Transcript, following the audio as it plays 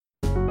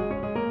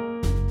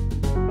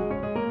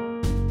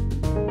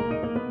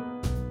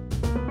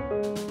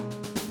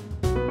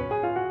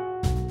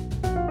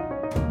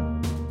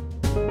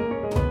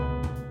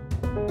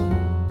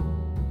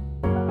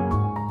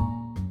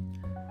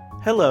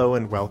Hello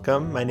and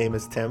welcome. My name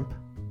is Tim.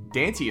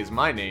 Dante is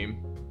my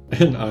name.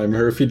 And I'm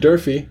Herfy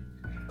Durfee.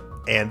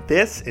 And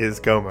this is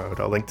Go Mode,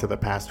 a link to the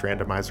Past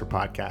Randomizer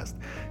podcast.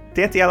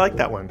 Dante, I like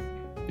that one.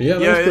 Yeah,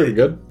 that was pretty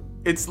good.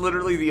 It's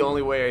literally the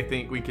only way I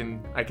think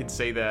I can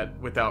say that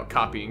without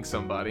copying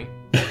somebody.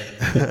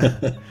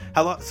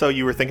 How long? So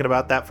you were thinking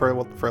about that for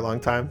a long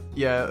time?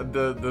 Yeah,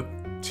 the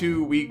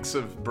 2 weeks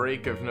of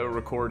break of no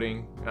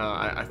recording,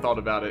 I thought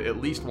about it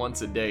at least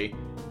once a day,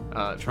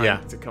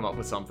 trying to come up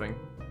with something.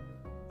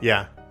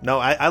 Yeah. No,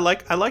 I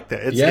liked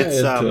it.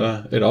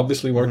 It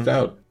obviously worked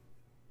out.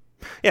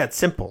 Yeah, it's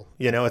simple.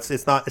 You know,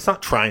 it's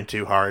not trying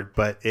too hard,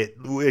 but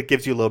it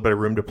gives you a little bit of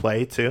room to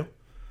play too.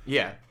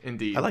 Yeah,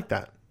 indeed. I like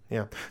that.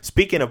 Yeah.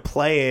 Speaking of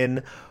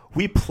playing,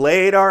 we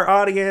played our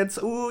audience.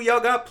 Ooh, y'all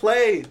got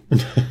played.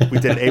 We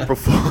did an April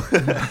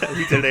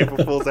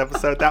Fool's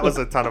episode. That was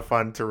a ton of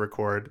fun to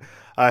record.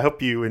 I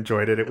hope you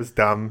enjoyed it. It was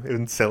dumb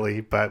and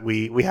silly, but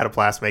we had a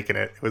blast making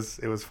it. It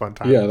was fun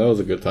time. Yeah, that was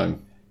a good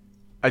time.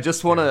 I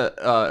just want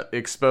to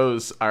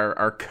expose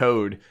our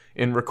code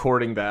in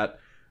recording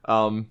that.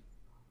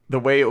 The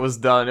way it was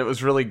done, it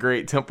was really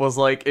great. Temp was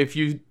like, if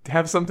you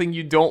have something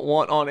you don't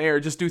want on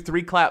air, just do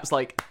 3 claps,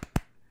 like,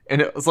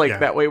 and it was like,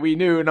 that way we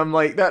knew. And I'm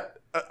like, that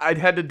I'd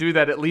had to do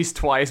that at least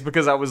twice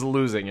because I was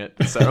losing it.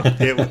 So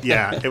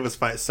it was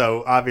fine.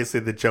 So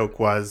obviously the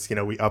joke was,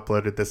 we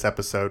uploaded this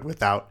episode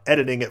without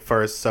editing it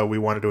first. So we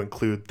wanted to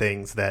include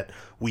things that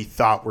we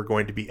thought were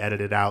going to be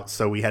edited out.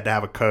 So we had to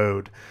have a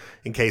code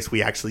in case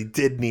we actually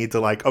did need to,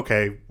 like,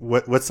 okay,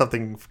 what's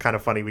something kind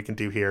of funny we can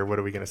do here? What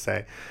are we going to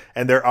say?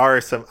 And there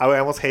are some, I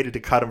almost hated to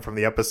cut them from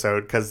the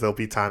episode because there'll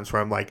be times where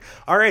I'm like,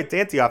 all right,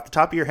 Dante, off the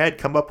top of your head,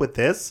 come up with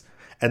this.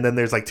 And then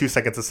there's like 2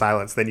 seconds of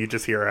silence. Then you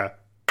just hear a,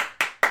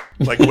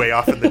 like, way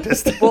off in the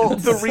distance. Well,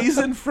 the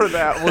reason for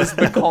that was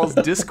because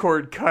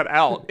Discord cut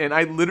out, and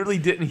I literally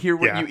didn't hear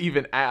what you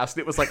even asked.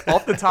 It was like,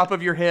 off the top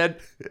of your head,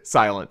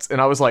 silence.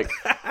 And I was like,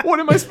 what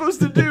am I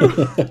supposed to do?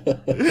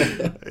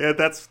 Yeah,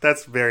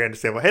 that's very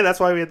understandable. Hey, that's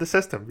why we had the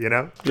system,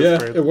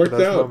 It worked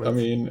out. Moments. I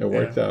mean, it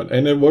worked out.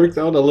 And it worked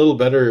out a little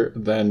better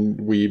than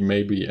we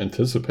maybe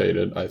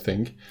anticipated, I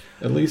think.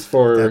 At least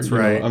for, that's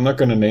right. I'm not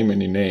going to name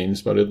any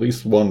names, but at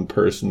least one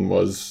person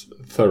was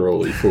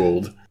thoroughly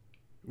fooled.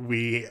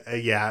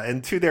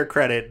 And to their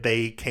credit,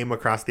 they came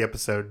across the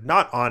episode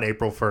not on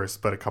April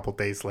 1st, but a couple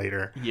days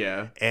later.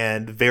 Yeah.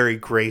 And very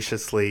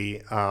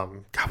graciously,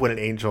 God, what an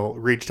angel,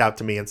 reached out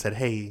to me and said,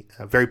 hey,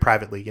 very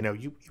privately,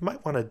 you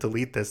might want to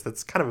delete this.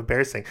 That's kind of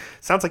embarrassing.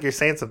 Sounds like you're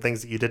saying some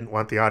things that you didn't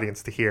want the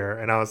audience to hear.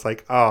 And I was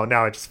like, oh,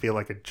 now I just feel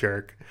like a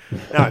jerk.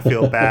 Now I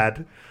feel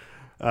bad.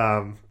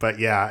 But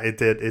yeah, it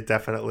did. It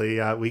definitely,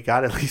 we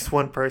got at least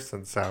one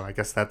person. So I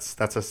guess that's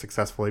a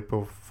successful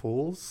April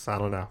Fool's. I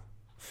don't know.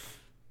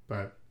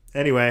 But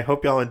anyway,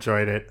 hope y'all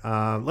enjoyed it.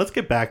 Let's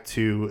get back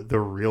to the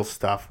real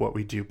stuff, what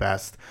we do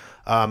best.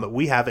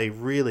 We have a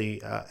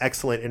really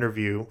excellent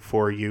interview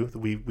for you.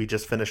 We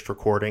just finished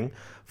recording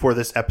for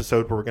this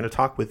episode where we're going to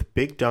talk with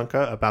Big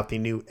Dunka about the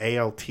new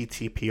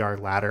ALTTPR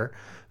ladder.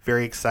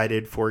 Very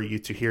excited for you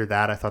to hear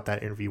that. I thought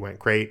that interview went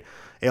great.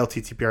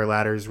 ALTTPR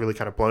ladder has really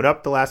kind of blown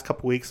up the last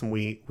couple weeks, and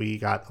we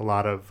got a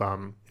lot of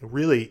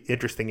really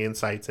interesting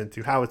insights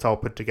into how it's all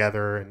put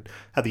together and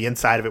how the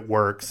inside of it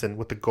works and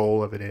what the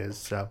goal of it is.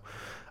 So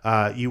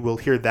you will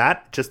hear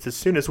that just as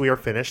soon as we are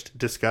finished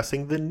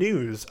discussing the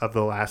news of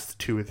the last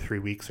 2 or 3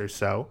 weeks or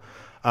so.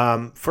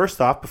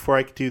 First off, before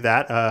I could do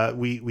that,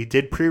 we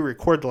did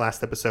pre-record the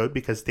last episode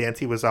because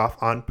Dante was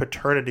off on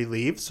paternity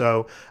leave.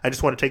 So I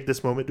just want to take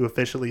this moment to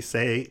officially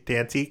say,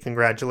 Dante,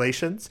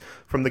 congratulations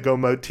from the Go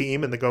Mode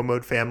team and the Go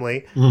Mode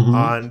family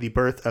on the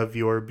birth of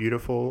your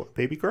beautiful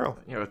baby girl.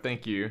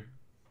 Thank you.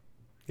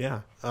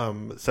 Yeah.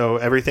 So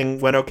everything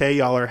went okay?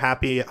 Y'all are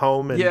happy at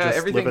home and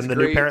just living the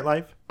new parent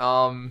life?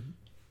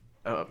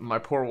 My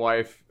poor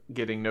wife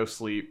getting no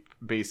sleep,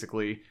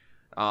 basically.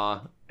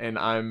 And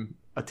I'm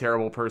a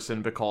terrible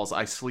person because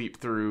I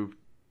sleep through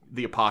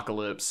the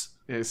apocalypse.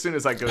 As soon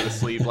as I go to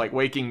sleep, like,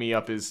 waking me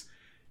up is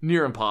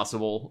near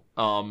impossible.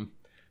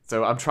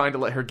 So I'm trying to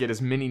let her get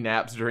as many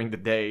naps during the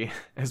day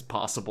as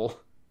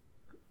possible.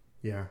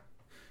 Yeah.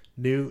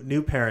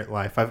 New parent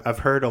life. I've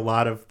heard a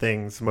lot of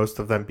things, most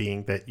of them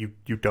being that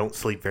you don't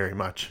sleep very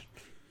much.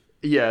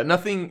 Yeah,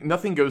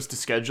 nothing goes to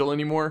schedule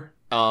anymore.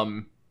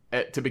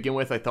 To begin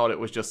with, I thought it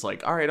was just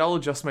like, all right, I'll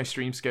adjust my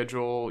stream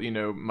schedule,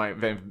 my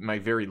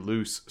very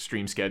loose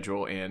stream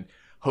schedule, and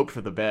hope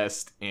for the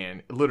best.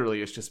 And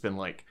literally, it's just been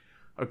like,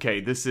 okay,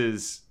 this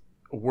is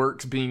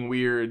work's being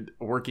weird,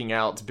 working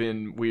out's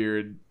been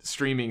weird,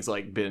 streaming's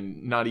like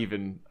been not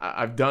even.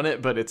 I've done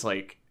it, but it's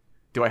like,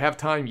 do I have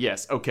time?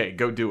 Yes. Okay,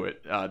 go do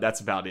it.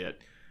 That's about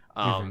it.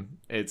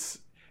 It's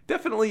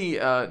definitely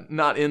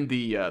not in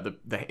the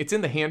it's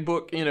in the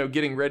handbook,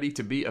 getting ready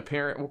to be a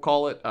parent, we'll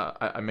call it.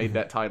 I made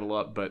that title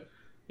up, but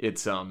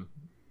it's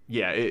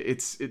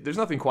there's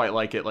nothing quite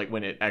like it, like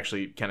when it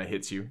actually kind of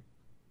hits you.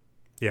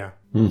 Yeah.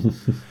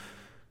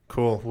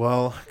 Cool.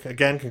 Well,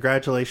 again,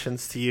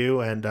 congratulations to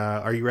you. And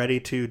are you ready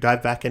to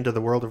dive back into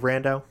the world of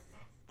Rando?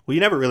 Well, you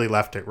never really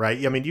left it,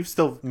 right? I mean, you've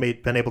still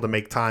been able to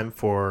make time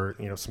for,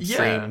 some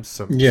streams,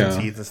 some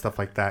seeds and stuff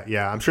like that.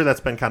 Yeah, I'm sure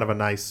that's been kind of a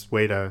nice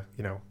way to,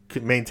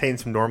 maintain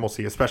some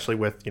normalcy, especially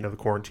with, the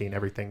quarantine,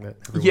 everything that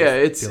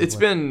everyone's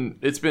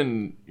it's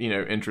been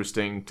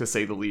interesting to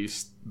say the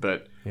least,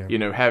 but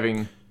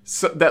having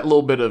that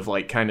little bit of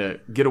like kind of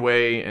get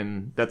away,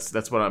 and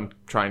that's what I'm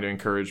trying to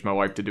encourage my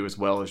wife to do as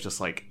well, is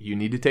just like, you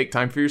need to take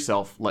time for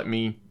yourself. Let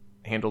me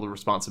handle the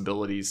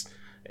responsibilities.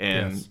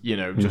 And,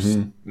 just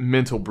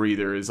mental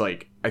breather is,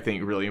 like, I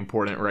think really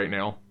important right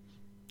now.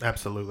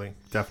 Absolutely.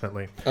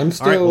 Definitely. I'm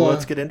still, all right, well,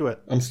 let's get into it.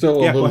 I'm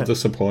still a little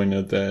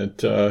disappointed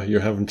that you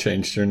haven't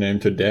changed your name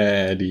to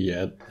Daddy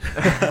yet.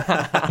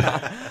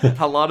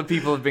 A lot of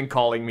people have been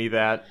calling me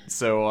that,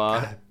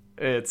 so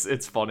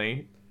it's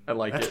funny. I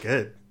like it.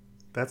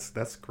 That's good.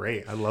 That's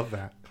great. I love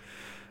that.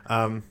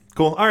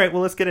 Cool. All right,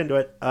 well, let's get into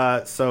it.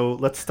 So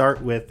let's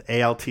start with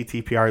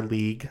ALTTPR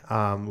League.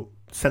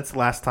 Since the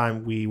last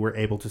time we were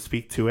able to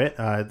speak to it,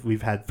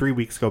 we've had 3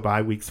 weeks go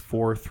by, weeks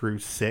 4 through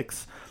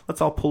 6.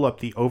 Let's all pull up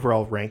the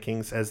overall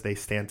rankings as they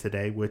stand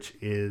today, which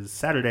is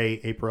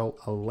Saturday, April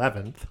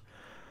 11th.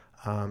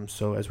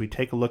 So as we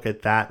take a look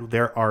at that,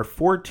 there are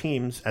 4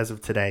 teams as of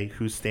today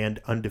who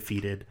stand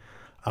undefeated.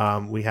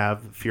 We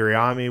have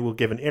Furiami will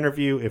give an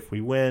interview if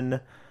we win.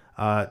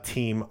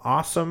 Team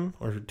Awesome,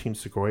 or Team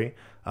Sugoi,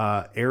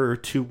 Error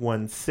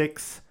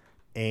 216,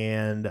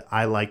 and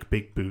I Like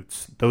Big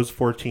Boots. Those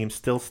 4 teams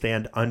still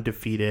stand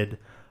undefeated.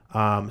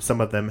 Some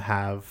of them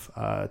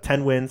have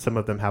 10 wins, some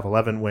of them have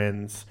 11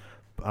 wins,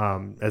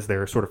 as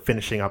they're sort of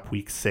finishing up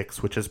week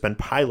 6, which has been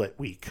pilot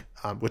week,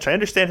 which I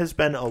understand has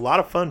been a lot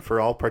of fun for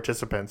all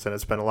participants, and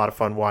it's been a lot of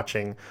fun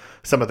watching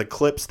some of the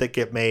clips that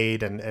get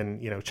made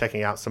and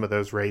checking out some of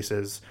those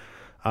races.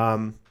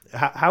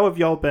 How have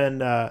y'all been?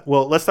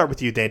 Well, let's start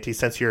with you, Dante,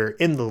 since you're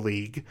in the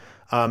league.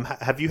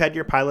 Have you had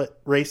your pilot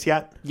race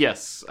yet?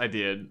 Yes, I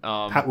did.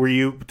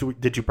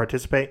 Did you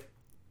participate?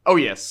 Oh,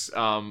 yes.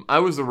 I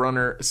was the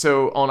runner.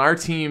 So on our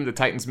team, the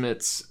Titans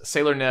Mitts,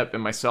 Sailor Nep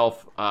and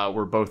myself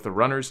were both the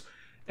runners.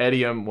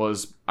 Edium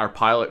was our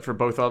pilot for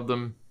both of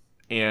them.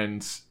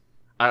 And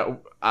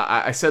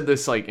I said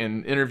this like in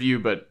an interview,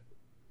 but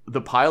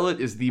the pilot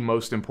is the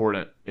most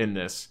important in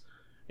this,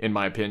 in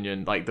my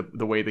opinion, like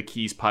the way the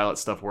Keys pilot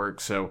stuff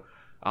works. So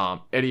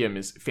Edium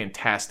is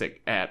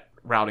fantastic at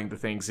routing the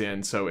things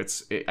in. So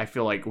I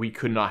feel like we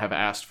could not have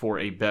asked for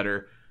a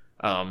better,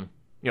 a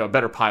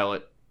better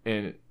pilot.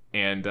 And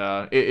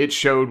it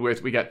showed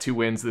we got 2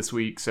 wins this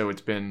week. So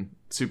it's been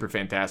super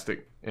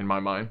fantastic in my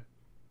mind.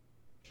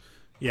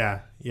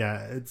 Yeah.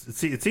 It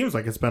seems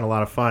like it's been a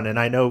lot of fun. And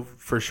I know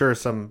for sure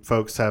some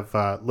folks have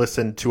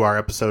listened to our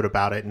episode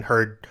about it and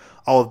heard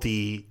all of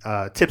the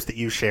tips that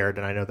you shared.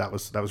 And I know that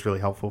was really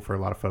helpful for a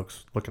lot of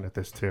folks looking at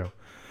this too.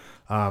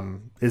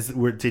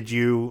 Did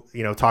you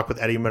talk with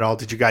Edium at all?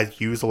 Did you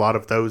guys use a lot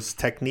of those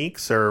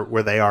techniques, or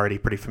were they already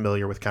pretty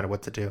familiar with kind of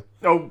what to do?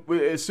 Oh,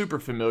 it's super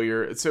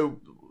familiar. So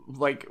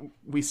like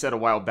we said a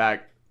while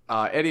back,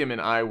 Edium and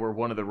I were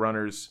one of the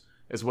runners,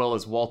 as well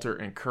as Walter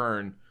and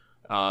Kern,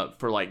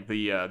 for like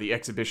the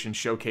exhibition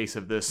showcase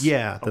of this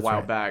a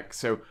while back.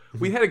 So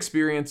we had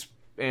experience,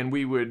 and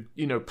we would,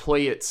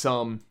 play it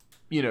some,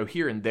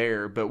 here and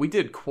there, but we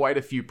did quite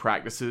a few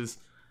practices.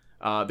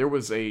 There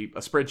was a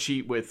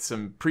spreadsheet with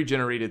some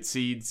pre-generated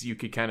seeds you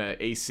could kind of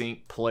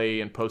async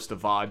play and post a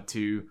VOD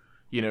to,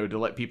 to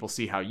let people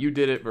see how you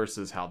did it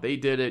versus how they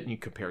did it, and you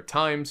compare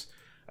times.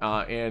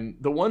 And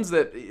the ones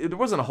that there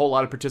wasn't a whole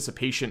lot of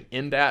participation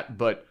in that,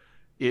 but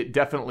it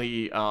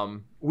definitely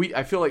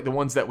I feel like the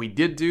ones that we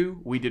did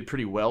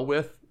pretty well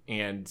with,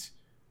 and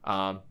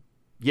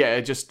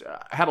it just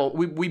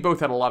we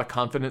both had a lot of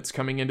confidence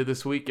coming into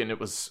this week, and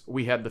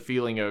we had the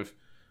feeling of,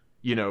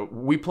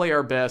 we play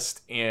our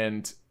best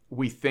and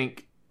we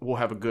think we'll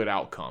have a good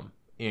outcome.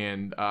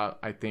 And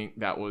I think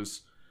that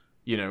was,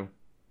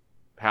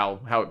 how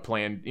it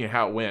planned,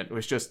 how it went. It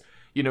was just,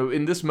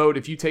 in this mode,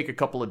 if you take a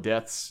couple of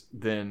deaths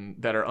then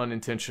that are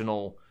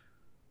unintentional,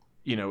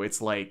 it's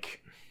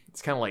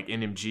kind of like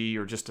NMG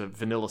or just a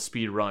vanilla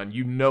speed run.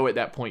 At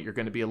that point you're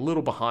going to be a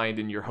little behind,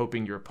 and you're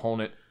hoping your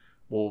opponent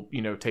will,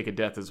 take a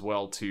death as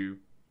well to,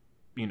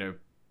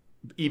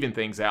 even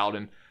things out.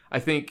 And I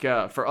think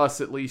for us,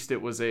 at least,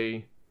 it was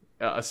a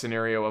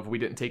scenario of we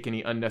didn't take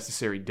any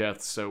unnecessary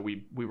deaths, so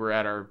we were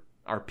at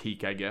our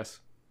peak, I guess.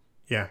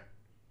 Yeah.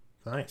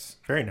 Nice.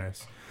 Very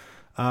nice.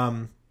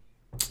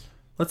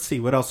 Let's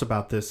see what else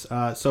about this.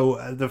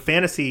 So the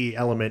fantasy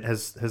element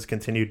has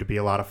continued to be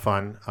a lot of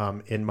fun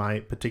in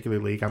my particular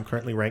league. I'm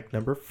currently ranked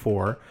number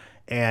 4,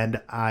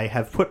 and I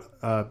have put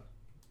a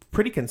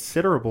pretty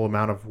considerable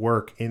amount of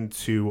work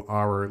into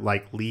our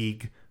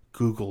league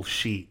Google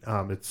sheet.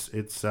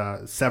 It's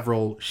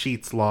several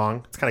sheets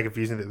long. It's kind of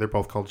confusing that they're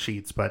both called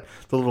sheets, but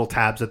the little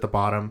tabs at the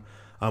bottom.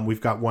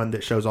 We've got one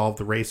that shows all of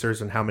the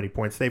racers and how many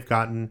points they've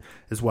gotten,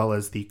 as well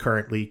as the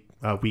current league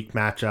week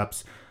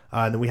matchups.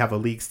 And then we have a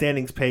league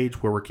standings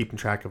page where we're keeping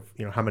track of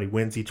how many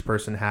wins each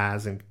person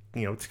has, and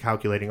it's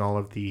calculating all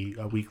of the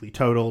weekly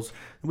totals.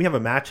 And we have a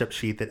matchup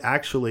sheet that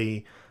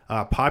actually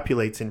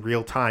populates in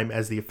real time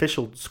as the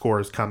official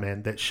scores come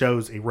in that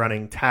shows a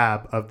running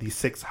tab of the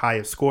 6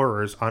 highest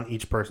scorers on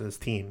each person's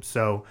team.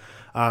 So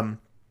I'm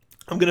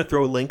going to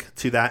throw a link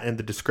to that in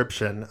the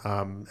description,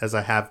 as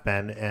I have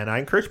been, and I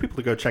encourage people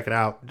to go check it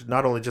out,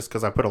 not only just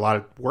because I put a lot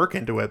of work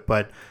into it,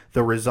 but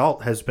the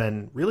result has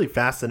been really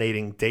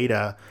fascinating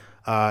data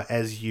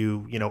as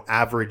you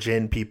average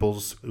in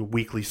people's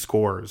weekly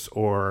scores,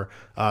 or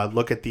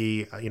look at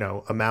the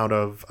amount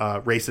of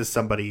races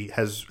somebody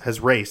has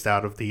raced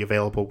out of the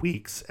available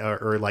weeks,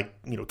 or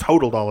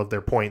totaled all of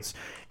their points.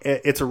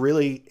 It's a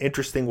really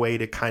interesting way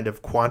to kind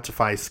of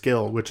quantify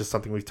skill, which is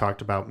something we've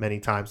talked about many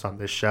times on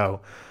this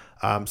show.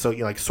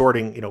 So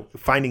sorting,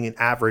 finding an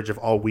average of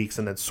all weeks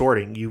and then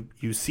sorting,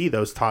 you see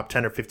those top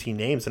 10 or 15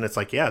 names, and it's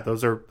like, yeah,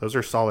 those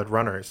are solid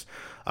runners.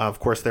 Of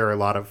course, there are a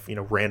lot of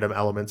random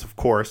elements, of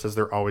course, as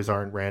there always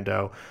are in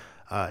Rando,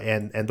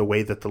 and the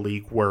way that the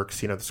league works,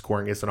 the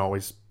scoring isn't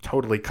always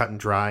totally cut and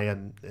dry,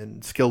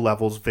 and skill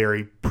levels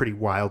vary pretty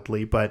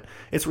wildly, but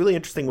it's a really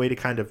interesting way to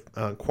kind of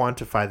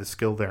quantify the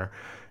skill there.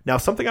 Now,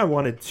 something I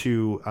wanted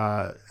to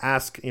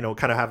ask, kind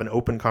of have an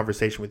open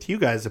conversation with you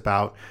guys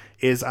about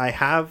is I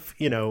have,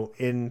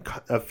 in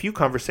a few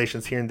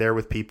conversations here and there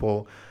with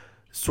people,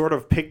 sort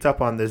of picked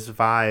up on this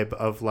vibe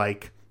of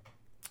like,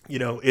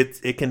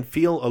 it can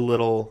feel a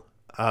little,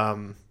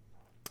 I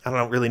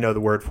don't really know the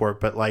word for it,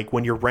 but like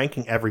when you're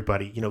ranking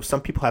everybody, some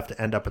people have to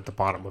end up at the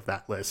bottom of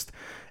that list.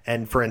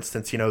 And for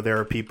instance, there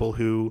are people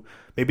who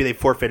maybe they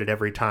forfeited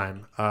every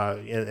time.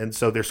 And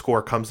so their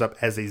score comes up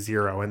as a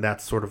 0, and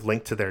that's sort of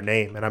linked to their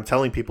name. And I'm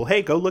telling people,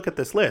 hey, go look at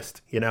this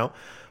list,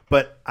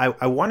 But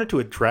I wanted to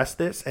address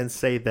this and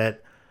say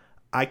that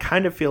I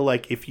kind of feel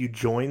like if you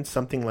join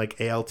something like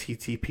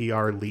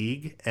ALTTPR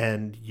League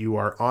and you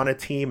are on a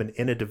team and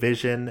in a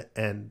division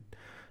and,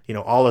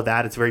 all of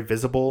that, it's very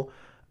visible.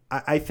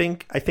 I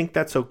think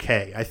that's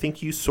okay. I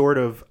think you sort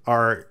of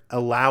are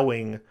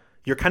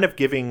you're kind of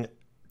giving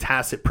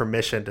tacit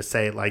permission to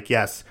say like,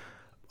 yes,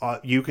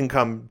 you can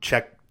come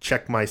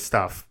check my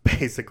stuff.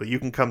 Basically, you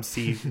can come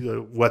see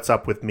what's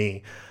up with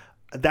me.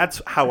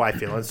 That's how I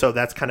feel. And so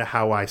that's kind of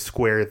how I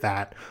square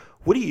that.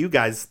 What do you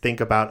guys think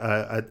about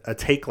a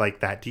take like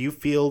that? Do you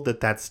feel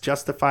that that's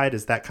justified?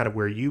 Is that kind of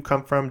where you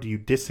come from? Do you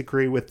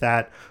disagree with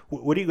that?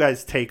 What do you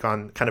guys take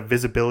on kind of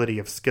visibility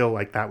of skill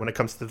like that when it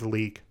comes to the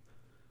league?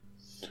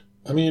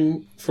 I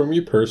mean, for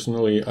me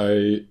personally,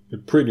 I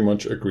pretty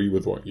much agree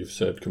with what you've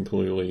said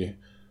completely,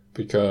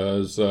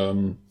 because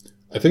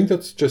I think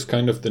that's just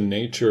kind of the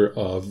nature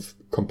of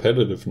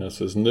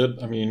competitiveness, isn't it?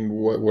 I mean,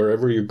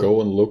 wherever you go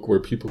and look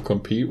where people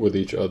compete with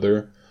each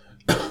other,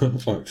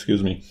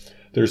 excuse me,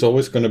 there's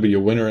always going to be a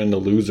winner and a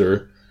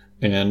loser.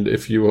 And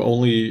if you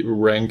only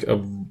rank a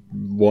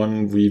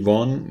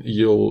 1v1,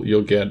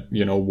 you'll get,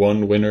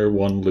 one winner,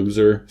 one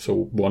loser.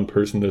 So one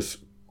person is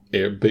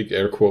big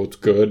air quotes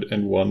good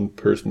and one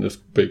person is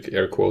big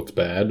air quotes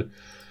bad.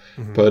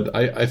 Mm-hmm. But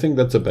I think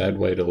that's a bad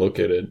way to look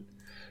at it.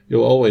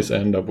 You'll always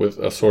end up with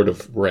a sort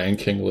of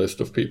ranking list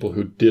of people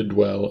who did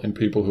well and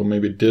people who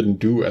maybe didn't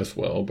do as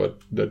well,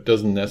 but that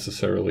doesn't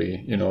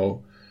necessarily,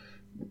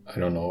 I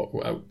don't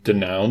know,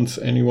 denounce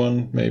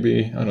anyone,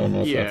 maybe. I don't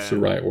know if that's the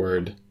right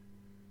word.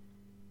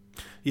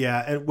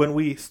 Yeah, and when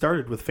we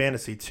started with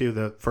fantasy too,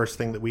 the first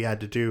thing that we had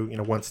to do,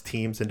 once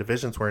teams and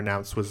divisions were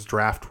announced, was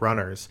draft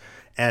runners.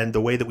 And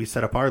the way that we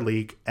set up our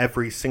league,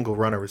 every single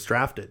runner was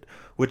drafted,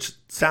 which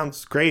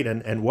sounds great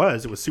and it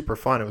was super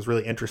fun. It was a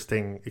really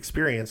interesting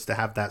experience to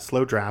have that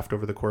slow draft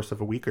over the course of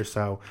a week or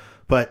so.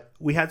 But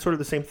we had sort of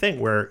the same thing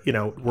where,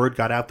 word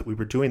got out that we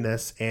were doing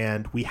this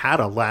and we had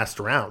a last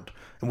round.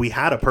 And we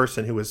had a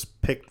person who was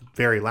picked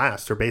very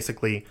last, or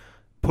basically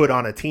put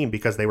on a team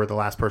because they were the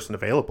last person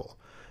available.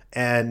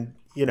 And,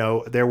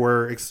 there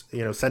were,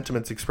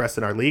 sentiments expressed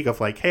in our league of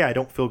like, hey, I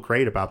don't feel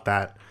great about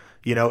that.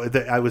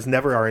 I was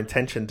never our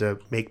intention to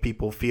make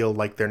people feel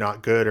like they're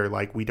not good or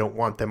like we don't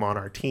want them on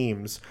our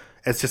teams.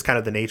 It's just kind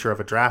of the nature of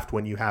a draft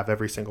when you have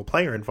every single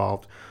player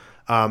involved.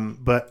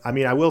 But I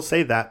mean, I will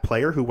say that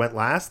player who went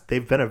last,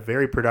 they've been a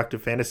very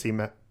productive fantasy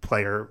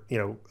player,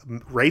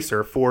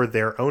 racer for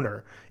their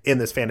owner in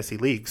this fantasy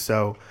league.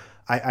 So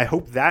I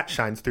hope that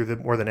shines through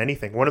more than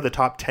anything. One of the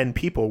top 10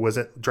 people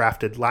wasn't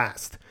drafted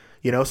last,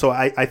 so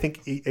I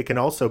think it can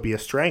also be a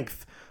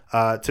strength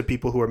to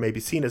people who are maybe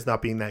seen as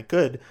not being that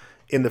good.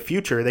 In the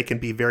future, they can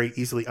be very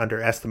easily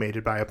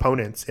underestimated by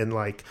opponents in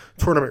like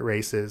tournament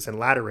races and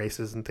ladder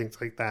races and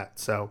things like that.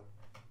 So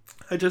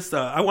I just,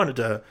 I wanted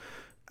to,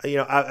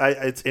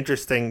 it's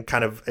interesting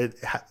kind of,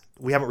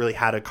 we haven't really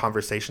had a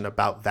conversation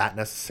about that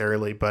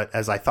necessarily, but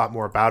as I thought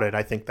more about it,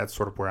 I think that's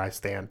sort of where I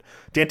stand.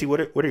 Dante,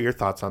 what are your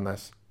thoughts on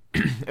this?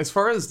 As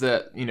far as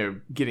that,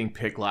 getting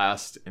picked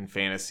last in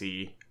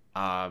fantasy,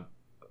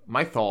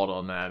 my thought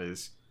on that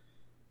is,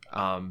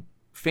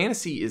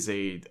 fantasy is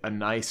a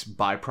nice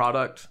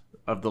byproduct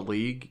of the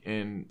league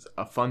and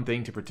a fun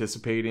thing to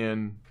participate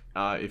in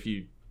if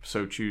you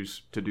so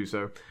choose to do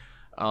so.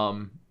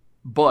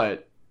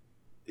 But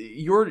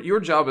your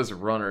job as a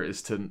runner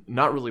is to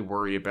not really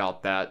worry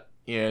about that.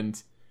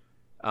 And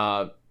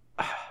I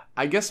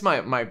guess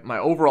my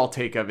overall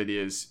take of it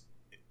is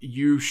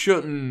you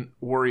shouldn't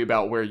worry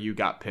about where you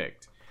got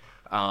picked.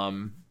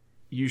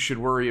 You should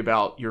worry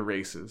about your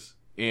races,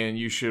 and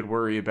you should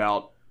worry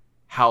about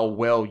how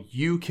well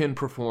you can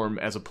perform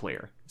as a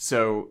player.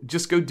 So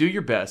just go do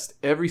your best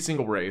every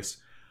single race.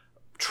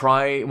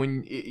 Try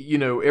when,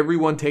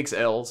 everyone takes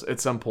L's at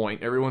some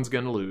point. Everyone's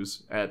going to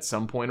lose at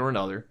some point or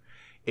another.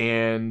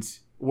 And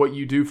what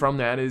you do from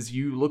that is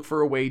you look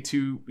for a way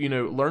to,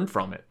 learn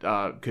from it.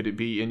 Could it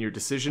be in your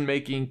decision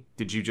making?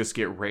 Did you just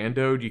get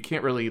randoed? You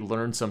can't really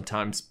learn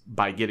sometimes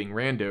by getting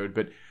randoed,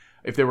 but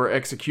if there were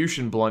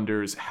execution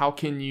blunders, how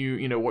can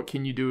you, what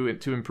can you do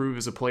to improve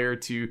as a player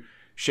to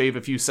shave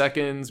a few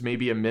seconds,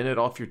 maybe a minute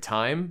off your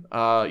time,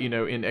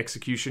 in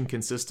execution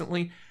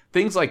consistently?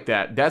 Things like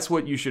that. That's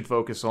what you should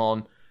focus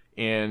on.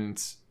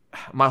 And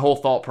my whole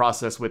thought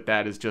process with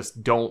that is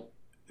just don't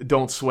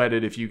sweat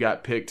it if you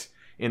got picked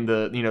in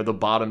the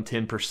bottom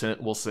 10%,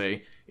 we'll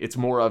say. It's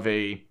more of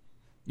a,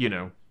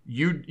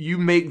 you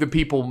make the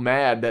people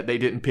mad that they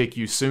didn't pick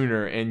you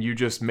sooner, and you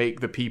just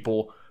make the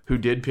people who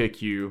did pick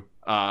you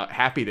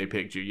happy they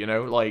picked you,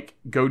 like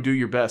go do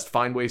your best,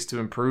 find ways to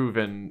improve,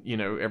 and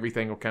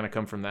everything will kind of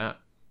come from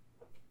that.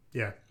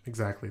 Yeah,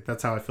 exactly.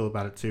 That's how I feel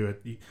about it too.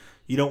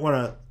 You don't want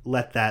to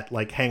let that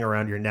like hang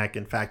around your neck.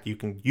 In fact, you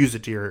can use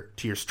it to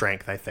your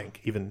strength, I think,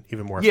 even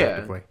more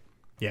effectively.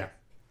 Yeah.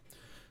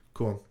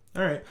 Cool.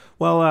 All right.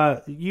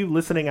 Well, you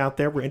listening out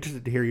there, we're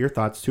interested to hear your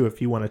thoughts too.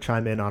 If you want to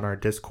chime in on our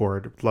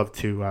Discord, love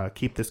to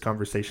keep this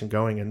conversation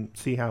going and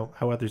see how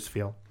others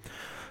feel.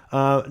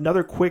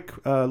 Another quick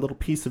little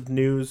piece of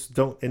news.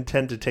 Don't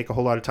intend to take a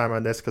whole lot of time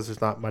on this because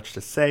there's not much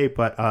to say,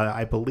 but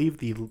I believe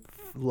the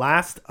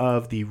last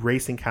of the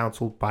Racing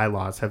Council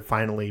bylaws have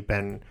finally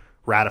been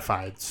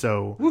ratified.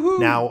 So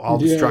now all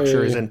the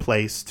structure is in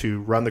place to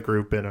run the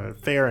group in a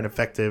fair and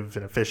effective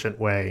and efficient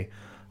way.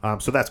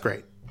 So that's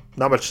great.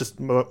 Not much just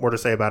more to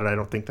say about it, I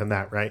don't think, than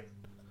that, right?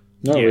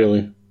 Not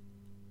really.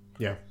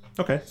 Yeah.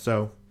 Okay,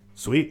 so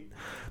sweet.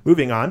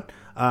 Moving on.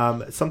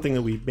 Something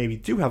that we maybe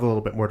do have a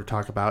little bit more to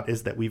talk about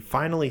is that we've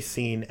finally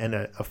seen an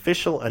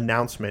official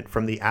announcement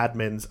from the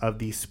admins of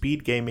the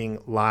Speed Gaming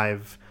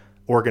Live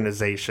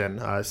organization,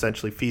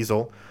 essentially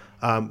Feasel.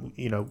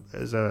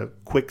 As a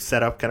quick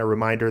setup kind of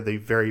reminder, the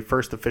very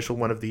first official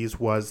one of these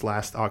was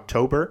last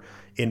October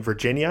in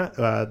Virginia.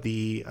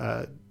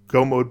 The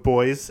Go Mode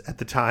boys at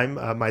the time,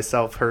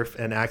 myself, Herf,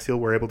 and Axial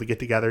were able to get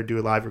together, do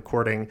a live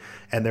recording,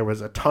 and there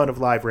was a ton of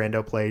live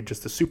rando play,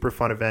 just a super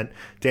fun event.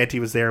 Dante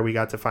was there. We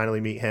got to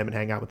finally meet him and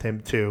hang out with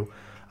him too.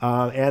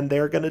 And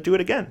they're going to do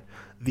it again.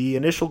 The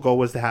initial goal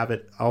was to have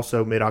it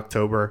also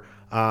mid-October.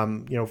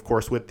 Of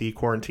course, with the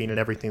quarantine and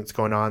everything that's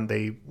going on,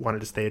 they wanted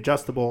to stay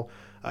adjustable.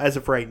 As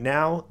of right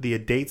now, the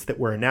dates that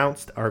were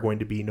announced are going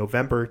to be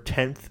November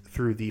 10th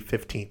through the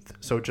 15th.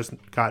 So it just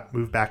got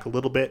moved back a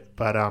little bit,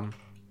 but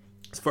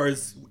as far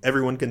as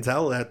everyone can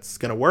tell, that's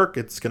going to work.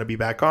 It's going to be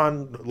back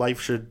on.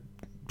 Life should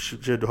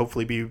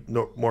hopefully be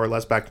more or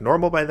less back to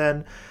normal by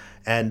then.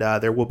 And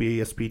there will be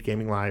a Speed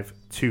Gaming Live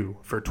 2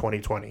 for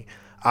 2020.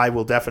 I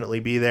will definitely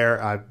be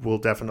there. I will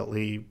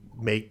definitely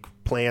make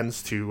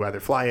plans to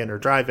either fly in or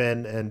drive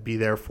in and be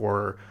there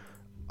for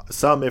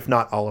some, if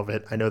not all of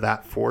it. I know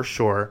that for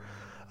sure.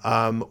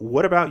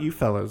 What about you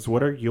fellas?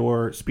 What are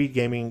your Speed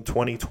Gaming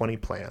 2020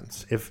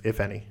 plans, if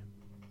any?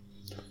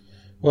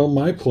 Well,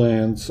 my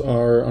plans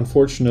are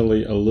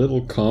unfortunately a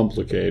little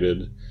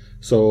complicated.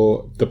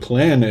 So the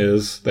plan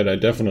is that I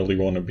definitely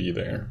want to be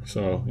there.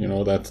 So,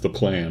 that's the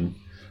plan.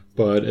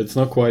 But it's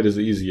not quite as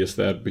easy as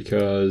that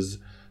because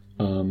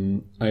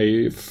I'll,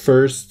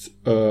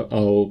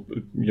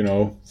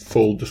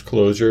 full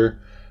disclosure,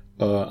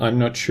 I'm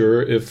not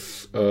sure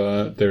if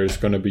there's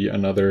going to be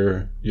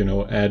another,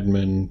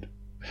 admin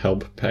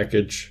help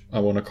package, I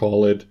want to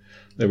call it,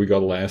 that we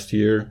got last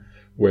year,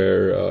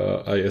 where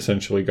I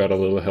essentially got a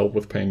little help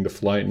with paying the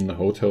flight and the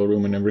hotel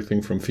room and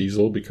everything from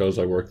Feasel because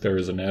I worked there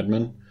as an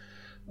admin.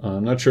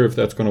 I'm not sure if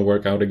that's going to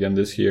work out again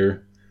this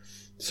year.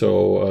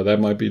 So that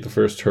might be the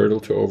first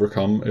hurdle to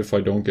overcome. If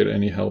I don't get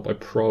any help, I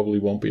probably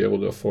won't be able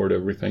to afford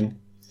everything.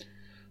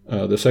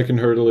 The second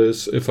hurdle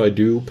is if I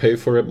do pay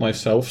for it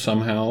myself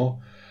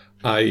somehow,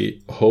 I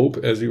hope,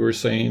 as you were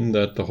saying,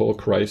 that the whole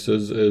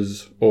crisis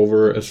is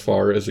over as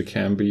far as it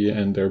can be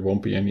and there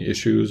won't be any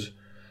issues.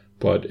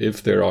 But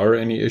if there are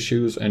any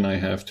issues and I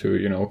have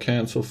to,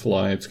 cancel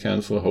flights,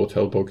 cancel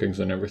hotel bookings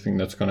and everything,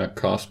 that's going to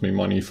cost me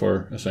money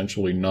for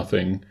essentially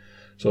nothing.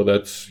 So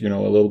that's, a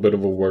little bit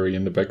of a worry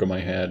in the back of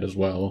my head as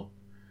well.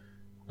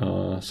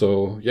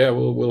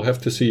 We'll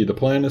have to see. The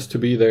plan is to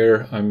be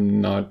there. I'm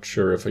not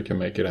sure if I can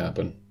make it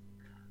happen.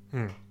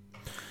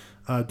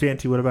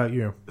 Dante, what about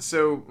you?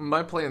 So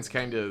my plan's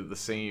kind of the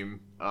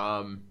same.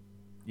 I've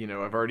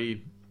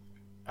already...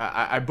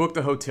 I booked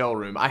the hotel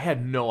room. I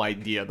had no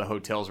idea the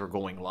hotels were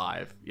going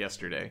live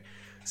yesterday.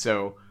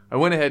 So I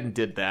went ahead and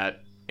did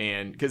that.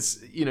 And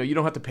because, you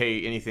don't have to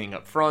pay anything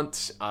up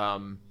front.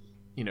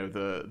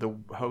 The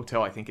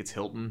hotel, I think it's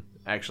Hilton,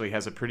 actually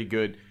has a pretty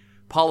good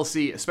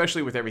policy,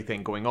 especially with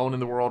everything going on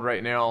in the world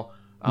right now,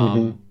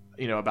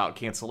 about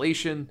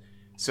cancellation.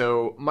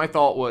 So my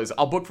thought was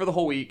I'll book for the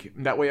whole week.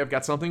 That way I've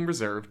got something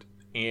reserved.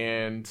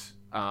 And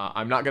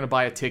I'm not going to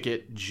buy a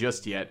ticket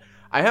just yet.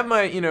 I have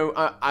my,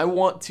 I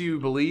want to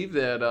believe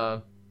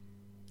that,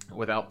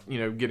 without,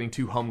 getting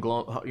too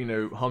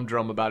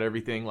humdrum about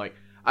everything, like,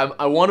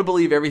 I want to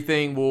believe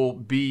everything will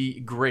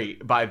be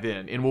great by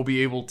then, and we'll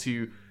be able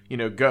to,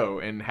 go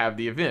and have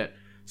the event.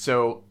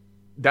 So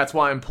that's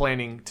why I'm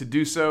planning to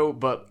do so,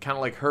 but kind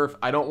of like Herf,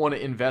 I don't want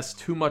to invest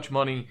too much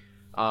money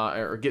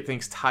or get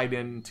things tied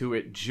into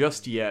it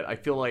just yet. I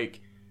feel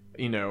like,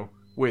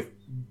 with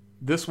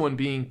this one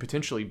being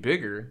potentially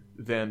bigger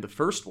than the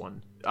first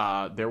one,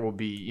 there will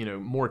be,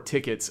 more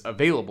tickets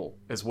available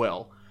as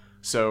well.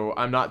 So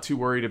I'm not too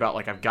worried about,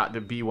 like, I've got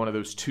to be one of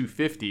those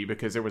 250,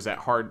 because there was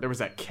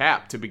that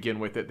cap to begin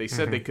with that they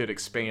said they could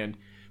expand,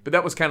 but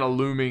that was kind of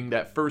looming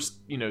that first,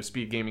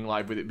 Speed Gaming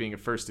Live, with it being a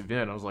first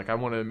event. I was like, I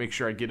want to make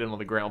sure I get in on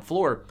the ground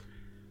floor.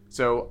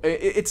 So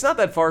it's not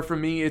that far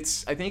from me. I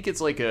think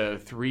it's like a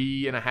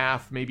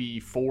 3.5, maybe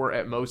 4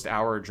 at most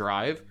hour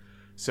drive.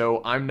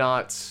 So I'm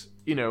not,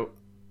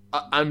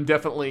 I'm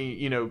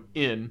definitely,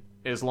 in,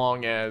 as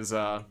long as,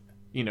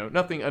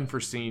 nothing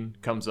unforeseen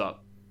comes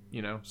up,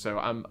 so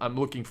I'm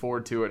looking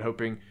forward to it,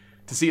 hoping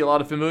to see a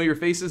lot of familiar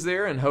faces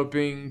there, and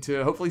hoping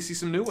to hopefully see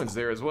some new ones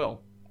there as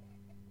well.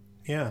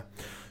 Yeah.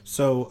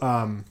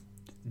 So,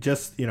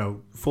 just,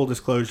 full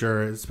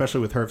disclosure, especially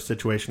with Herf's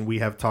situation, we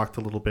have talked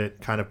a little bit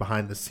kind of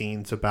behind the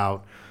scenes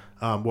about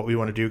what we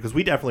want to do, because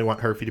we definitely want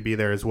Herfy to be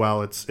there as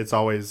well. It's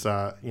always,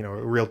 a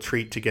real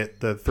treat to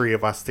get the three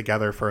of us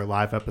together for a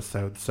live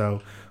episode.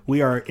 So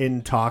we are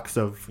in talks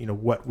of,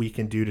 what we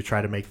can do to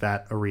try to make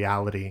that a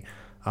reality.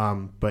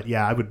 But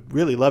yeah, I would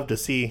really love to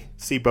see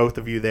both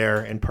of you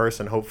there in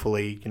person.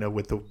 Hopefully,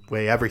 with the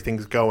way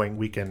everything's going,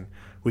 we can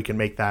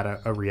make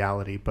that a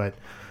reality. But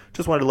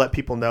just wanted to let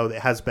people know that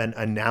it has been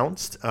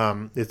announced.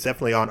 It's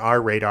definitely on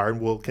our radar, and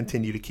we'll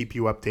continue to keep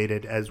you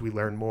updated as we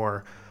learn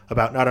more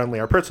about not only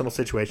our personal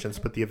situations,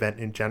 but the event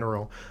in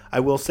general. I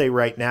will say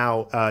right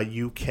now,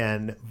 you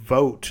can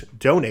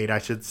donate, I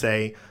should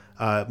say,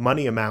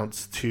 money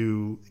amounts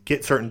to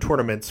get certain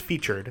tournaments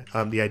featured.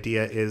 The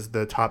idea is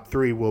the top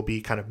 3 will be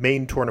kind of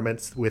main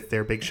tournaments with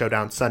their big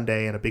showdown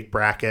Sunday and a big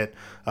bracket,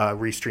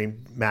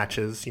 restream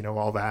matches,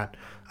 all that.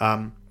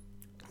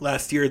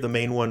 Last year, the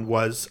main one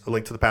was a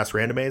Link to the Past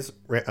randomizer.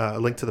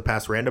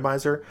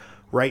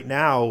 Right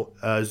now,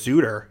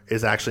 Zooter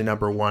is actually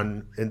number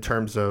 1 in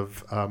terms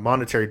of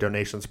monetary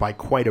donations by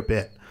quite a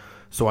bit.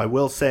 So I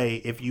will say,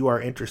 if you are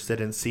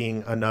interested in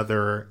seeing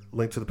another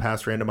Link to the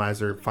Past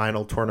randomizer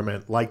final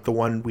tournament like the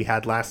one we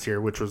had last year,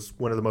 which was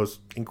one of the most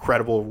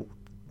incredible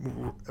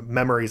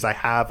memories I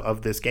have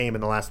of this game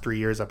in the last 3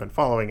 years I've been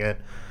following it,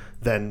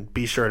 then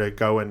be sure to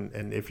go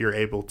and if you're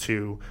able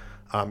to,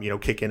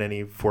 kick in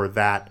any for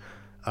that,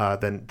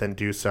 then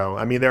do so.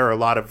 I mean, there are a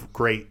lot of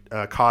great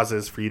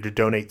causes for you to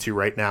donate to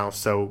right now,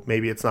 so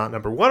maybe it's not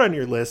number 1 on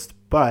your list,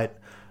 but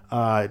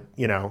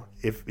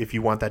if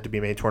you want that to be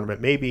a main tournament,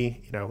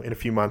 maybe, in a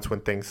few months when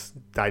things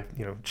die,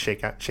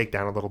 shake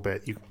down a little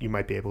bit, you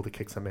might be able to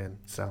kick some in.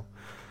 So,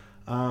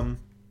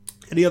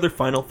 any other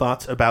final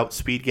thoughts about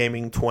Speed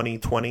Gaming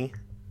 2020?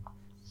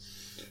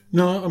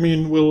 No, I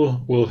mean,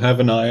 we'll have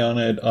an eye on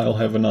it. I'll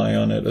have an eye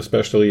on it,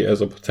 especially as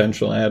a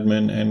potential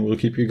admin, and we'll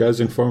keep you guys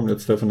informed.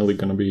 It's definitely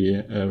going to be,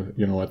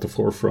 at the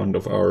forefront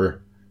of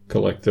our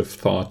collective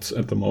thoughts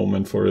at the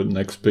moment for the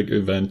next big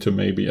event to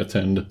maybe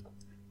attend.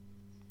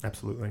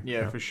 Absolutely.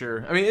 Yeah, for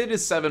sure. I mean, it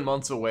is 7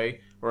 months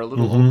away, or a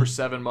little over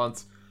 7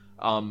 months.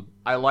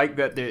 I like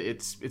that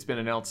it's been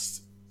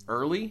announced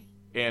early,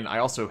 and I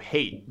also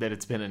hate that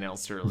it's been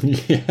announced early.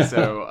 Yeah.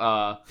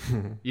 So,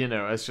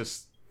 it's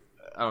just,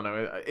 I don't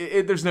know.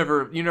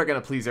 You're not going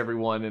to please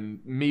everyone,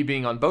 and me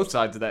being on both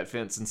sides of that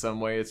fence in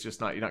some way, it's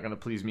just you're not going to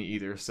please me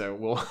either. So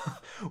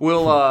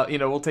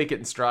we'll take it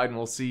in stride, and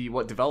we'll see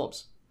what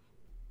develops.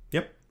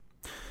 Yep.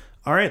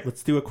 All right,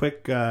 let's do a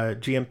quick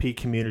GMP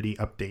community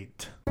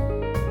update.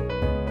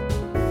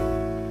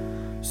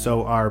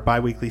 So our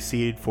bi-weekly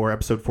seed for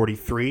episode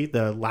 43,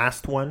 the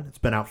last one, it's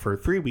been out for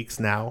 3 weeks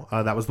now.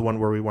 That was the one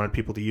where we wanted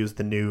people to use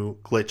the new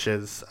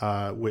glitches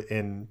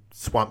in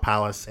Swamp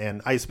Palace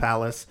and Ice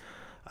Palace.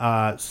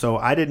 So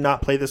I did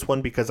not play this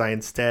one because I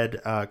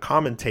instead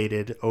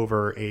commentated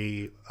over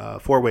a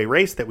 4-way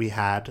race that we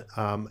had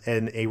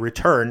and a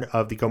return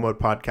of the Go Mode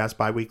Podcast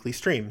bi-weekly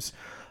streams.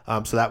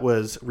 So that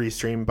was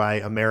restreamed by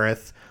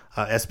Amerith.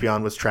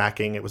 Espion was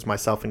tracking. It was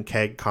myself and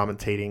Keg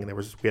commentating. And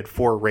we had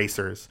 4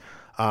 racers.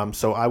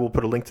 So I will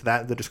put a link to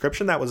that in the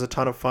description. That was a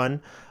ton of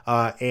fun.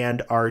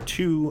 And our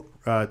two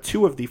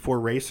of the 4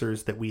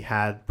 racers that we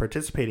had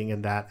participating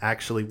in that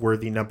actually were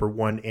the number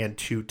 1 and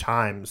 2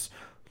 times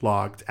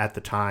logged at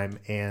the time.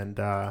 And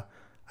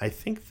I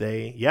think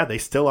they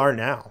still are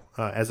now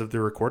as of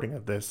the recording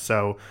of this.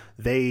 So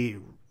they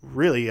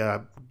really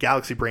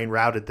Galaxy Brain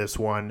routed this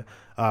one,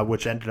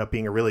 which ended up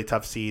being a really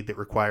tough seed that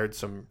required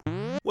some...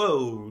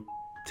 Whoa!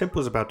 Timp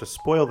was about to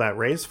spoil that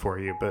race for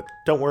you, but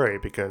don't worry,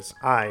 because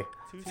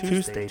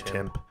Tuesday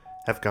Timp,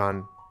 have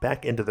gone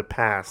back into the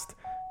past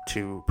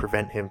to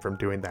prevent him from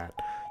doing that.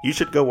 You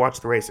should go watch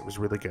the race. It was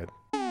really good.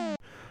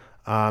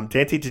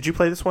 Dante, did you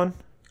play this one?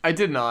 I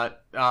did not.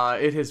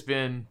 It has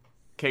been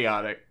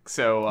chaotic.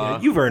 So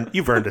you've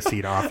earned a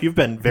seed off. You've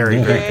been very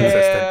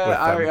consistent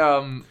with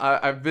them.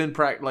 I've been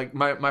like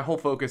my whole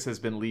focus has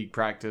been league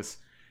practice,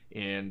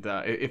 and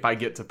if I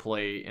get to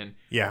play, and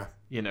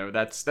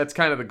that's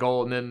kind of the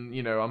goal. And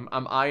then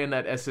I'm eyeing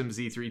that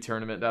SMZ3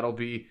 tournament. That'll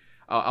be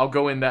I'll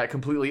go in that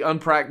completely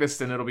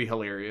unpracticed, and it'll be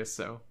hilarious.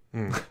 So.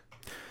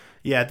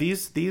 Yeah,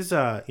 these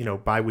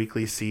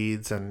bi-weekly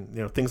seeds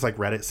and things like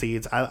Reddit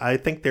seeds, I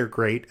think they're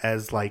great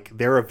as like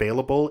they're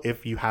available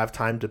if you have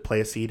time to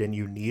play a seed and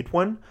you need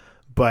one.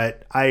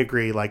 But I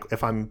agree, like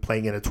if I'm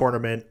playing in a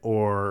tournament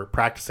or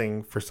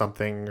practicing for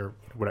something or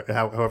whatever,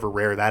 however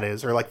rare that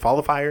is, or like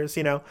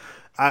qualifiers,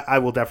 I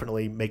will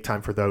definitely make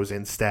time for those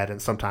instead.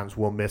 And sometimes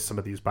we'll miss some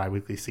of these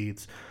bi-weekly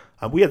seeds.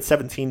 We had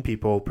 17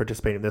 people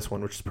participate in this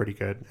one, which is pretty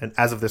good. And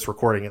as of this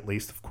recording, at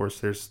least, of course,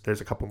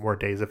 there's a couple more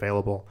days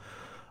available.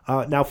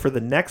 Now for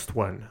the next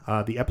one,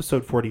 the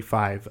episode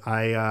 45,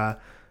 I'm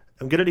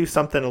going to do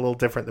something a little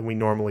different than we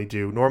normally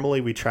do.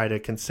 Normally we try to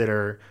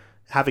consider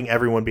having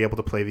everyone be able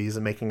to play these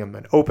and making them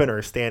an open or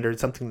a standard,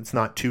 something that's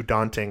not too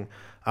daunting.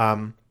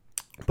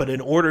 But in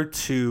order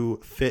to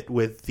fit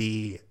with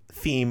the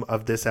theme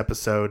of this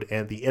episode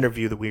and the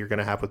interview that we are going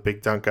to have with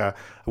Big Dunka,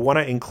 I want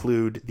to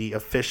include the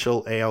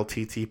official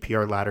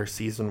ALTTPR Ladder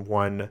Season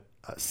 1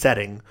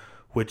 setting,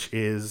 which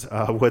is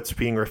what's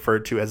being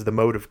referred to as the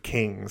Mode of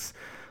Kings.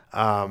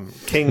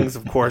 Kings,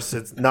 of course,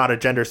 it's not a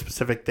gender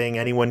specific thing.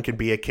 Anyone can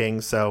be a king.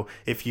 So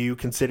if you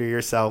consider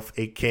yourself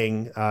a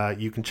king,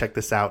 you can check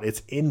this out.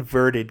 It's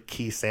inverted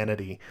key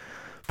sanity.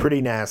 Pretty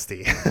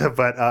nasty.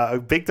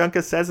 But Big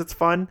Dunka says it's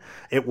fun.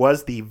 It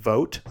was the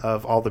vote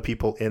of all the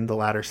people in the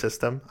ladder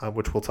system,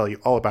 which we'll tell you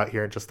all about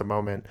here in just a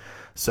moment.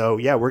 So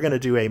yeah, we're going to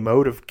do a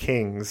Mode of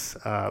Kings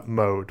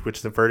mode, which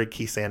is inverted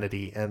key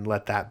sanity, and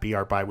let that be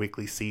our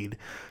bi-weekly seed.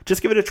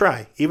 Just give it a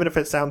try. Even if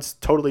it sounds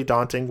totally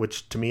daunting,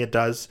 which to me it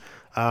does.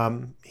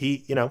 Let's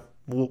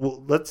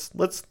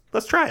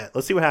try it.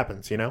 Let's see what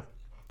happens,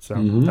 So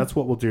that's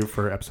what we'll do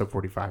for episode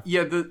 45.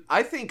 Yeah,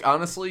 I think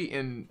honestly,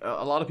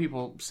 a lot of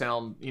people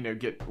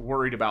get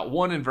worried about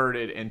 1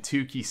 inverted and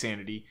 2 key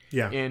sanity.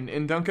 Yeah,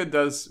 and Dunka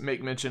does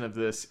make mention of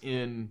this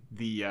in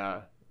the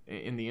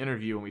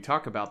interview when we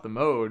talk about the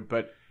mode.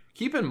 But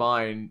keep in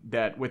mind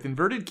that with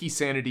inverted key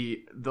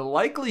sanity, the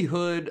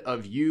likelihood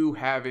of you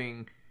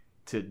having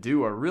to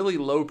do a really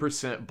low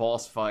 %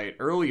 boss fight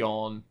early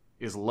on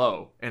is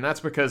low, and that's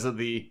because of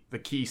the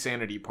key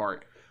sanity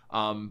part.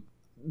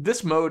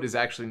 This mode is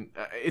actually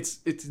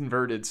it's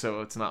inverted,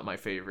 so it's not my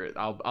favorite.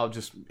 I'll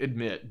just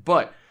admit,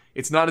 but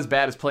it's not as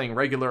bad as playing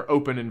regular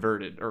open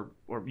inverted or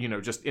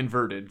just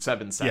inverted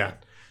 7/7. Yeah.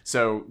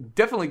 So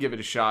definitely give it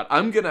a shot.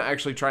 I'm gonna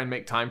actually try and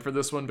make time for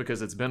this one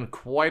because it's been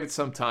quite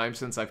some time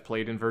since I've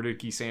played inverted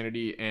key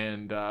sanity,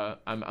 and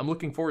I'm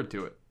looking forward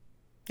to it.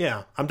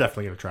 Yeah, I'm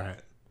definitely gonna try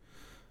it.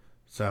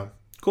 So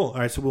cool. All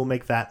right, so we'll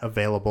make that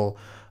available.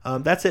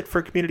 That's it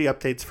for community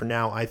updates for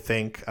now, I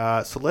think.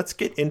 So let's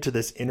get into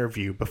this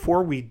interview.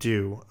 Before we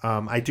do,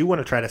 I do want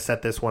to try to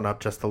set this one up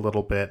just a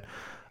little bit.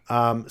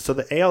 So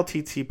the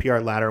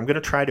ALTTPR ladder, I'm going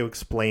to try to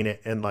explain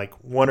it in like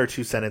 1 or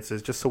 2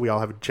 sentences just so we all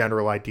have a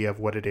general idea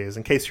of what it is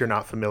in case you're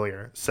not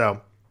familiar.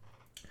 So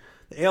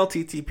the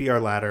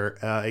ALTTPR ladder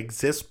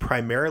exists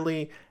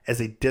primarily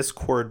as a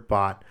Discord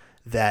bot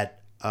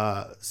that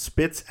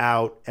spits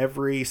out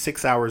every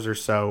 6 hours or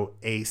so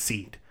a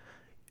seed.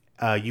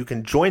 You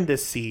can join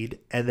this seed,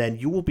 and then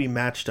you will be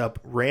matched up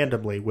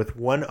randomly with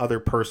one other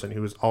person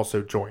who is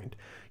also joined.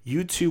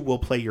 You two will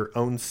play your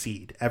own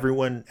seed.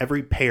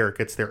 Every pair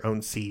gets their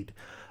own seed.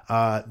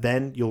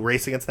 Then you'll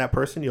race against that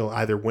person. You'll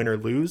either win or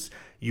lose.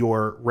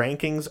 Your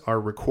rankings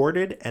are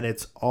recorded, and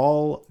it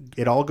all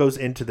goes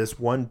into this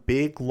one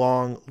big,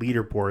 long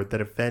leaderboard that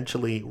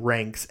eventually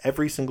ranks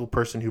every single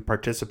person who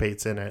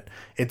participates in it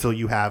until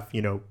you have,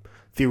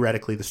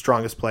 theoretically the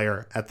strongest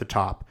player at the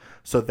top.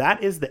 So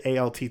that is the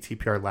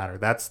ALTTPR ladder.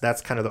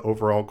 That's kind of the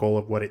overall goal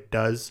of what it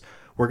does.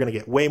 We're going to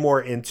get way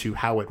more into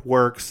how it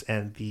works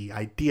and the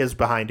ideas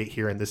behind it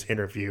here in this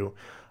interview.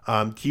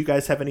 Do you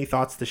guys have any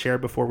thoughts to share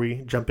before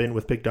we jump in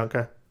with Big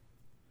Dunka?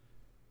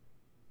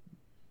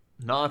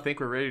 No, I think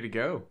we're ready to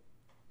go.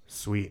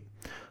 Sweet.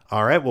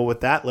 All right. Well,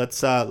 with that,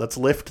 let's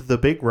lift the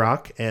big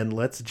rock and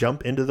let's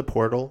jump into the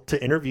portal to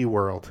Interview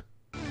World.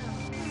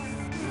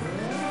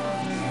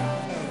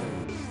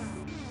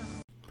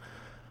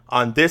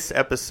 On this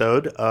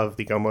episode of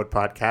the Go Mode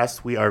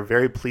Podcast, we are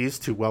very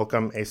pleased to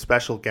welcome a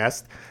special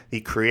guest,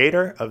 the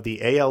creator of the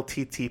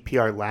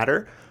ALTTPR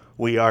ladder.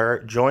 We are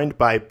joined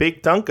by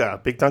Big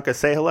Dunka. Big Dunka,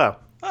 say hello.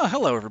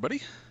 Hello,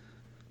 everybody.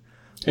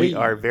 We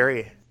are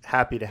very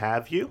happy to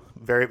have you.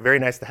 Very, very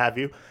nice to have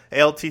you.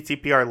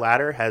 ALTTPR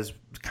ladder has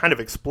kind of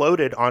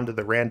exploded onto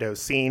the rando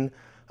scene.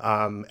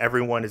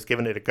 Everyone is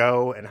giving it a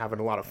go and having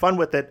a lot of fun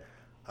with it.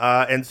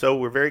 And so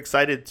we're very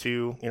excited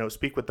to,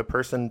 speak with the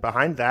person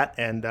behind that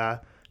and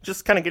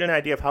just kind of get an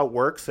idea of how it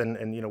works and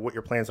what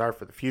your plans are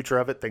for the future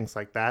of it, things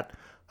like that.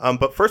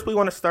 But first we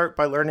want to start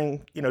by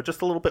learning,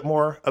 just a little bit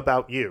more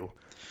about you.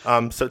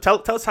 So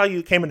tell us how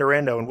you came into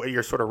rando and what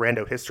your sort of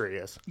rando history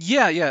is.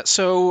 Yeah.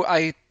 So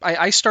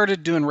I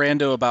started doing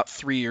rando about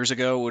 3 years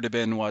ago. It would have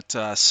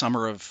been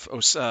summer of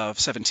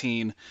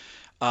 17.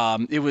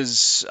 It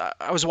was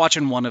I was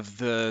watching one of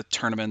the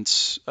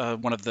tournaments,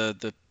 one of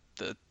the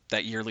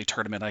that yearly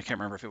tournament. I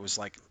can't remember if it was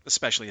like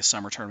especially a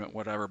summer tournament,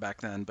 whatever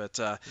back then, but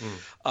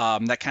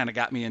that kind of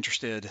got me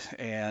interested.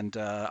 And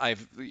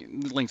I've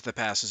Link to the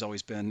Past has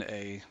always been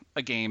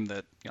a game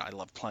that I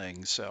love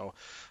playing. So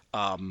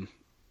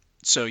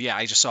yeah,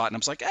 I just saw it and I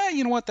was like,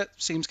 you know what, that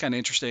seems kind of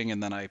interesting.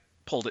 And then I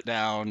pulled it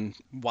down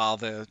while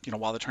the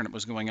tournament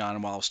was going on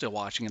and while I was still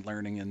watching and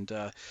learning, and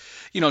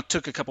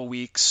took a couple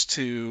weeks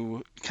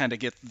to kind of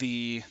get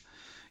the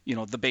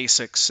the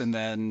basics, and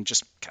then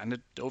just kind of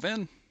dove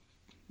in.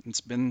 It's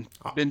been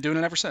doing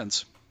it ever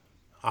since.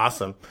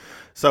 Awesome.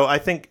 So I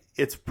think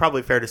it's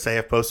probably fair to say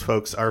if most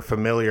folks are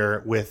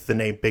familiar with the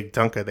name Big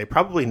Dunka, they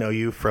probably know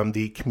you from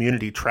the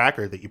community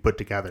tracker that you put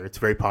together. It's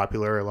very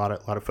popular. A lot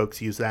of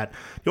folks use that.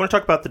 You want to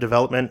talk about the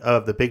development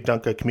of the Big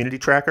Dunka community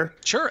tracker?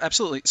 Sure,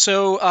 absolutely.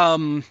 So,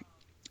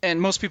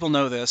 and most people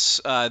know this.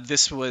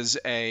 This was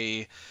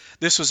a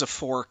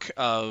fork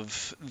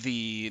of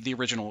the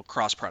original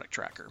cross product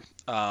tracker.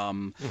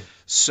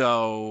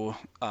 So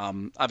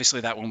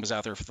obviously that one was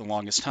out there for the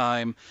longest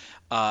time,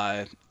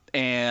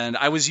 and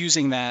I was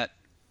using that,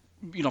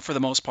 for the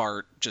most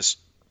part, just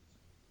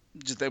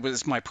that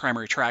was my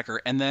primary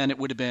tracker. And then it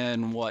would have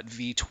been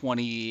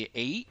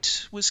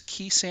V28 was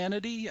Key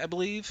Sanity, I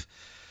believe.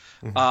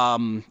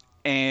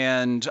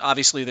 And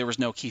obviously there was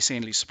no Key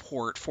Sanity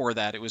support for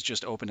that. It was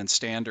just open and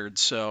standard.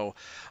 So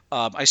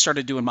I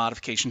started doing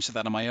modifications to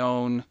that on my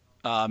own,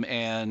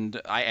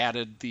 and I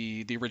added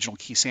the original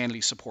Key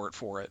Sanity support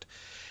for it.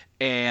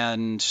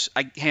 And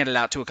I handed it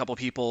out to a couple of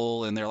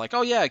people, and they're like,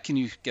 "Oh yeah, can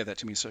you get that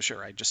to me?" So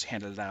sure, I just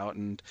handed it out,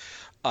 and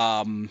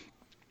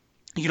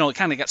it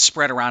kind of got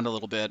spread around a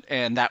little bit,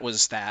 and that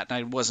was that. And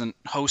I wasn't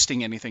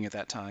hosting anything at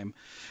that time.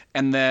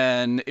 And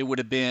then it would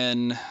have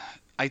been,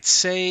 I'd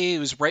say it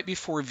was right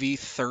before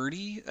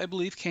V30, I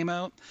believe, came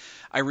out.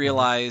 I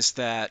realized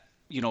that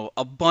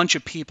a bunch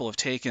of people have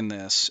taken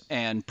this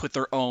and put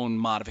their own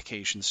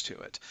modifications to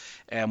it,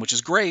 and which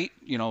is great.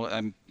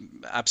 I'm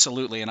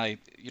absolutely, and I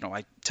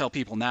tell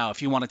people now,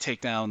 if you want to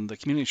take down the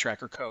community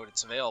tracker code,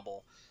 it's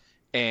available,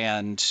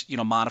 and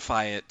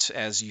modify it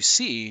as you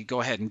see, go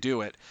ahead and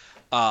do it.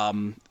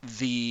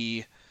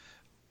 The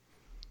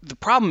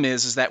problem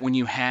is that when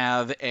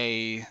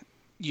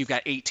you've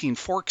got 18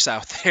 forks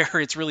out there,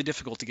 it's really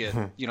difficult to get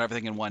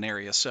everything in one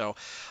area. So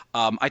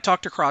I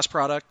talked to Cross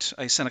Product.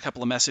 I sent a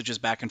couple of messages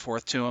back and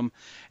forth to him,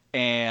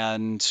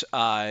 and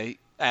I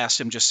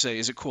asked him, just say,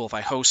 is it cool if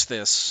I host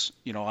this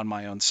on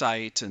my own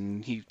site?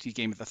 And he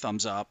gave me the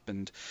thumbs up.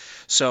 And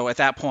so at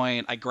that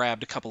point I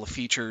grabbed a couple of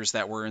features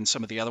that were in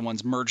some of the other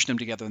ones, merged them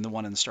together in the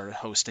one, and started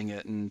hosting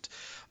it. And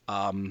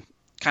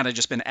kind of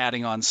just been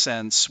adding on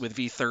since with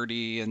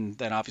V30, and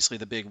then obviously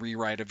the big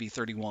rewrite of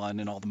V31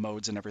 and all the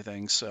modes and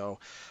everything. So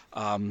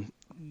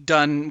we've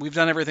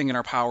done everything in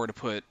our power to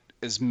put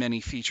as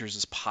many features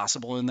as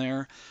possible in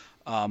there.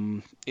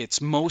 It's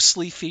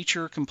mostly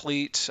feature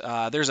complete.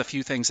 There's a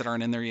few things that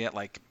aren't in there yet,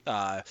 like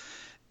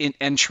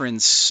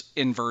entrance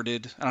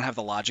inverted. I don't have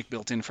the logic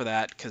built in for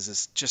that because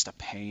it's just a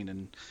pain,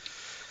 and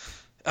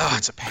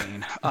it's a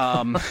pain.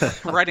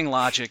 Writing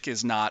logic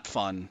is not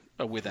fun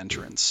with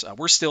entrance.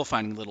 We're still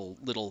finding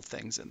little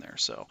things in there,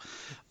 so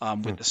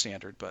with the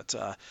standard. But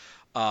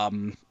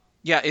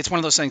yeah, it's one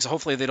of those things.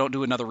 Hopefully they don't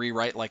do another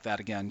rewrite like that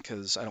again,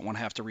 because I don't want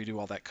to have to redo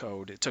all that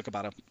code. It took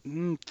about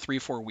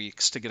 3-4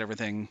 weeks to get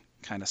everything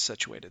kind of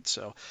situated.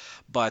 So,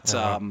 but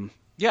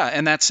yeah,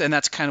 and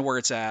that's kind of where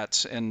it's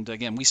at. And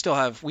again,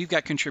 we've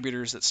got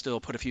contributors that still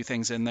put a few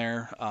things in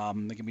there.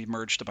 They can be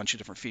merged a bunch of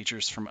different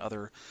features from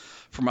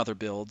other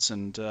builds,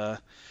 and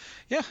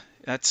yeah,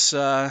 that's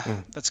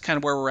kind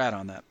of where we're at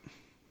on that.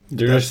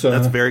 That's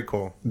very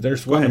cool.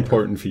 There's one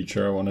important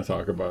feature I want to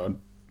talk about.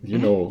 You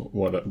know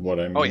what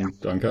I mean,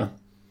 Dunka?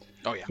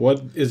 Oh yeah.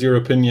 What is your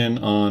opinion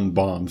on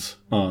bombs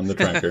on the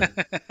tracker?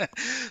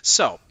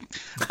 So,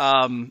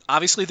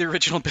 obviously the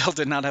original build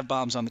did not have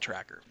bombs on the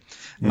tracker.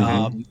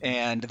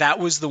 And that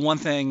was the one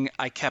thing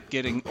I kept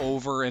getting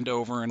over and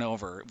over and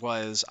over,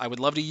 was I would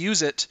love to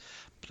use it,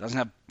 but it doesn't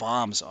have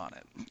bombs on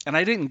it. And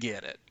I didn't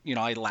get it.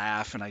 I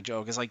laugh and I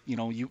joke. It's like,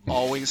 you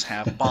always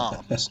have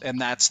bombs. And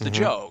that's the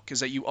joke, is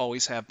that you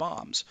always have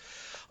bombs.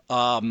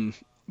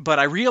 But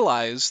I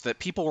realized that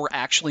people were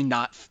actually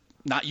not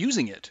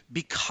using it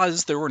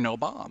because there were no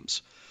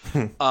bombs.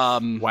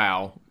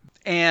 Wow.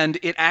 And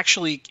it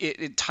actually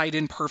it tied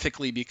in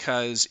perfectly,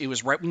 because it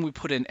was right when we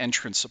put in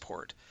entrance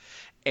support.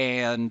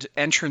 And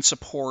entrance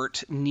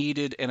support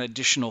needed an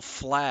additional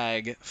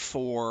flag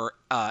for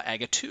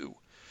AGA 2,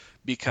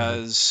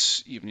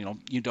 because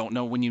you don't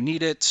know when you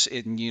need it,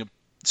 and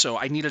so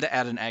I needed to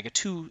add an AGA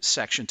 2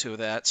 section to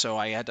that. So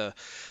I had to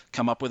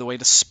come up with a way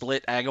to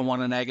split AGA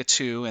 1 and AGA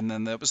 2, and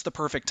then that was the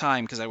perfect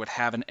time, because I would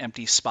have an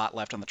empty spot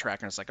left on the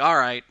tracker. And it's like, all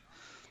right,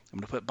 I'm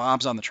going to put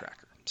bombs on the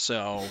tracker.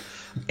 So,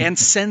 and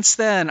since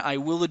then, I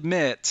will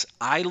admit,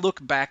 I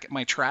look back at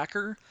my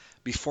tracker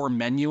before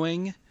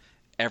menuing,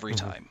 every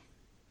time.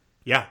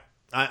 Yeah.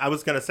 I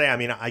was going to say, I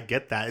mean, I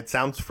get that. It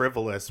sounds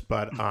frivolous,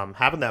 but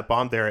having that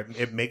bomb there,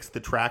 it makes the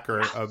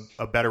tracker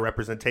a better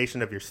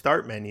representation of your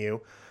start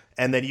menu.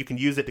 And then you can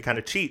use it to kind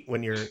of cheat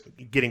when you're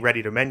getting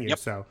ready to menu. Yep.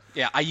 So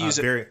yeah, I use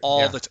it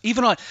all the time.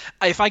 Even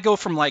if I go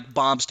from like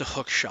bombs to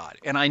hook shot,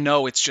 and I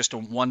know it's just a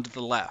one to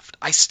the left,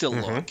 I still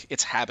look.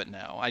 It's habit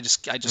now. I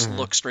just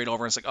look straight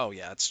over, and it's like, oh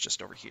yeah, it's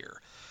just over here.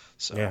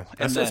 So yeah,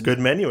 that's good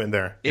menu in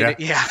there. Yeah.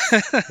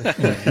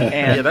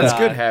 And, that's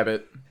good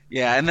habit.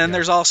 Yeah, and then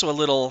there's also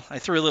I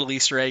threw a little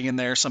Easter egg in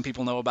there. Some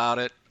people know about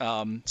it.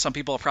 Some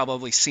people have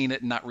probably seen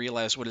it and not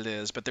realized what it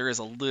is, but there is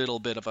a little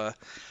bit of a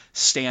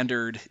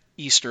standard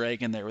Easter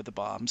egg in there with the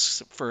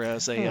bombs.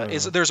 There's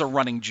a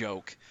running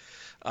joke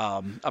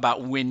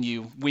about when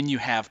you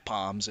have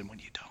bombs and when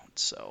you don't.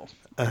 So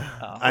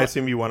I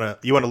assume you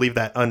want to leave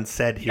that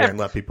unsaid here and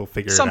let people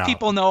figure it out. Some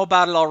people know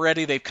about it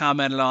already. They've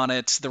commented on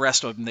it. The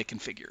rest of them, they can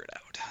figure it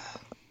out.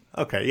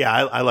 Okay, yeah,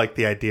 I like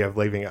the idea of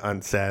leaving it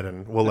unsaid,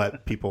 and we'll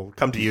let people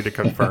come to you to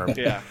confirm.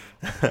 Yeah.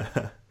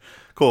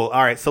 Cool.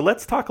 All right, so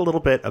let's talk a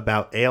little bit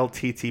about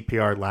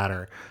ALTTPR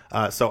ladder.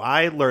 So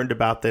I learned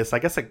about this, I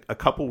guess, a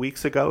couple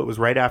weeks ago. It was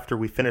right after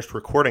we finished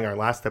recording our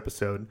last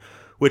episode,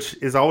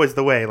 which is always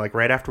the way. Like,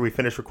 right after we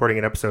finish recording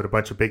an episode, a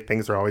bunch of big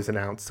things are always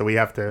announced, so we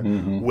have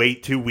to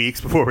wait 2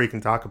 weeks before we can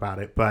talk about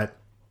it. But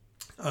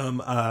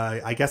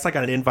I guess I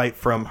got an invite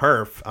from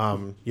Herf,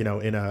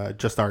 in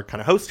just our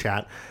kind of host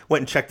chat.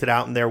 Went and checked it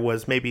out, and there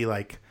was maybe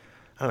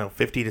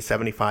 50 to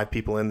 75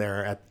 people in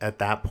there at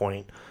that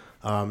point.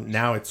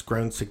 Now it's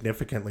grown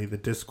significantly. The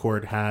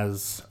Discord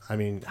has,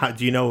 do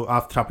you know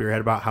off the top of your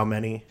head about how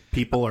many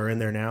people are in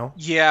there now?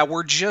 Yeah,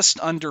 we're just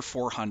under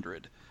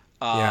 400.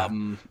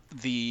 And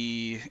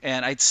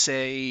I'd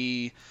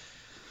say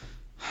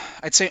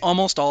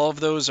almost all of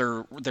those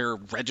they're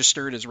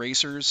registered as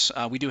racers.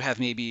 We do have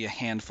maybe a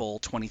handful,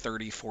 20,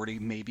 30, 40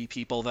 maybe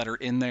people that are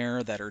in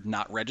there that are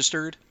not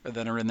registered, or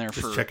that are in there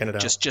just checking it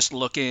out. Just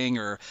looking,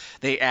 or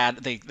they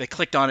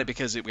clicked on it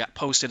because it got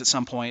posted at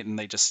some point, and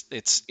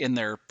it's in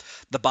the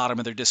bottom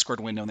of their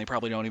Discord window, and they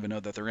probably don't even know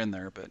that they're in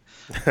there. But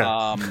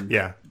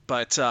yeah.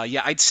 But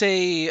I'd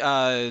say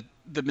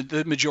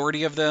the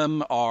majority of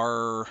them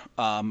are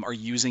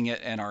using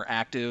it and are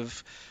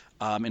active.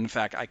 In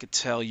fact, I could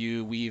tell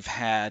you we've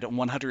had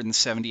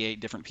 178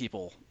 different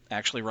people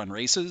actually run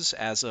races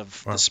as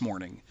of this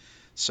morning.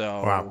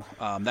 So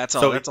that's a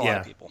lot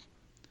of people.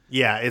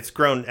 Yeah, it's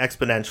grown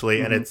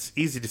exponentially, and it's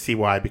easy to see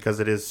why, because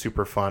it is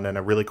super fun and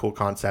a really cool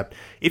concept.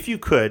 If you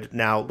could,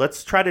 now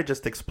let's try to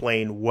just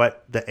explain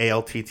what the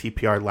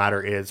ALTTPR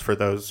ladder is for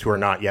those who are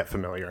not yet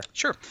familiar.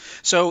 Sure.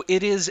 So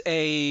it's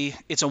a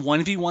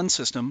 1v1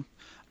 system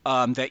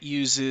that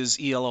uses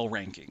ELO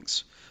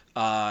rankings.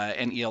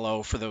 And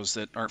ELO, for those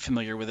that aren't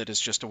familiar with it, is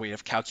just a way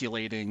of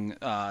calculating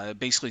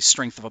basically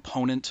strength of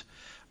opponent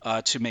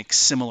to make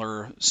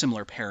similar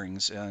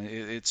pairings.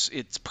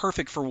 It's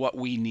perfect for what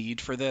we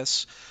need for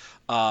this.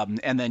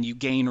 And then you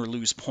gain or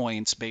lose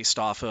points based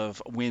off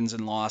of wins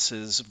and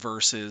losses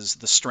versus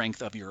the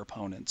strength of your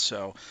opponent.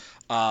 So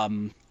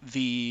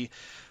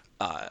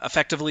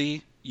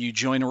effectively, you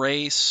join a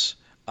race.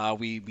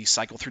 We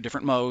cycle through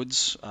different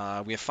modes.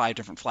 We have 5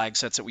 different flag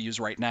sets that we use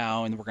right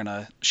now, and we're going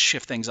to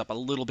shift things up a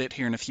little bit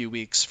here in a few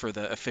weeks for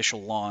the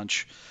official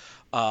launch.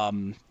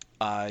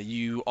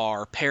 You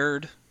are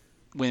paired.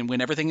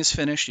 When everything is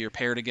finished, you're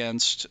paired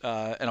against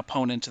an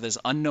opponent that is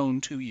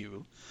unknown to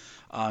you,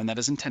 and that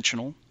is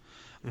intentional.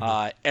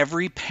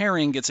 Every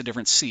pairing gets a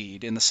different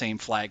seed in the same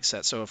flag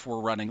set. So if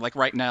we're running, like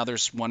right now,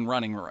 there's one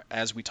running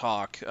as we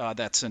talk.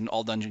 That's an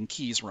All Dungeon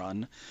Keys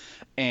run,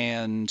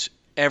 and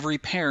every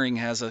pairing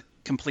has a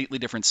completely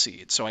different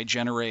seed. So I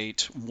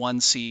generate 1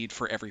 seed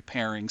for every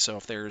pairing. So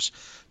if there's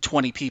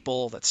 20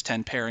 people, that's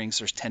 10 pairings.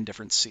 There's 10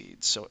 different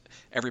seeds. So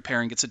every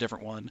pairing gets a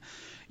different one.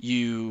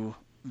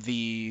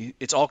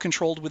 It's all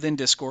controlled within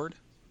Discord.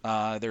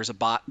 There's a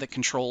bot that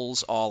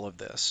controls all of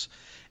this,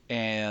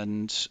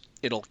 and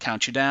it'll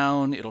count you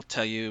down. It'll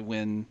tell you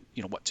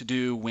what to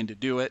do, when to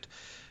do it.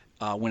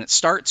 When it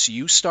starts,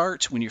 you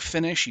start. When you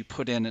finish, you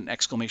put in an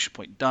exclamation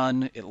point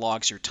done. It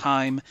logs your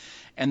time,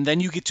 and then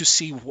you get to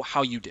see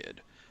how you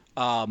did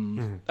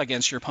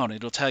against your opponent.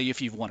 It'll tell you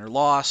if you've won or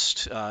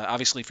lost.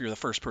 Obviously, if you're the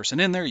first person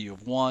in there, you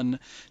have won.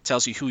 It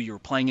tells you who you were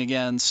playing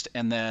against,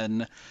 and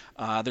then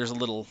there's a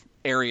little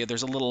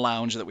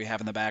lounge that we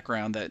have in the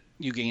background that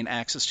you gain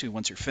access to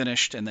once you're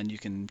finished, and then you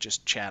can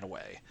just chat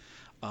away.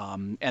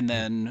 And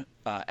then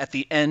at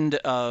the end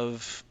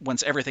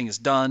once everything is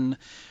done,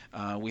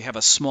 we have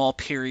a small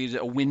period,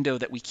 a window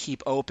that we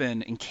keep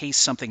open in case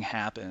something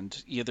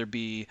happened. Either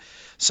be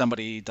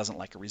somebody doesn't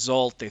like a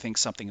result, they think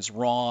something is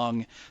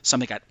wrong,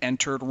 something got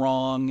entered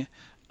wrong,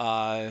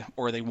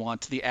 or they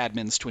want the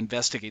admins to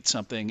investigate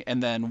something.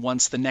 And then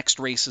once the next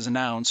race is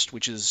announced,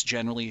 which is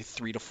generally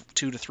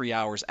 2 to 3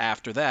 hours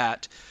after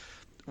that,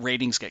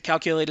 ratings get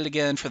calculated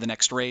again for the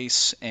next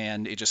race,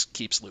 and it just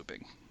keeps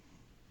looping.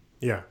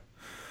 Yeah.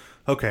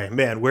 Okay,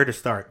 man, where to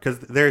start? Because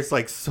there's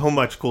so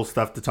much cool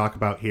stuff to talk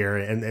about here,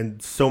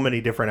 and so many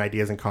different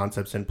ideas and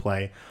concepts in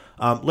play.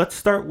 Let's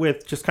start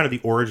with just kind of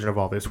the origin of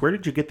all this. Where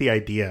did you get the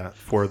idea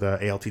for the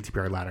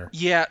ALTTPR ladder?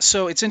 Yeah,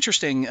 so it's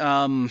interesting.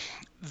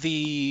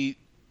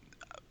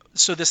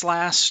 So this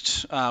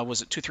last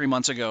was it 2-3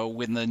 months ago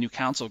when the new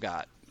council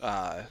got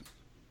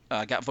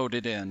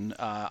voted in.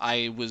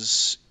 I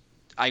was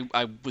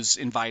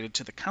invited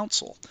to the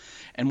council,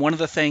 and one of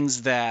the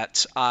things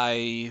that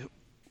I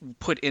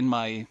put in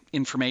my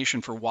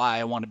information for why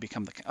I want to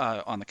become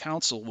on the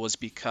council was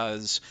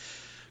because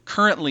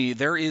currently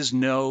there is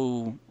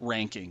no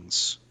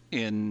rankings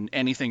in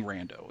anything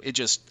rando. It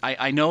just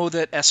I know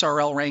that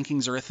SRL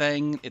rankings are a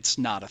thing. It's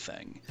not a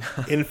thing.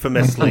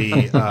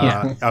 Infamously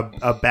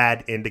a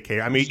bad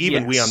indicator. I mean,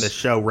 even we Yes. on this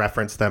show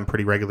reference them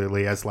pretty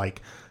regularly as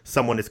like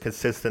someone is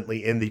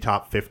consistently in the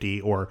top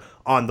 50 or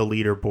on the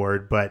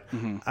leaderboard. But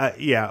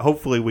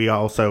hopefully we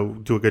also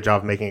do a good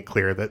job of making it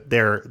clear that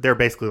they're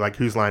basically like,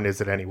 whose line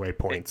is it anyway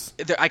points.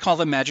 I call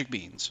them magic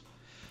beans.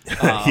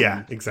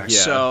 Yeah, exactly.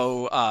 Yeah.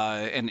 So,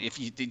 and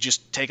if you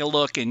just take a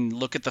look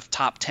at the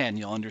top 10,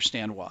 you'll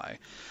understand why.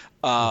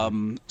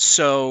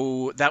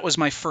 So that was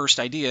my first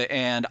idea,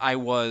 and I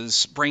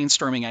was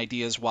brainstorming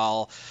ideas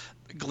while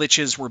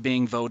glitches were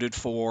being voted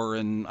for,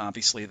 and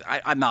obviously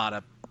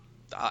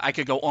I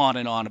could go on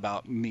and on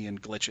about me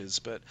and glitches,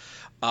 but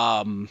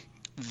I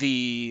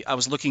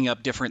was looking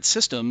up different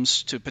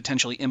systems to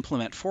potentially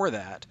implement for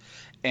that,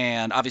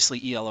 and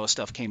obviously ELO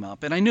stuff came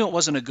up, and I knew it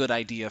wasn't a good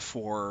idea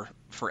for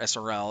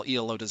SRL.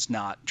 ELO does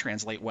not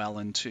translate well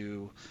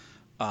into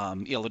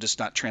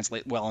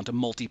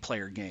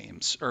multiplayer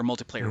games or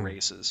multiplayer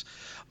races.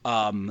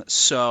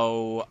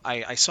 So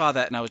I saw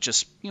that, and I was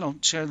just in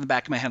the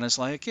back of my head, I was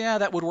like, yeah,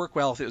 that would work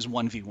well if it was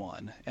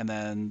 1v1, and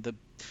then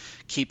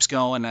keeps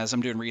going as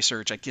I'm doing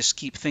research. I just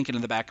keep thinking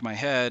in the back of my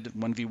head,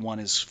 1v1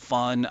 is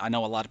fun. I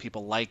know a lot of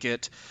people like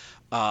it.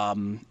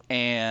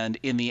 And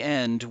in the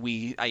end,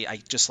 I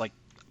just like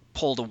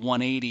pulled a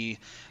 180,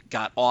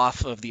 got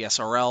off of the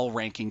SRL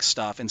ranking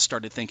stuff, and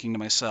started thinking to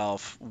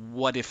myself,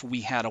 what if we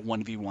had a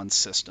 1v1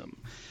 system?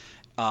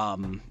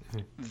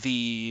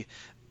 The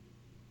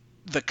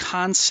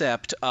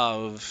concept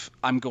of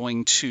I'm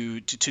going to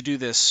do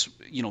this,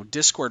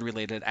 Discord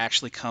related,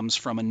 actually comes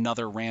from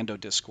another rando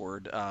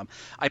Discord.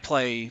 I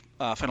play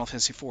Final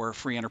Fantasy IV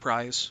Free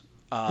Enterprise.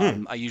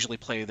 I usually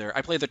play there.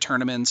 I play the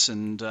tournaments,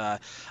 and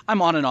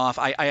I'm on and off.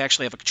 I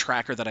actually have a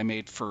tracker that I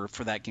made for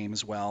that game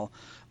as well.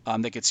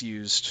 That gets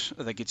used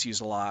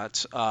a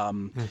lot.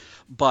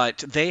 But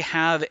they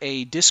have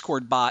a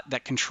Discord bot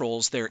that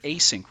controls their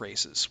async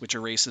races, which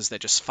are races that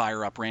just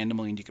fire up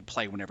randomly and you can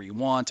play whenever you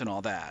want and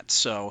all that.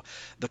 So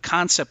the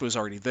concept was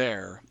already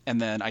there, and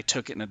then I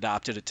took it and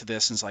adopted it to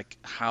this, and it's like,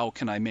 how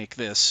can I make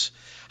this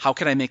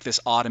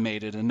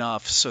automated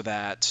enough so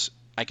that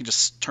I can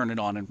just turn it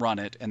on and run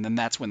it? And then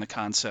that's when the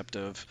concept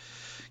of,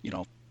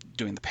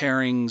 doing the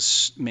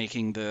pairings,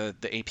 making the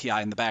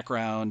API in the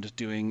background,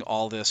 doing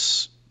all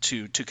this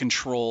to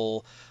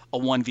control a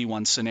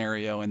 1v1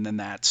 scenario, and then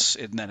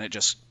it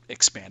just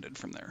expanded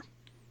from there.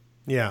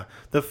 Yeah.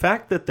 The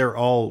fact that they're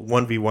all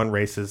 1v1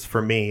 races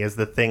for me is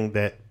the thing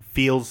that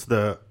feels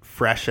the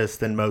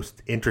freshest and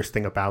most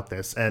interesting about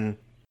this, and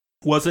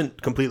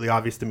wasn't completely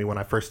obvious to me when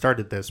I first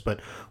started this.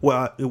 But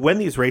when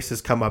these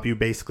races come up, you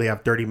basically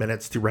have 30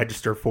 minutes to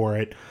register for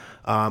it.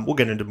 We'll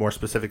get into more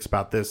specifics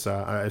about this,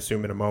 I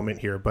assume, in a moment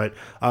here. But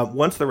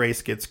once the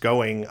race gets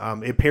going,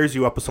 it pairs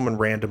you up with someone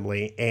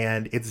randomly,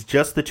 and it's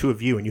just the two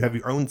of you, and you have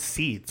your own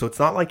seed. So it's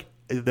not like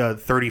the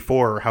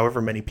 34 or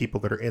however many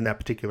people that are in that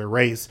particular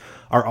race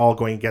are all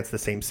going against the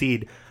same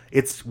seed.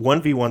 It's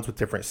 1v1s with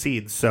different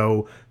seeds.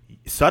 So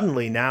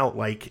suddenly now,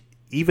 like,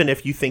 even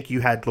if you think you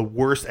had the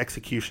worst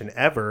execution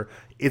ever,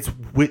 it's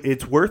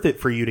worth it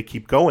for you to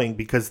keep going,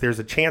 because there's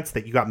a chance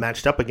that you got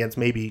matched up against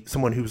maybe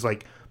someone who's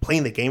like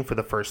playing the game for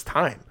the first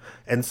time.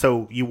 And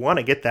so you want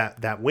to get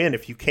that win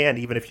if you can,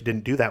 even if you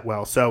didn't do that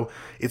well. So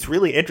it's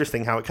really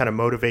interesting how it kind of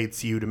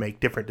motivates you to make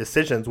different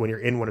decisions when you're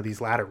in one of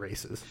these ladder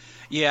races.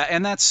 Yeah,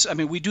 and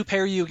we do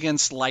pair you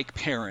against like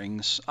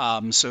pairings,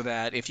 so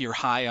that if you're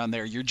high on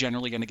there, you're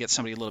generally going to get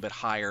somebody a little bit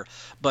higher.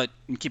 But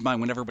keep in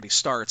mind, when everybody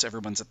starts,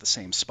 everyone's at the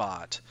same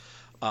spot.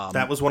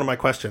 That was one of my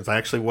questions. I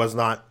actually was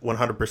not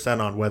 100%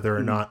 on whether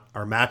or not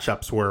our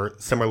matchups were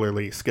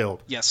similarly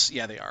skilled. Yes,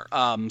 yeah, they are.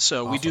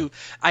 So Awesome. we do.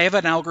 I have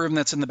an algorithm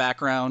that's in the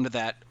background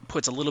that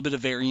puts a little bit of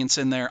variance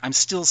in there. I'm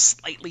still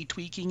slightly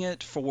tweaking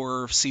it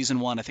for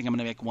season 1. I think I'm going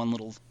to make one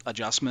little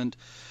adjustment.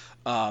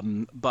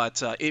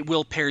 But it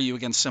will pair you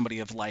against somebody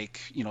of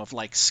like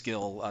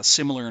skill,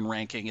 similar in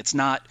ranking. It's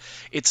not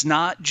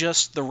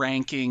just the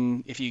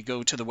ranking. If you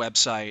go to the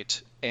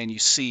website and you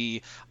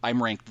see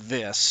I'm ranked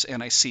this,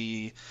 and I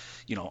see,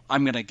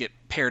 I'm going to get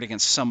paired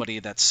against somebody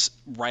that's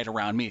right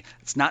around me.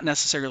 It's not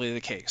necessarily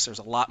the case. There's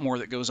a lot more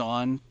that goes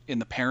on in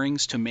the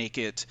pairings to make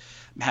it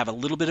have a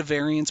little bit of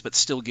variance, but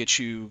still get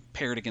you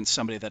paired against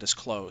somebody that is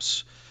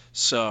close.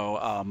 So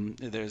I'm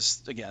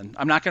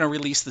not going to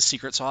release the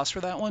secret sauce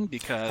for that one,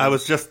 because I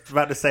was just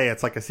about to say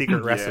it's like a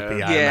secret recipe.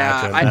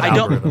 Yeah,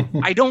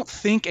 I I don't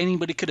think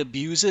anybody could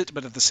abuse it,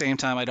 but at the same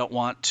time, I don't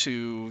want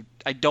to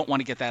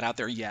get that out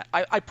there yet.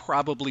 I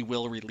probably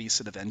will release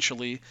it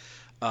eventually.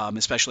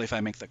 especially if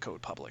I make the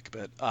code public.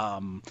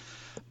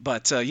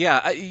 But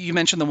you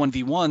mentioned the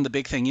 1v1. The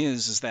big thing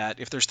is that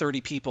if there's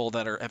 30 people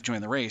that have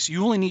joined the race,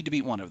 you only need to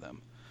beat one of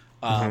them.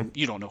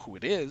 You don't know who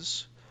it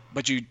is,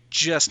 but you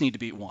just need to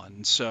beat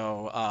one.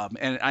 So,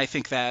 and I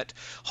think that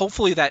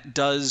hopefully that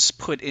does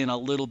put in a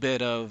little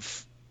bit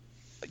of,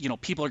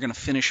 people are going to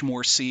finish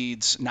more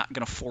seeds, not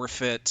going to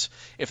forfeit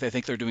if they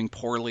think they're doing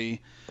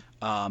poorly.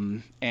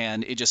 And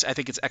I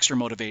think it's extra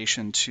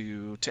motivation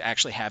to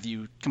actually have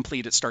you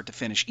complete it start to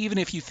finish, even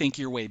if you think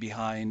you're way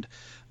behind.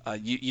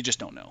 You just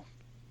don't know.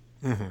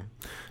 Mm-hmm.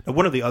 Now,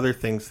 one of the other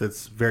things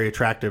that's very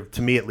attractive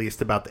to me, at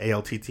least, about the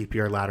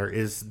ALTTPR ladder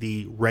is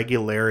the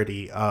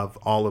regularity of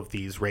all of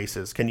these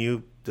races. Can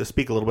you just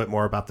speak a little bit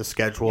more about the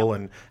schedule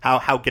and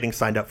how getting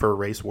signed up for a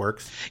race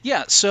works?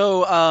 Yeah,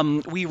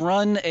 so we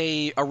run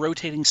a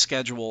rotating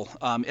schedule.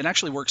 It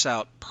actually works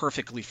out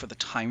perfectly for the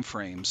time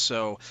frame.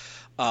 So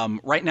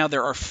right now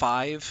there are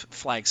 5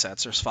 flag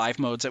sets. There's 5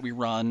 modes that we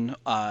run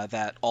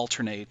that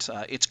alternate.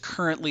 It's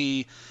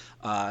currently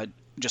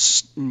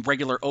just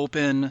regular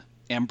open,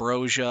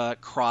 Ambrosia,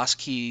 Cross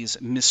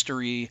Keys,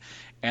 Mystery,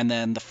 and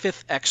then the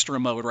 5th extra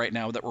mode right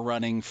now that we're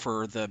running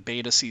for the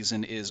beta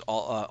season is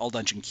all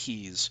Dungeon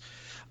Keys.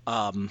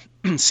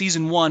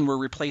 Season 1, we're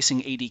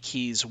replacing 80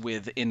 keys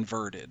with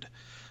inverted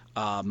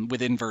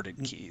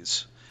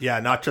keys. Yeah,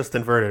 not just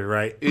inverted,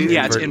 right?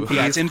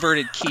 It's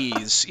inverted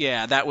keys.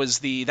 Yeah, that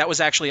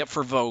was actually up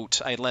for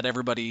vote. I let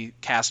everybody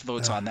cast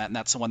votes on that, and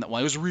that's the one that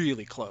won. It was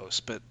really close,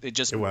 but it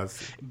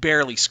was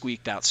barely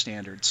squeaked out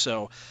standard.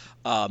 So,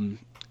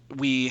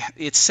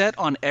 it's set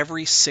on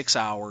every 6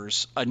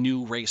 hours a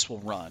new race will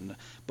run,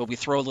 but we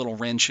throw a little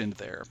wrench in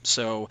there.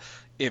 So,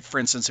 for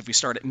instance, if we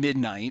start at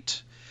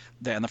midnight,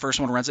 then the first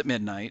one runs at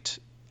midnight.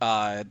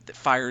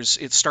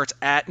 It starts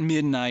at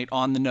midnight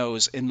on the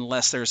nose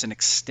unless there's an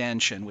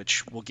extension,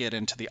 which we'll get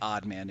into the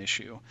odd man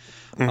issue.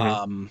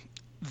 Mm-hmm.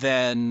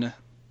 Then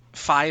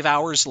 5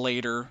 hours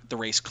later, the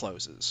race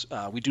closes.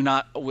 We do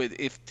not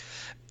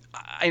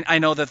I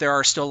know that there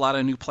are still a lot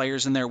of new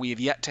players in there. We have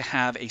yet to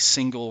have a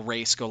single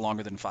race go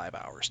longer than 5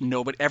 hours.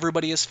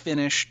 Everybody has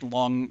finished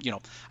long.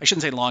 I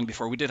shouldn't say long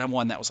before. We did have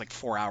one that was like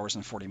 4 hours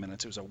and 40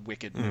 minutes. It was a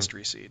wicked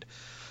mystery seed.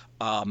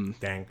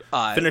 Dang.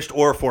 Finished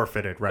or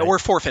forfeited, right? Or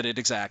forfeited,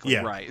 exactly.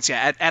 Yeah. Right.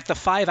 At the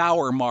 5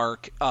 hour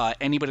mark,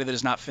 anybody that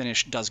is not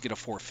finished does get a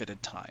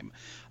forfeited time.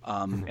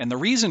 And the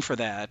reason for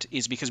that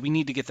is because we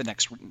need to get the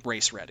next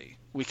race ready.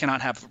 We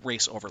cannot have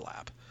race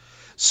overlap.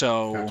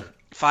 So gotcha.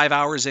 5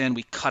 hours in,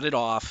 we cut it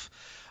off.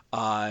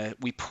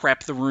 We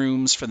prep the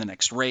rooms for the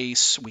next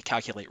race. We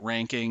calculate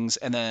rankings,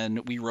 and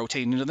then we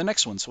rotate into the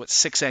next one. So at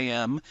 6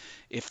 a.m.,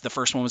 if the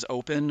first one was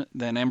open,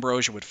 then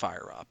Ambrosia would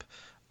fire up.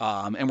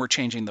 And we're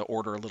changing the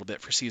order a little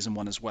bit for season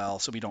 1 as well,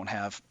 so we don't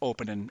have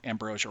open and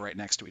Ambrosia right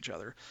next to each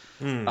other.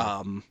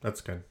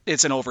 That's good.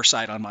 It's an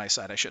oversight on my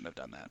side. I shouldn't have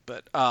done that,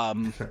 but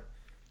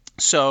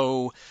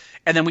so,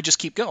 and then we just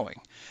keep going.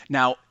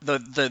 Now,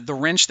 the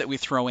wrench that we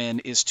throw in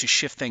is to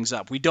shift things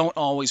up. We don't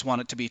always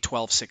want it to be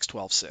 12-6,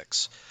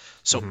 12-6.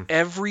 So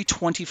every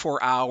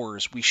 24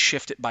 hours, we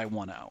shift it by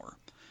 1 hour.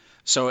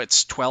 So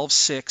it's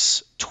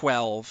 12-6,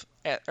 12,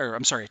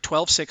 12-6,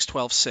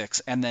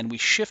 12-6, and then we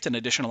shift an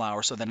additional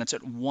hour, so then it's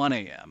at 1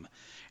 a.m.,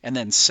 and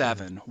then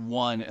 7,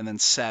 1, and then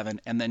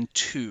 7, and then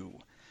 2,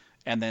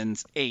 and then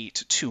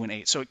 8, 2, and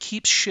 8. So it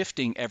keeps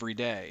shifting every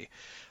day.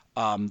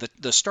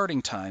 The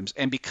starting times,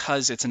 and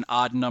because it's an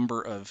odd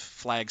number of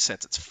flag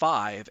sets, it's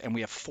 5, and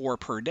we have 4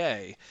 per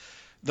day,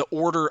 the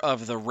order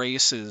of the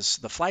races,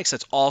 the flag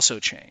sets also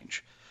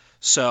change.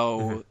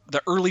 So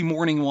the early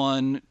morning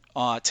one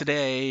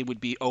today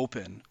would be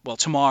open. Well,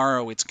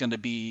 tomorrow it's going to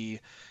be,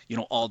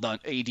 all done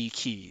AD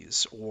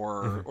keys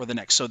or the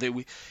next. So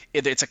that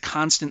it's a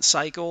constant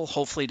cycle,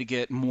 hopefully to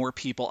get more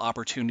people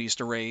opportunities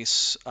to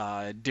race,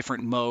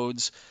 different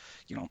modes.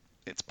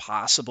 It's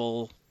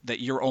possible that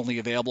you're only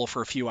available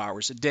for a few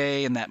hours a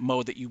day, and that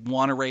mode that you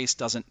want to race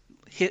doesn't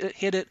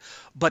hit it,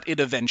 but it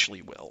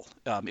eventually will.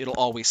 It'll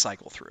always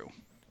cycle through.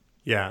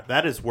 Yeah,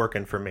 that is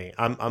working for me.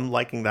 I'm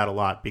liking that a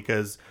lot,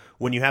 because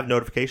when you have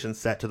notifications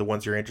set to the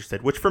ones you're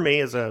interested, which for me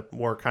is a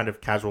more kind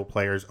of casual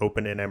players,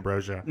 open in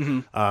Ambrosia,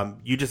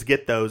 you just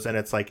get those, and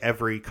it's like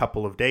every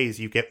couple of days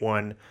you get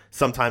one.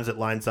 Sometimes it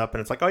lines up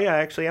and it's like, oh yeah,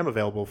 I actually am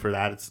available for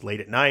that. It's late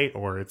at night,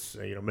 or it's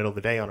middle of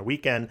the day on a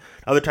weekend.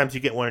 Other times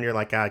you get one and you're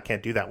like, I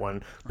can't do that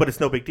one, but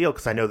it's no big deal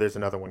because I know there's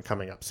another one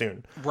coming up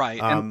soon.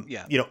 Right.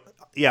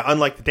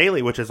 Unlike the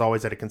daily, which is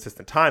always at a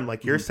consistent time,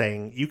 like you're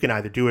saying, you can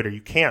either do it or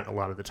you can't a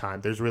lot of the time.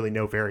 There's really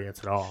no variance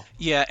at all.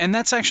 Yeah, and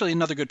that's actually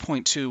another good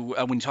point, too,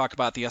 when you talk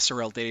about the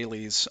SRL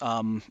dailies.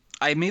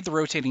 I made the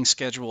rotating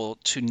schedule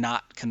to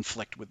not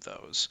conflict with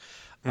those.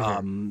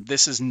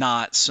 This is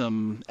not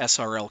some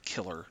SRL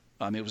killer.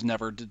 It was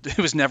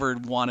never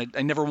wanted.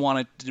 I never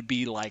wanted to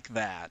be like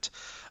that.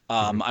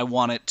 I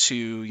want it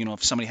to,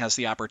 if somebody has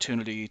the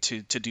opportunity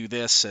to do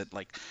this at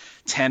like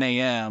 10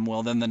 a.m.,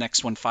 well, then the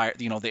next one the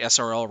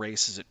SRL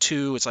race is at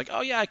 2. It's like,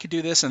 oh yeah, I could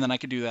do this, and then I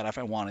could do that if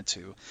I wanted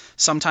to.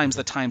 Sometimes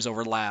the times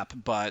overlap,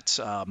 but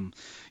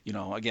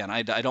again,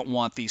 I don't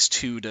want these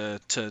two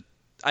to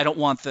I don't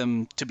want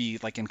them to be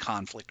like in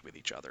conflict with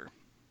each other.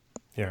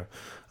 Yeah.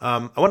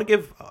 I want to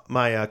give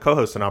my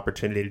co-host an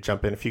opportunity to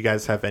jump in if you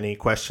guys have any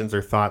questions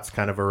or thoughts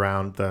kind of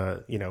around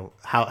the,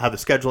 how the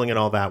scheduling and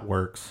all that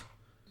works.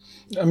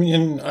 I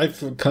mean,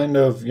 I've kind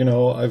of,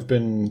 I've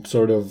been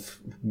sort of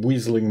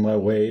weaseling my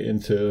way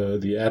into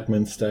the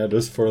admin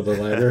status for the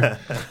ladder.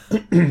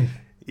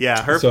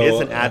 Yeah, Herb is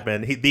an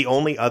admin. The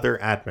only other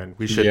admin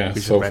we should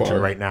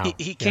mention right now.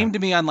 He came to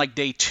me on like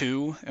day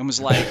 2 and was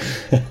like,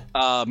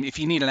 if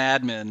you need an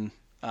admin,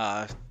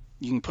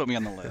 you can put me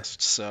on the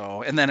list.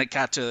 So, and then it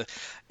got to,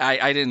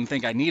 I didn't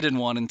think I needed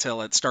one until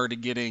we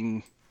started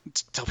getting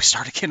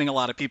a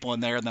lot of people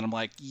in there. And then I'm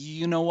like,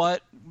 you know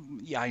what?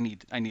 Yeah, I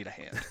need a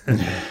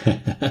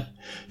hand.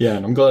 Yeah,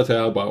 and I'm glad to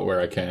help out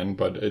where I can,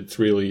 but it's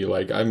really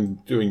like I'm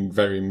doing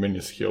very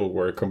minuscule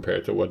work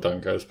compared to what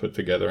Danka has put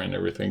together and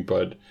everything.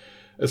 But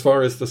as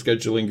far as the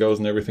scheduling goes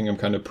and everything, I'm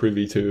kind of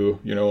privy to,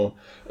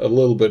 a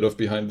little bit of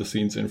behind the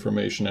scenes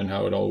information and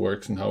how it all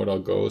works and how it all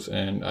goes.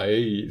 And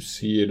I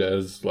see it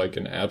as like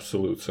an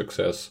absolute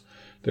success.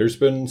 There's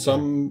been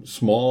some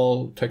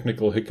small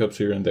technical hiccups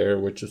here and there,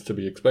 which is to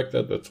be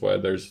expected. That's why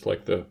there's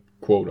like the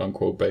quote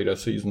unquote beta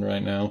season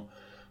right now.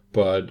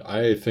 But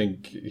I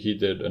think he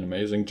did an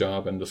amazing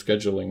job, and the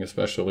scheduling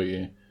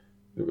especially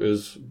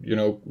is,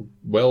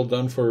 well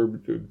done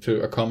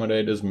to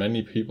accommodate as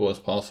many people as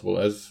possible.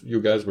 As you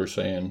guys were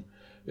saying,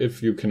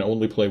 if you can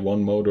only play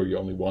one mode, or you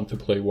only want to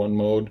play one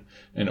mode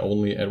and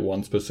only at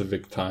one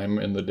specific time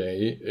in the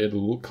day,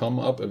 it'll come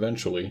up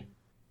eventually.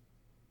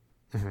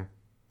 Mm-hmm.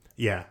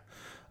 Yeah.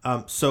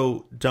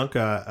 So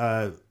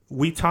Danka,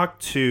 we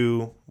talked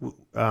to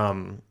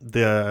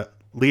the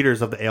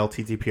leaders of the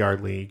ALTTPR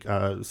League,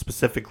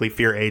 specifically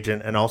Fear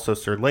Agent and also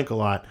Sir Link a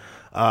lot,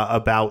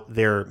 about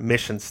their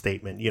mission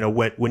statement.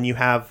 When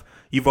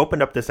you've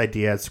opened up this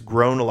idea, it's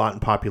grown a lot in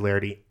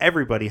popularity.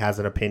 Everybody has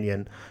an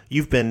opinion.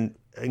 You've been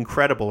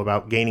incredible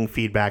about gaining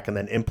feedback and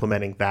then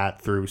implementing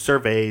that through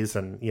surveys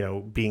and,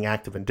 being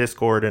active in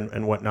Discord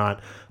and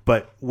whatnot.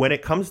 But when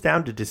it comes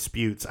down to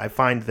disputes, I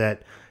find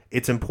that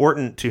it's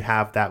important to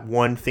have that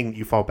one thing that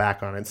you fall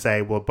back on and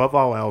say, well, above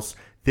all else,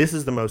 this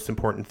is the most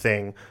important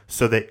thing,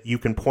 so that you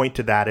can point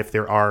to that if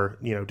there are,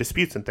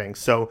 disputes and things.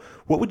 So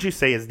what would you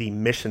say is the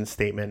mission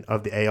statement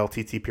of the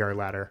ALTTPR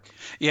ladder?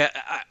 Yeah,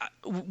 I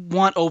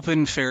want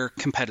open, fair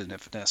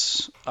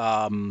competitiveness.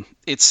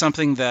 It's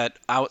something that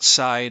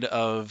outside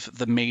of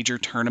the major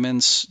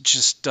tournaments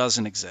just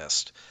doesn't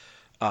exist.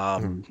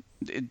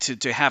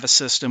 To have a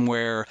system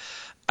where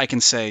I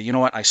can say, you know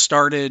what, I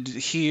started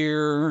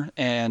here,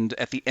 and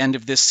at the end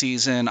of this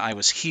season, I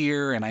was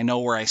here, and I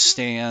know where I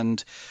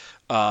stand.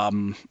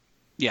 Outside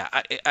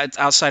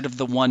of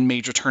the one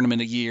major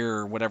tournament a year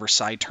or whatever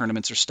side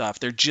tournaments or stuff,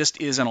 there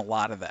just isn't a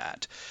lot of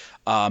that.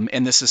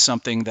 And this is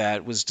something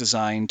that was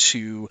designed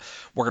to,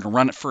 we're going to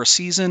run it for a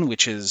season,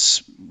 which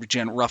is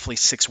roughly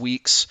 6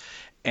 weeks.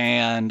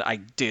 And I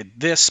did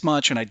this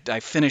much, and I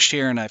finished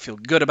here, and I feel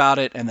good about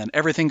it. And then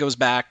everything goes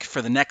back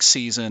for the next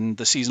season.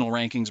 The seasonal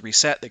rankings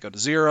reset; they go to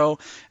 0.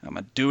 And I'm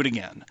gonna do it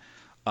again.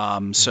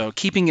 So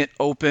keeping it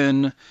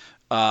open,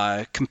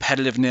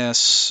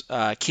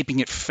 competitiveness, keeping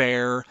it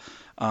fair.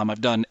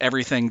 I've done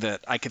everything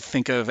that I could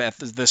think of at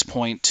this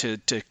point to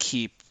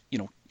keep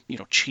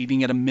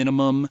cheating at a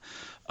minimum.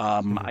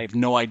 I have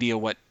no idea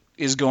what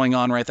is going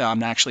on right now.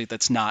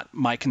 That's not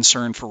my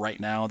concern for right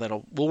now.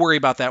 We'll worry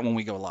about that when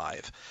we go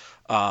live.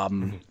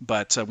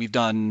 But we've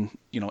done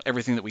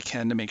everything that we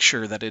can to make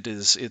sure that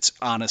it's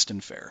honest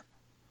and fair.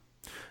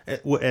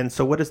 And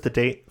so what is the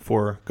date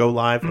for go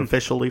live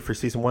officially for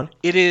season 1?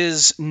 It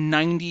is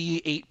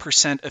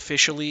 98%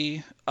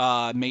 officially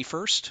May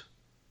 1st,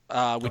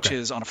 which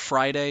is on a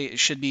Friday. It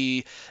should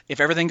be, if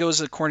everything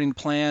goes according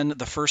to plan,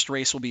 the first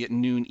race will be at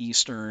noon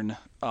Eastern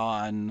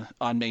on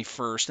May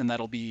 1st, and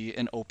that'll be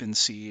an open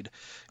seed.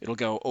 It'll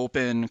go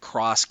open,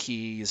 cross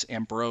keys,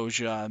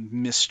 ambrosia,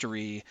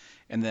 mystery,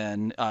 and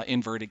then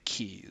inverted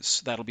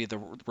keys. That'll be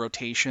the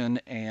rotation.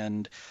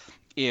 And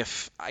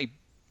if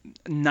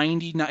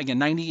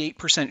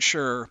 98%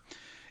 sure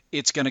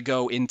it's going to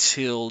go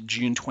until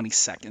June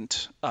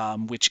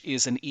 22nd, which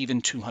is an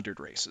even 200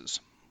 races.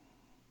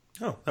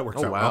 Oh, that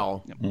works out wow.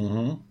 well. Yep.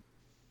 Mm-hmm.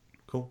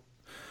 Cool.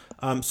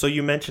 So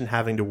you mentioned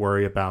having to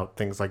worry about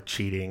things like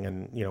cheating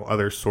and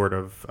other sort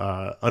of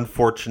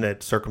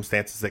unfortunate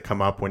circumstances that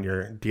come up when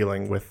you're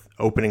dealing with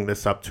opening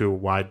this up to a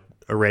wide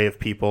array of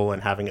people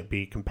and having it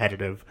be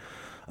competitive.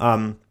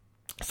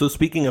 So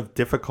speaking of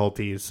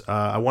difficulties,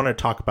 I want to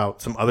talk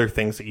about some other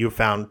things that you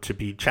found to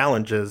be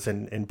challenges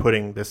in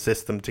putting this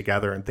system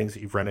together and things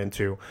that you've run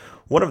into.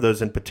 One of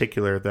those in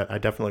particular that I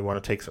definitely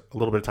want to take a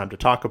little bit of time to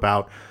talk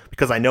about,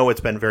 because I know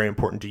it's been very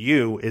important to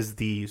you, is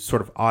the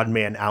sort of odd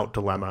man out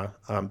dilemma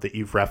that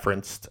you've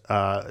referenced.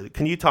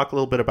 Can you talk a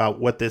little bit about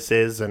what this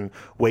is and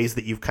ways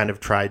that you've kind of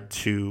tried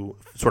to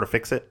sort of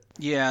fix it?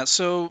 Yeah,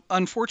 so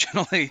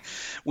unfortunately,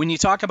 when you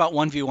talk about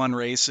 1v1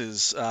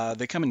 races,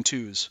 they come in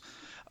twos.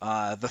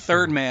 The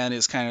third man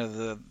is kind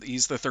of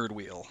he's the third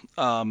wheel.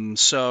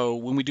 So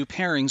when we do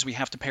pairings, we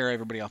have to pair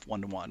everybody off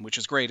 1-to-1, which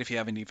is great if you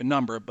have an even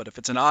number, but if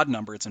it's an odd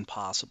number, it's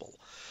impossible.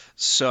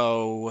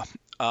 So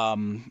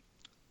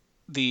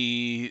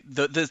the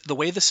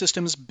way the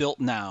system is built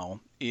now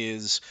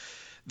is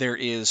there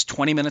is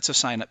 20 minutes of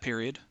sign-up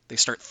period. They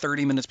start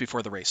 30 minutes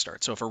before the race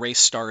starts. So if a race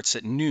starts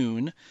at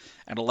noon,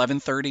 at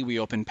 11:30 we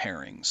open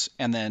pairings,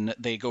 and then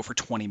they go for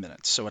 20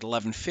 minutes. So at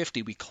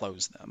 11:50 we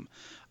close them,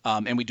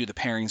 and we do the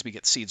pairings. We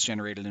get seeds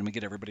generated, and we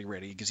get everybody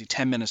ready. It gives you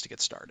 10 minutes to get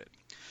started.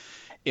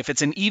 If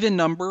it's an even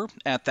number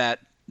at that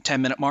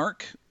 10-minute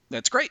mark,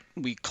 that's great.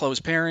 We close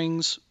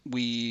pairings,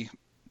 we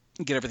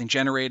get everything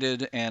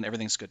generated, and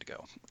everything's good to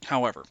go.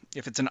 However,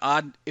 if it's an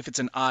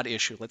odd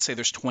issue, let's say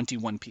there's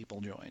 21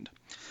 people joined,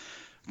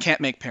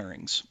 can't make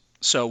pairings.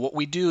 So what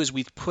we do is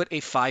we put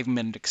a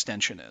 5-minute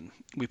extension in.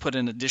 We put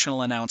an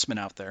additional announcement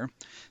out there,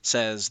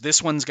 says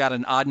this one's got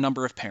an odd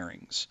number of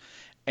pairings,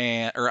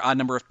 or odd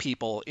number of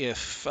people.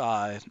 If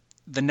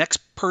the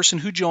next person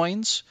who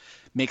joins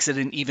makes it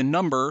an even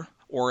number,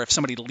 or if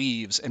somebody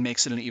leaves and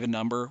makes it an even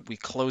number, we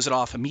close it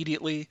off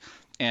immediately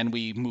and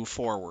we move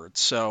forward.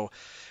 So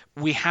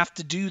we have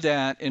to do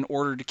that in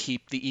order to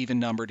keep the even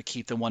number, to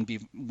keep the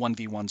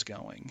 1v1s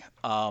going.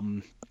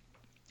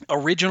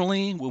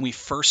 Originally, when we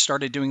first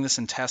started doing this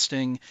in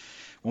testing,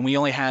 when we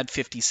only had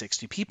 50,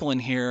 60 people in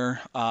here,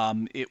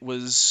 it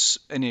was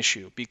an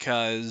issue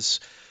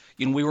because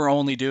we were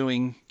only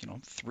doing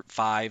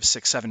 5,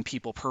 6, 7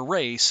 people per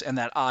race, and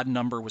that odd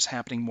number was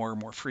happening more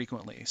and more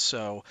frequently.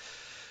 So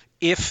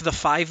if the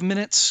 5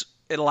 minutes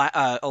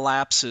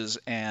elapses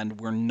and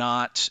we're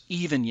not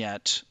even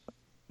yet,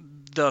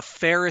 the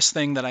fairest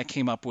thing that I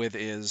came up with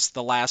is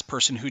the last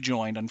person who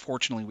joined,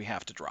 unfortunately, we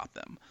have to drop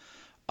them.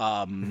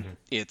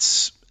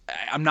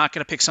 I'm not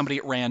going to pick somebody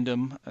at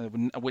random.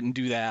 I wouldn't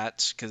do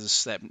that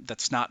because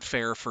that's not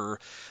fair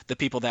for the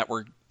people that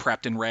were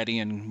prepped and ready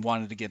and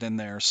wanted to get in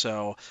there.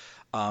 So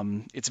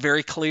it's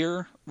very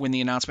clear when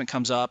the announcement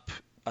comes up.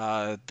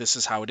 This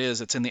is how it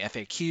is. It's in the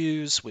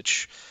FAQs,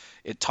 which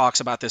it talks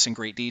about this in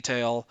great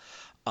detail.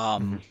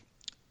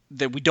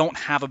 That we don't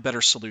have a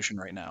better solution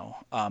right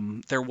now.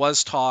 There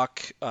was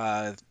talk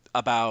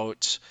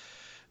about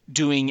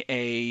doing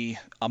a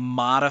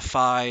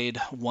modified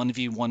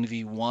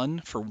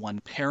 1v1v1 for one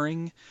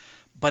pairing,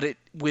 but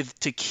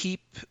to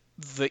keep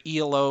the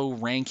ELO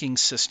ranking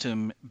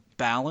system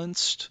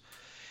balanced,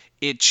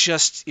 it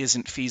just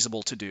isn't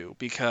feasible to do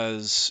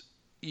because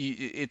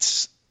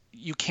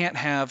you can't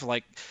have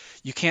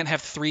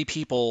 3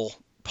 people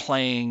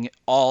playing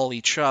all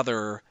each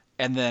other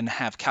and then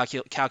have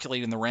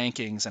calculating the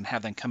rankings and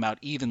have them come out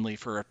evenly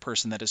for a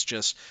person that is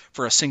just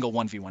for a single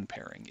 1v1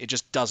 pairing. It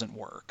just doesn't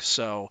work.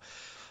 So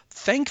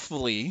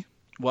thankfully,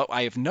 what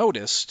I have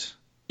noticed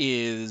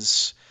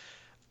is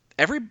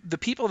the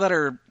people that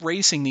are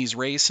racing these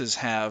races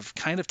have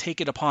kind of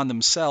taken it upon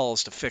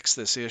themselves to fix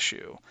this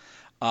issue,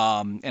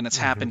 and it's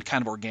happened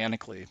kind of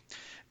organically.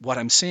 What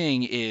I'm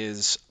seeing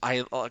is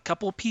a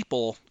couple of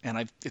people,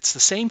 and it's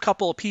the same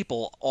couple of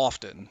people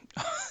often.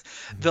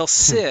 They'll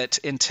sit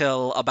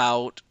until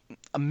about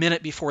a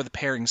minute before the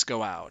pairings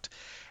go out,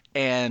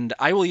 and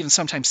I will even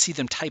sometimes see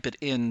them type it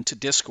into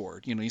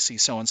Discord. You see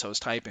so-and-so's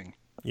typing.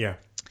 Yeah.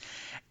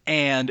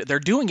 And they're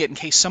doing it in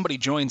case somebody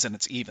joins and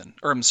it's even.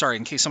 Or I'm sorry,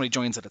 in case somebody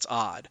joins and it's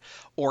odd.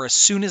 Or as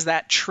soon as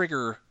that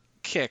trigger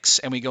kicks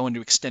and we go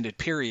into extended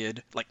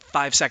period, like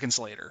 5 seconds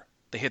later,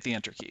 they hit the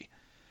enter key.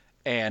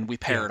 And we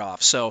pair it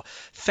off. So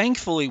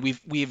thankfully,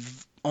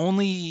 we've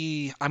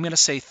only, I'm going to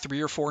say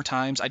 3 or 4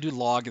 times, I do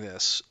log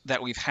this,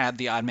 that we've had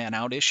the odd man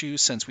out issue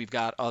since we've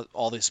got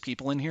all these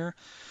people in here.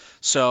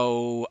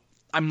 So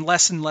I'm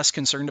less and less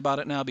concerned about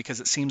it now because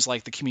it seems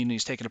like the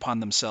community's taken upon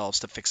themselves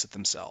to fix it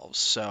themselves.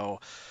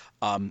 So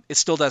it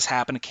still does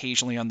happen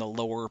occasionally on the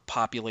lower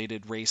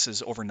populated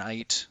races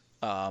overnight.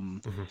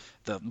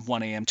 The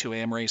 1 a.m., 2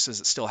 a.m. races,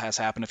 it still has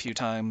happened a few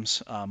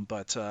times.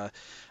 But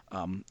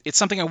it's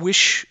something I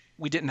wish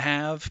we didn't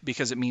have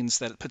because it means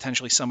that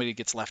potentially somebody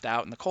gets left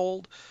out in the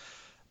cold.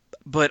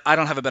 But I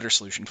don't have a better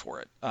solution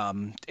for it,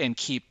 and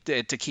keep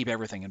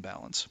everything in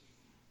balance.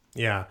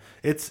 Yeah,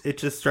 it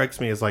just strikes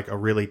me as like a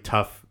really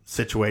tough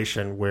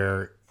situation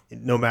where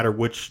no matter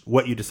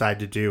what you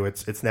decide to do,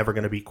 it's never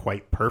going to be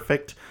quite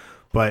perfect.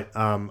 But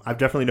I've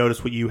definitely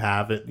noticed what you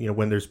have.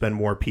 When there's been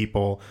more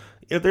people,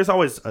 there's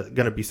always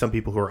going to be some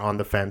people who are on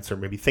the fence or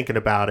maybe thinking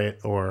about it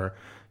or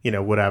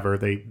whatever.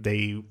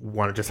 They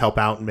want to just help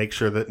out and make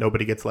sure that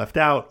nobody gets left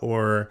out,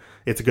 or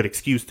it's a good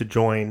excuse to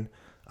join.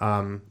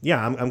 I'm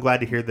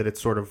glad to hear that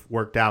it's sort of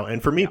worked out.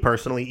 And for me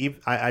personally,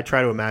 I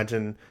try to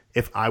imagine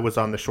if I was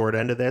on the short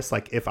end of this,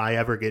 like if I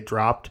ever get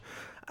dropped,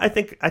 I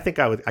think I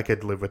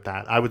could live with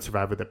that. I would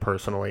survive with it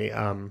personally.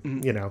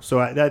 So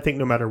I think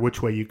no matter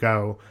which way you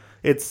go,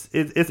 it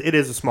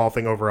is a small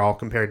thing overall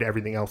compared to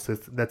everything else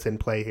that's in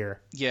play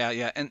here.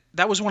 Yeah. And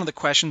that was one of the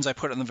questions I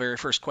put in the very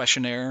first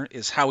questionnaire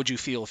is how would you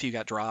feel if you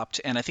got dropped?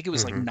 And I think it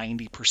was like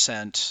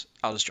 90%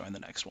 I'll just join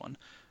the next one.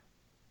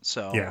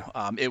 So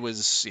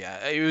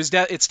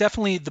it's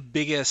definitely the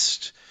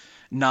biggest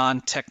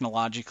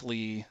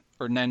non-technologically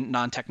or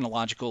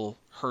non-technological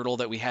hurdle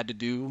that we had to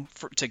do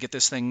to get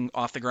this thing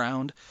off the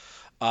ground.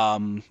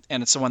 And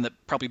it's the one that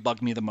probably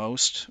bugged me the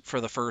most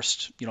for the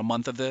first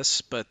month of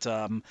this. But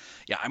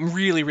yeah, I'm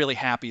really, really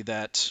happy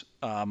that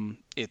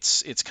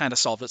it's kind of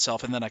solved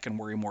itself, and then I can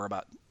worry more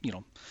about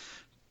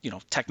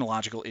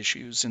technological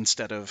issues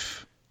instead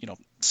of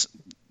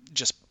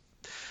just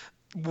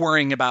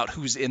worrying about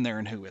who's in there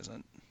and who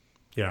isn't.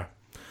 Yeah.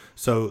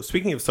 So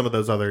speaking of some of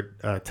those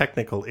other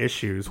technical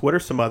issues, what are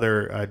some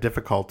other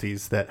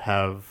difficulties that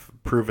have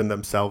proven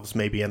themselves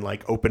maybe in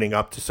like opening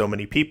up to so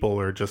many people,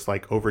 or just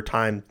like over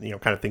time,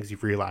 kind of things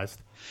you've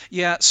realized?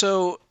 Yeah.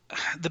 So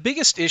the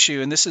biggest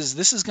issue, and this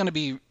is going to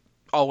be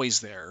always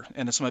there,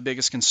 and it's my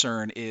biggest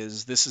concern,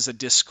 is this is a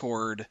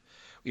Discord.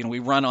 We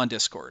run on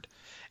Discord,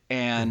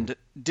 and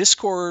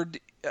Discord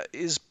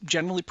is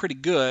generally pretty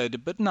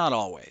good, but not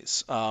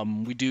always.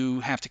 We do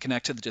have to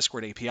connect to the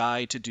Discord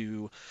API to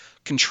do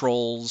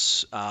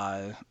controls.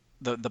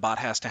 The bot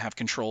has to have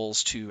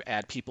controls to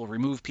add people,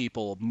 remove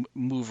people,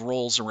 move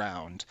roles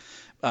around,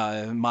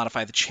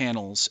 modify the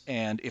channels.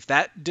 And if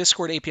that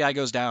Discord API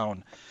goes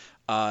down,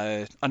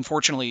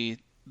 unfortunately,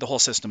 the whole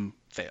system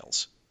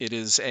fails. It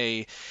is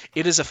a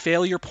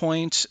failure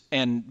point,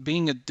 and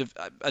being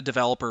a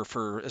developer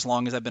for as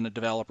long as I've been a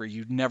developer,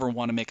 you never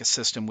want to make a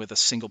system with a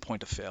single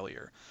point of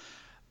failure.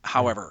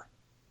 However,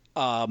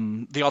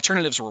 the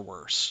alternatives were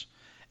worse.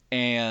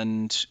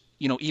 And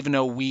even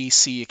though we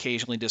see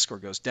occasionally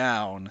Discord goes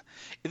down,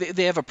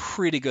 they have a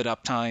pretty good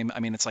uptime. I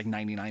mean, it's like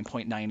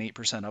 99.98%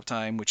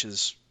 uptime, which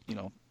is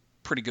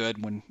pretty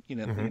good when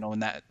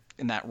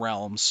in that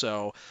realm.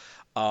 So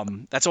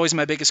that's always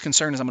my biggest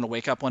concern, is I'm going to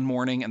wake up one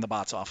morning and the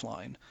bot's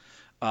offline.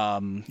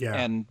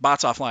 And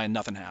bots offline,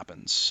 nothing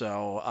happens.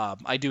 So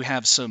I do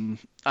have I'm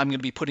going to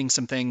be putting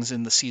some things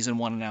in the season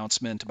 1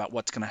 announcement about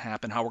what's going to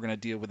happen, how we're going to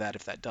deal with that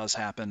if that does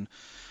happen.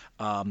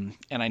 And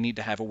I need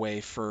to have a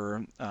way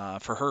for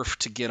Herf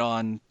to get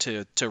on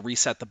to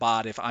reset the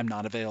bot if I'm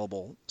not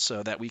available,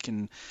 so that we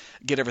can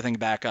get everything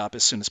back up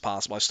as soon as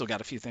possible. I've still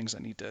got a few things I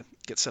need to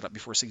get set up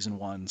before season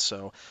 1.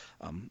 So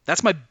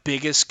that's my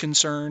biggest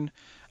concern.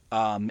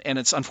 And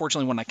it's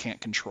unfortunately one I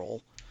can't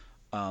control.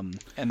 And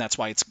that's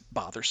why it's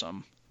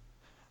bothersome.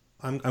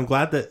 I'm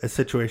glad that a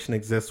situation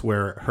exists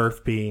where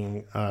Herf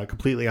being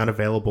completely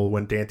unavailable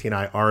when Dante and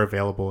I are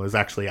available is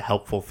actually a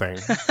helpful thing.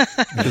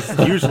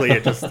 Because usually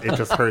it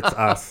just hurts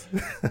us.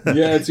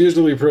 Yeah, it's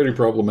usually pretty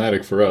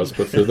problematic for us,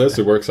 but for this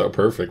it works out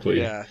perfectly.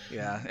 Yeah.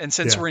 And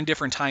since we're in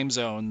different time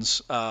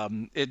zones,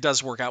 it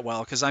does work out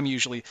well, because I'm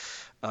usually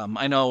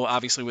I know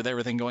obviously with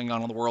everything going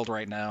on in the world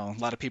right now,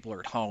 a lot of people are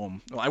at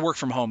home. Well, I work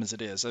from home as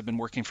it is. I've been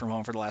working from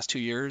home for the last 2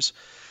 years.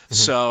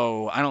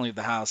 So I don't leave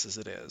the house as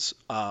it is.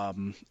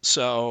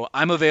 So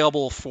I'm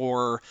available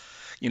for,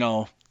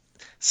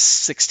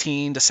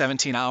 16 to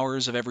 17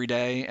 hours of every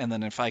day. And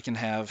then if I can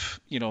have,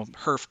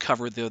 Herf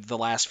cover the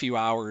last few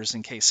hours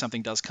in case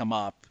something does come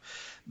up,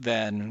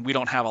 then we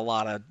don't have a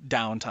lot of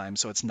downtime.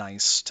 So it's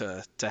nice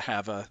to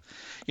have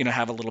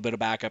have a little bit of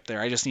backup there.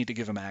 I just need to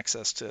give him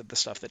access to the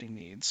stuff that he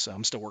needs. So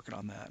I'm still working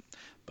on that.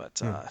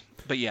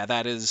 But yeah,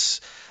 that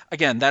is,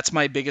 again, that's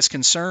my biggest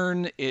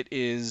concern. It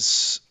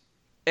is.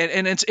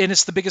 And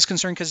it's the biggest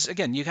concern because,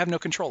 again, you have no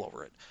control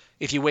over it.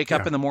 If you wake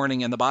up in the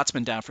morning and the bot's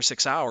been down for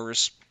 6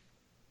 hours,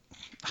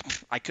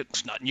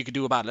 there's nothing you could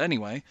do about it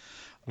anyway.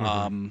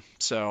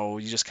 So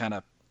you just kind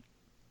of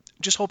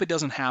just hope it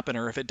doesn't happen,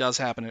 or if it does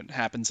happen, it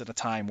happens at a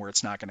time where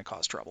it's not going to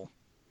cause trouble.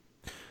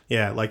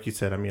 Yeah, like you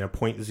said, I mean, a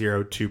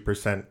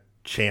 0.02%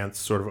 chance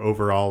sort of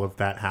overall of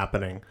that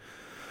happening.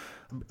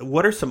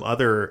 What are some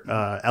other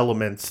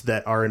elements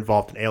that are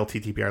involved in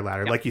ALT-TPR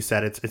ladder? Like you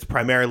said, it's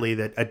primarily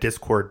a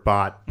Discord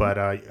bot, but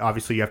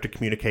obviously you have to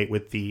communicate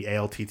with the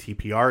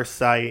ALT-TPR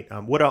site.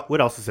 What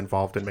else is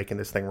involved in making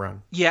this thing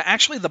run? Yeah,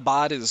 actually, the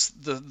bot is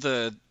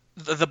the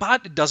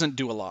bot doesn't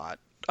do a lot.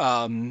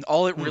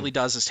 All it really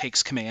does is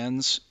takes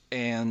commands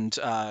and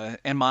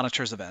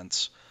monitors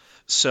events.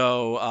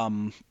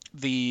 So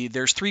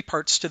there's 3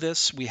 parts to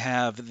this. We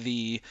have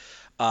the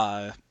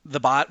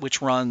bot,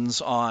 which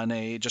runs on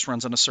a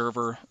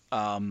server,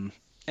 and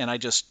I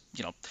just,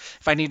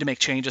 if I need to make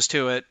changes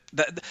to it,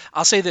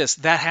 I'll say this,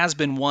 that has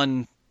been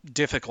one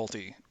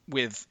difficulty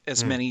with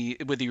as many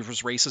with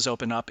these races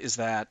open up, is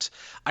that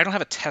I don't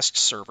have a test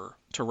server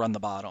to run the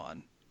bot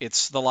on.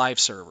 It's the live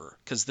server,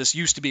 because this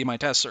used to be my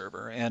test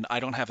server, and I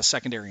don't have a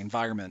secondary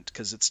environment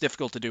because it's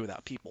difficult to do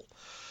without people.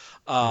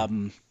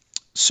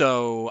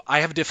 So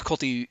I have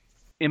difficulty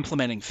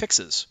implementing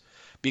fixes,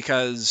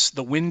 because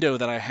the window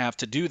that I have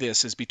to do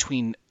this is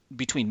between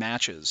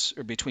matches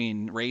or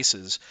between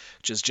races,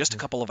 which is just a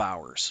couple of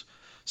hours.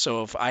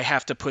 So if I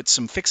have to put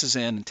some fixes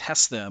in and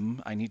test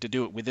them, I need to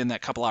do it within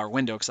that couple hour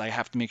window, because I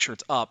have to make sure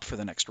it's up for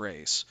the next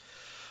race.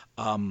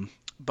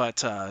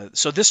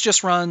 So this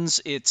just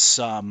runs. It just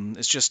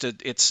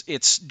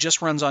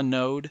runs on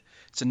Node.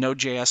 It's a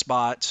Node.js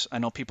bot. I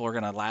know people are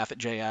going to laugh at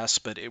JS,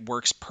 but it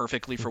works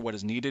perfectly for what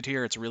is needed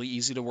here. It's really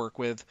easy to work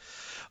with.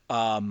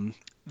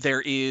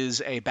 There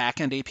is a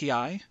backend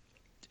API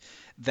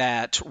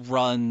that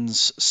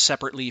runs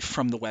separately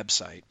from the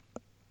website.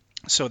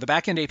 So the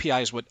backend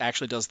API is what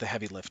actually does the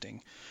heavy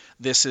lifting.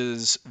 This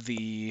is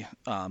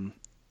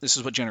this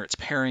is what generates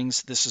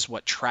pairings. This is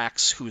what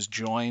tracks who's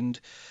joined.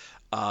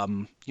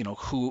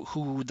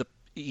 Who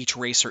each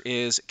racer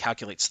is. It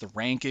calculates the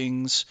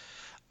rankings.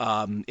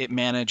 It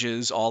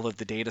manages all of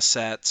the data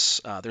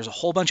sets. There's a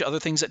whole bunch of other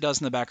things it does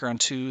in the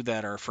background too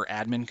that are for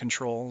admin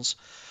controls.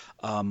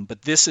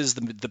 But this is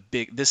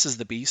this is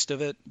the beast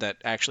of it that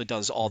actually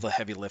does all the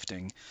heavy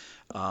lifting.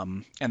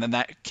 And then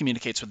that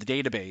communicates with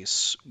the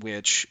database,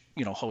 which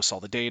hosts all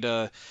the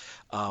data.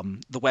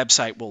 The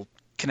website will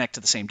connect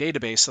to the same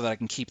database so that I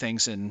can keep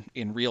things in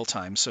real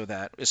time, so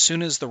that as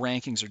soon as the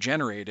rankings are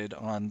generated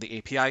on the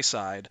API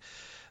side,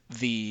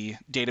 the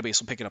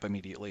database will pick it up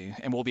immediately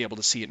and we'll be able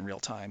to see it in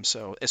real time.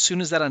 So as soon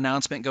as that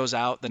announcement goes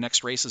out, the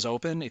next race is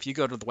open. If you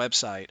go to the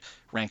website,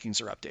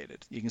 rankings are updated.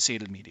 You can see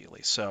it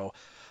immediately. So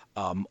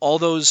all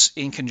those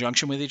in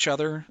conjunction with each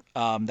other,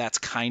 that's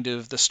kind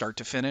of the start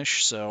to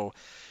finish. So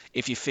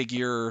if you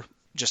figure,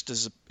 just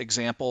as an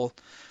example,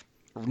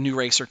 a new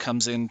racer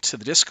comes into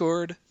the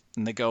Discord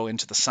and they go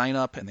into the sign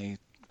up and they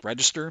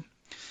register,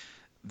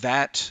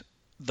 that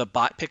the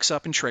bot picks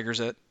up and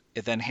triggers it.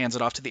 It then hands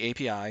it off to the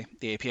API.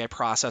 The API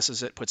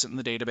processes it, puts it in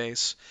the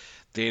database.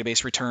 The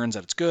database returns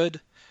that it's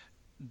good.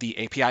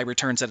 The API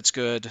returns that it's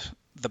good.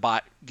 The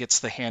bot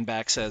gets the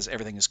handback, says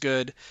everything is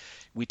good.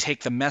 We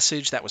take the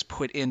message that was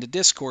put into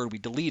Discord, we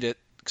delete it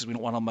because we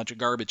don't want a bunch of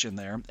garbage in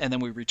there, and then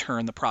we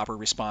return the proper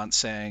response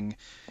saying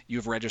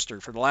you've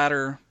registered for the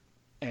ladder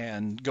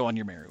and go on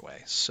your merry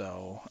way.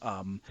 So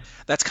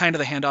that's kind of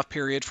the handoff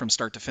period from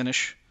start to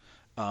finish,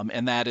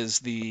 and that is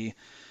the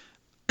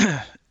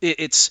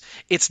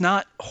it's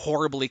not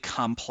horribly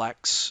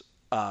complex.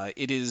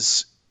 It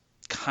is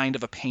kind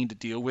of a pain to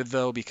deal with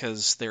though,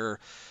 because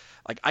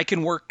I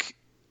can work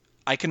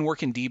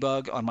in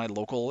debug on my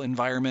local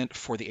environment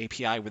for the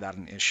API without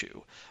an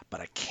issue,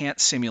 but I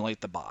can't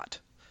simulate the bot.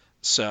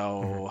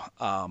 So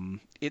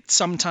it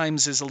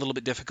sometimes is a little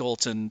bit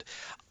difficult, and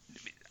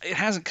it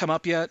hasn't come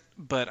up yet,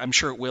 but I'm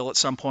sure it will at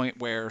some point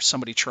where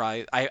somebody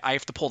I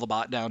have to pull the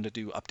bot down to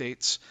do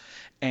updates.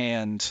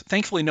 And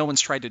thankfully no one's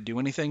tried to do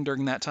anything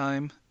during that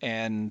time,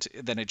 and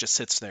then it just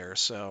sits there.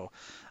 So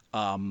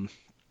there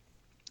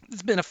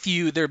have been a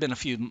few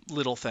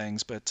little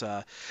things, but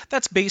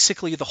that's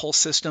basically the whole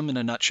system in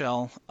a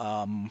nutshell.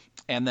 And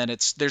then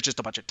there's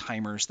just a bunch of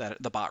timers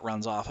that the bot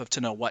runs off of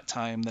to know what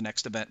time the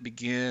next event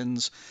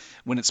begins,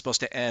 when it's supposed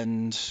to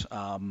end.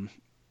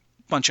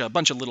 Bunch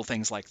of little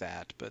things like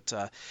that, but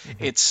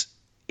it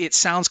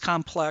sounds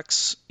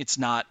complex. It's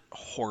not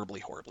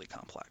horribly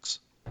complex.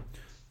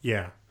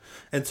 Yeah.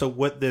 And so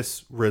what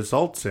this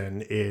results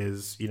in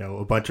is,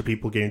 a bunch of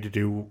people getting to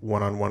do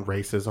one-on-one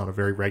races on a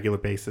very regular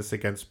basis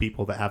against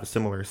people that have a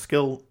similar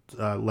skill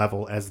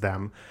level as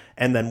them.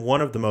 And then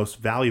one of the most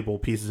valuable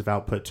pieces of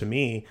output to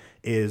me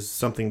is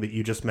something that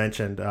you just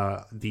mentioned,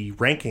 the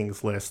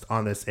rankings list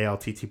on this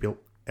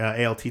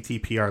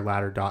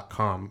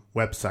ALTTPRladder.com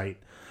website.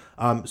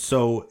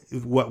 So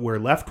what we're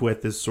left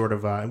with is sort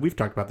of, and we've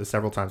talked about this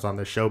several times on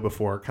this show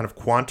before, kind of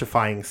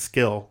quantifying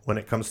skill when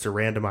it comes to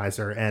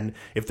randomizer. And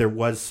if there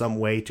was some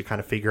way to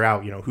kind of figure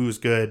out, who's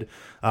good,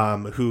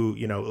 who,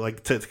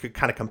 to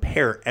kind of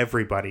compare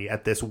everybody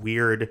at this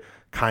weird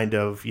kind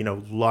of,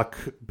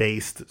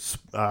 luck-based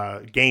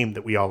game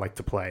that we all like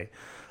to play.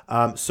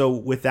 So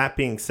with that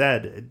being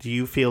said, do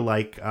you feel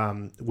like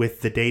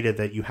with the data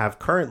that you have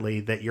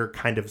currently that you're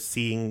kind of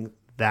seeing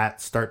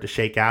that start to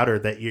shake out, or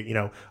that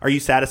are you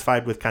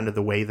satisfied with kind of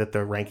the way that the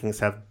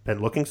rankings have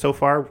been looking so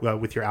far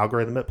with your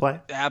algorithm at play?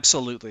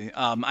 Absolutely.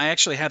 I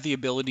actually have the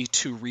ability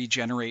to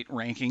regenerate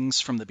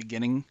rankings from the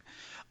beginning,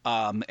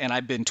 and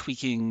I've been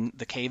tweaking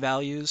the K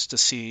values to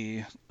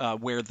see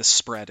where the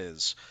spread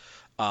is.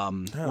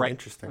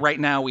 Interesting. Right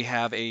now we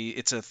have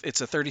it's a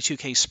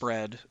 32K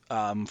spread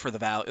for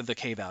the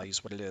K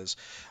values, what it is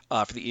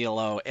for the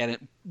ELO, and it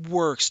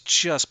works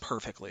just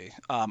perfectly.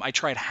 I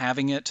tried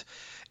having it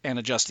and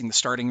adjusting the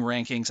starting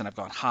rankings, and I've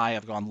gone high,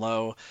 I've gone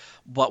low.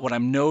 But what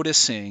I'm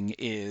noticing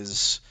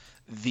is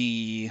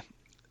there's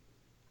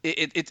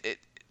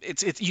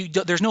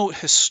no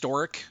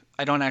historic.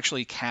 I don't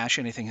actually cache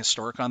anything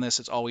historic on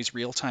this. It's always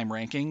real-time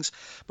rankings.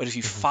 But if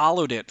you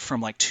followed it from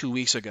like 2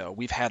 weeks ago,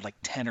 we've had like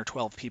 10 or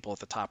 12 people at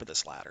the top of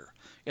this ladder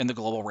in the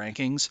global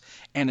rankings,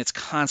 and it's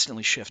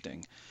constantly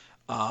shifting.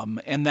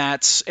 And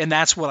that's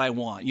what I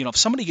want. If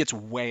somebody gets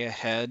way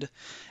ahead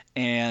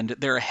and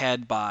they're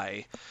ahead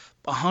by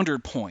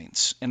 100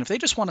 points, and if they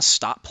just want to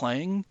stop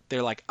playing,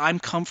 they're like, I'm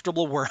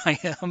comfortable where I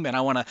am, and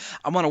I want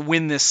to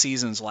win this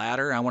season's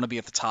ladder. I want to be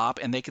at the top,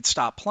 and they could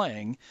stop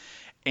playing,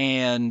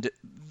 and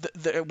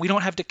we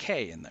don't have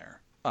decay in there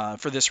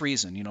for this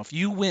reason. If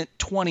you went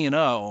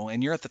 20-0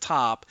 and you're at the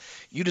top,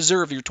 you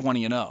deserve your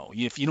 20-0.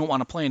 If you don't want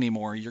to play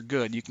anymore, you're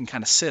good. You can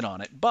kind of sit on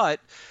it, but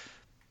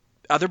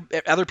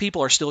other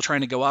people are still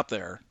trying to go up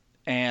there,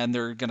 and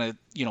they're gonna,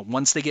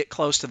 once they get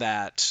close to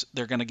that,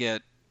 they're gonna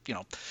get,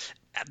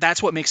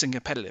 that's what makes it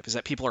competitive, is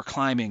that people are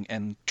climbing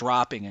and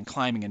dropping and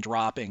climbing and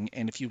dropping.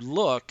 And if you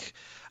look,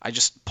 I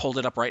just pulled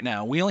it up right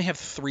now. We only have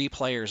 3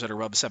 players that are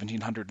above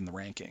 1700 in the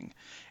ranking.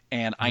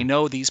 And I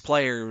know these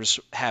players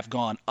have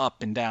gone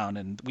up and down,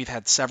 and we've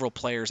had several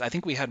players. I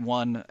think we had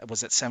one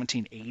was at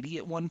 1780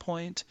 at one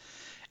point,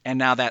 and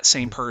now that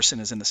same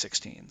person is in the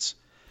 16s.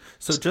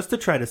 So just to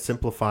try to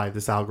simplify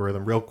this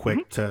algorithm real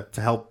quick to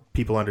help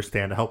people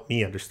understand, to help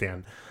me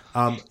understand,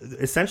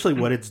 essentially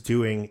what it's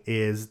doing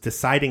is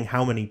deciding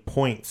how many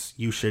points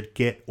you should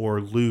get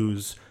or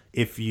lose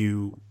if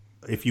you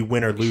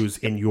win or lose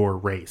in your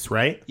race,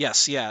 right?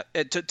 Yes, yeah.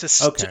 To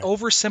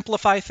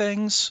oversimplify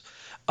things,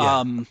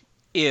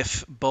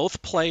 if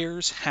both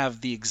players have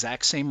the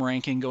exact same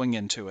ranking going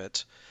into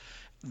it,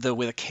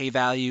 with a K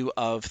value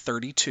of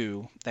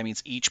 32, that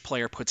means each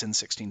player puts in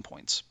 16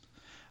 points.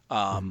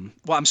 Well,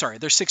 I'm sorry,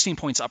 there's 16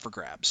 points up for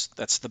grabs.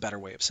 That's the better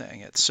way of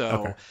saying it.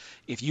 So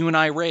if you and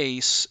I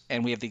race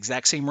and we have the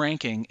exact same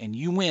ranking and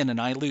you win and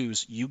I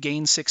lose, you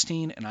gain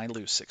 16 and I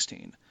lose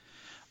 16.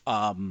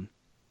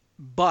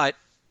 But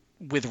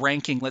with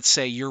ranking, let's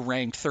say you're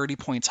ranked 30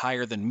 points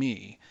higher than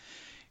me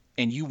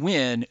and you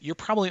win, you're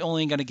probably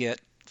only going to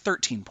get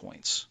 13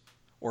 points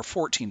or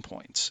 14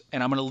 points,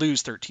 and I'm going to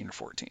lose 13 or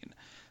 14.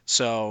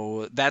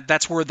 So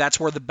that's where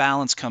the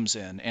balance comes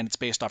in, and it's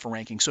based off of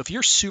ranking. So if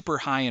you're super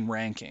high in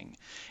ranking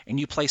and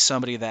you play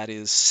somebody that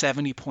is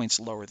 70 points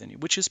lower than you,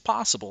 which is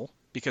possible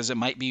because that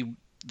might be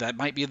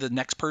the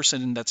next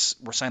person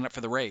we're signing up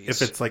for the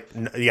race. If it's like,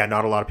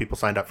 not a lot of people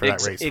signed up for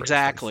that race.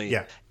 Exactly.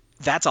 Yeah.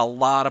 That's a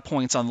lot of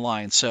points on the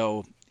line.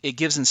 So it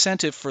gives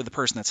incentive for the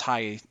person that's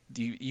high.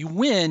 You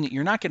win,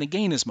 you're not going to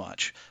gain as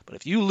much. But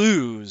if you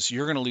lose,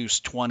 you're going to lose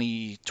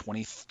 20,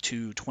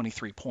 22,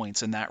 23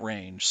 points in that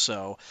range.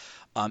 So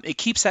it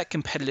keeps that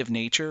competitive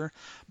nature,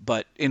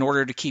 but in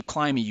order to keep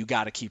climbing, you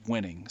got to keep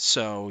winning.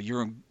 So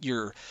you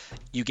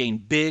gain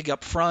big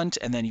up front,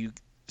 and then you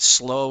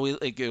slowly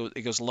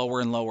it goes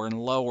lower and lower and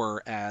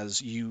lower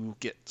as you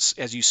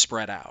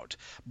spread out.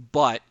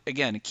 But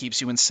again, it keeps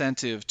you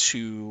incentive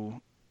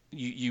to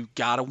you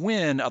got to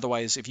win.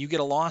 Otherwise, if you get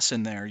a loss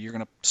in there, you're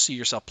going to see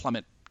yourself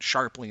plummet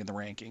sharply in the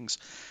rankings.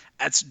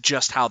 That's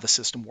just how the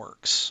system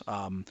works.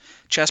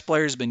 Chess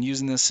players have been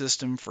using this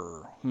system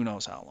for who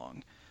knows how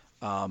long.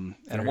 And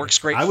it works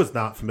great. I was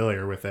not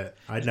familiar with it.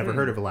 I'd never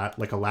heard of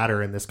a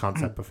ladder in this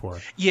concept before.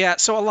 Yeah,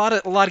 so a lot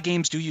of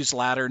games do use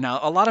ladder. Now,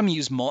 a lot of them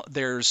use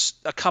there's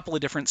a couple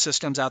of different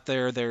systems out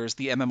there. There's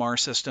the MMR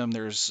system.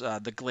 There's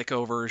the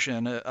Glico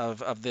version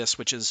of this,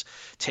 which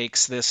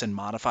takes this and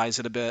modifies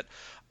it a bit.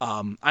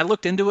 I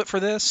looked into it for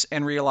this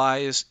and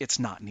realized it's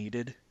not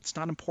needed. It's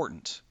not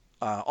important.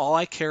 All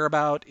I care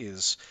about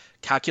is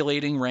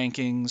calculating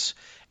rankings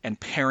and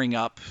pairing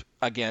up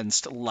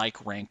against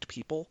like-ranked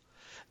people.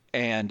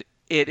 And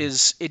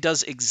it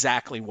does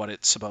exactly what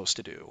it's supposed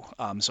to do.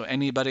 So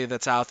anybody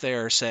that's out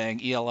there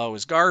saying ELO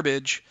is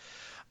garbage,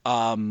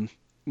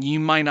 you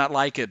might not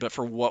like it, but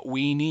for what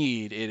we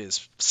need, it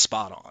is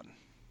spot on.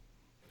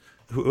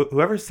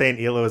 Whoever's saying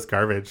ELO is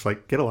garbage,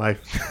 like, get a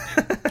life.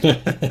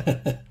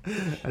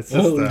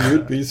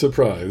 You'd be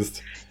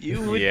surprised. You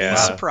would be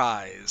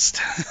surprised.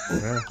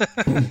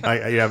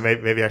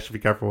 Maybe I should be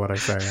careful what I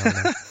say. I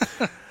don't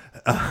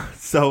know.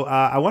 So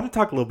I want to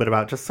talk a little bit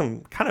about just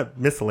some kind of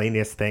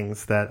miscellaneous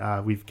things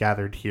that we've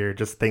gathered here,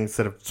 just things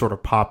that have sort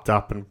of popped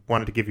up and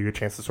wanted to give you a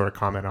chance to sort of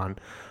comment on.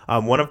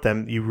 One of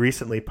them, you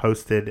recently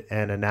posted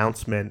an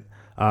announcement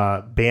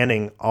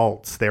banning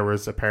alts. There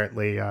was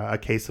apparently a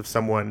case of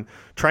someone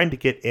trying to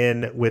get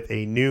in with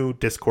a new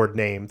Discord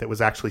name that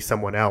was actually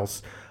someone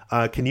else.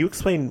 Can you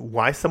explain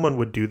why someone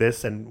would do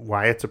this and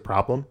why it's a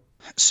problem?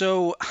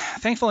 So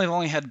thankfully, I've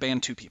only had to ban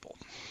 2 people.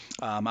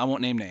 I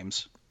won't name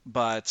names.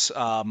 But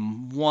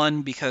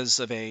one because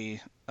of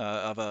a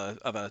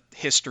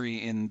history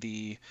in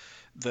the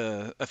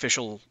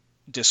official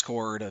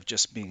Discord of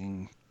just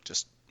being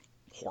just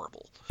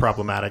horrible,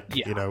 problematic,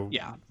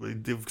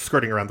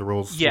 skirting around the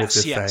rules.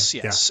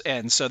 Yes.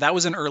 And so that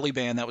was an early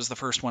ban. That was the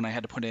first one I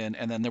had to put in,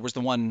 and then there was the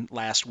one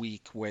last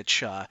week,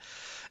 which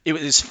it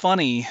was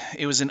funny.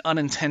 It was an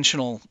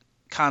unintentional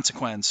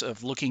consequence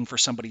of looking for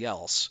somebody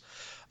else,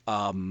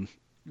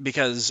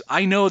 because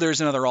I know there's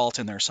another alt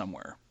in there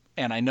somewhere.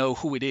 And I know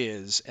who it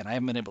is, and I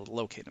haven't been able to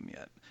locate him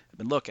yet. I've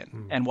been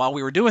looking, and while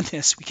we were doing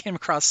this, we came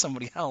across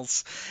somebody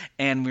else,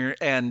 and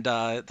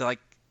they're like,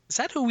 "Is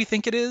that who we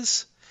think it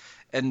is?"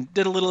 And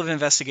did a little of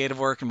investigative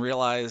work and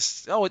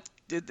realized,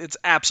 it's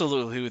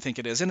absolutely who we think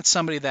it is, and it's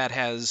somebody that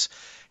has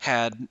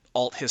had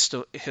alt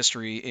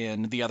history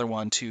in the other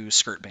one to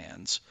skirt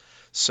bans.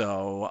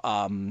 So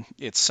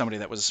it's somebody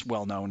that was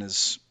well known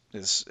as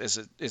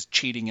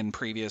cheating in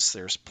previous.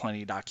 There's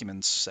plenty of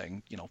documents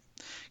saying,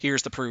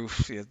 here's the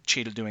proof, you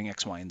cheated doing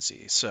X, Y, and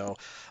Z. So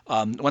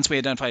once we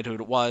identified who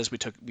it was,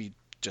 we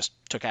just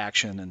took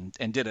action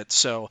and did it.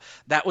 So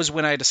that was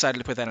when I decided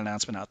to put that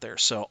announcement out there.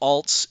 So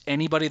alts,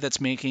 anybody that's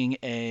making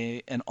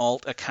an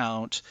alt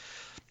account,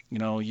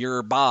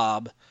 you're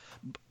Bob,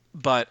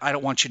 but I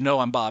don't want you to know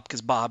I'm Bob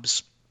because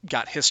Bob's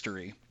got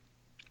history,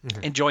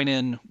 and join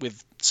in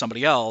with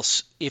somebody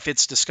else. If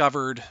it's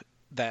discovered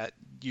that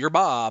you're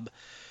Bob,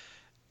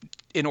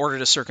 in order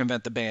to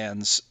circumvent the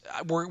bans.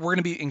 We're going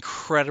to be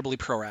incredibly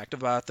proactive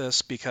about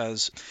this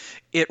because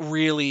it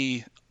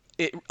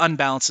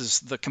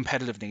unbalances the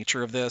competitive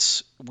nature of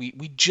this.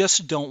 We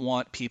just don't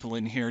want people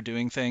in here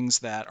doing things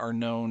that are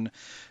known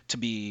to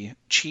be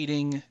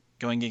cheating,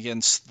 going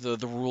against the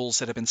rules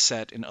that have been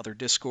set in other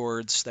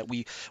Discords that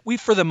we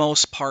for the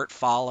most part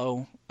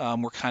follow.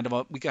 We kind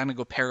of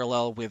go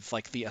parallel with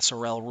like the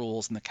SRL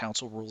rules and the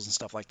council rules and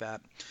stuff like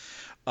that.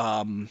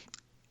 And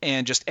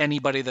just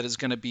anybody that is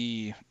going to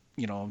be,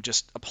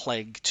 just a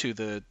plague to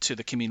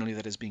the community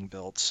that is being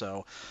built.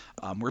 So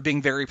we're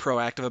being very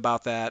proactive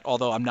about that,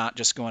 although I'm not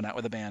just going out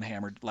with a ban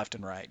hammered left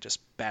and right, just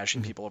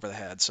bashing people over the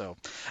head. So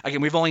again,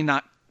 we've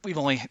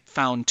only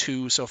found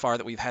 2 so far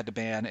that we've had to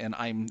ban, and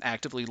I'm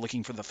actively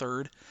looking for the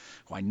 3rd,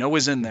 who I know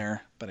is in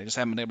there, but I just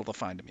haven't been able to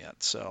find him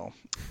yet. So,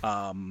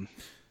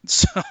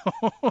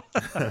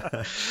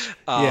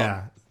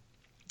 yeah.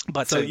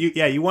 But so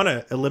you want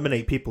to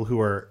eliminate people who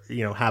are,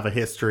 have a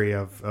history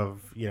of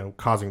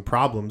causing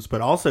problems, but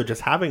also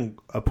just having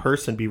a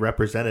person be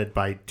represented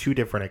by 2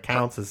 different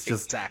accounts is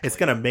just, exactly. It's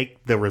going to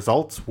make the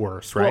results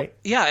worse, right? Well,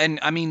 yeah. And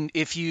I mean,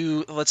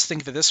 let's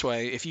think of it this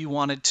way, if you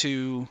wanted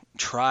to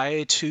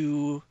try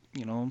to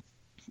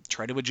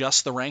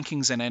adjust the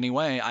rankings in any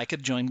way, I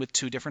could join with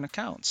 2 different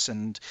accounts.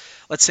 And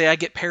let's say I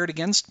get paired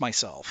against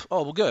myself.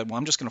 Oh, well, good. Well,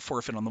 I'm just going to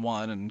forfeit on the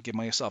one and give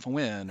myself a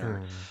win.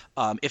 Or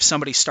if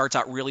somebody starts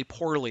out really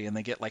poorly and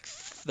they get like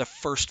the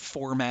first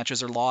 4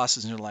 matches or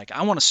losses and they're like,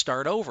 I want to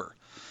start over.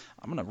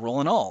 I'm going to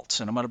roll an alt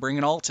and I'm going to bring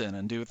an alt in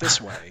and do it this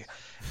way.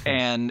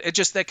 And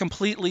that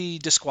completely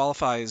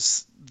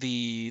disqualifies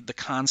the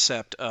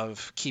concept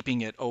of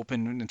keeping it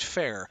open and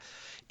fair.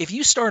 If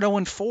you start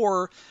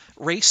 0-4,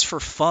 race for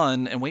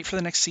fun and wait for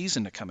the next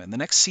season to come in. The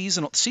next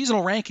seasonal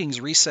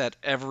rankings reset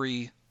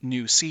every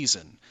new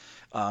season.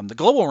 The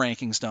global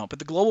rankings don't, but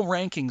the global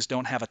rankings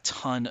don't have a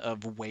ton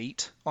of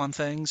weight on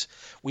things.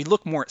 We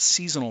look more at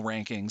seasonal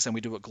rankings than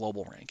we do at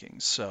global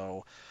rankings.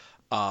 So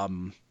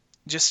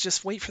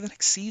just wait for the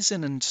next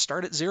season and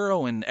start at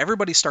 0, and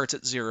everybody starts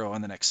at 0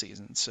 in the next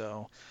season.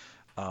 So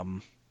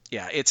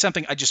it's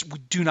something we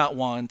do not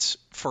want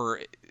for.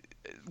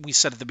 We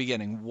said at the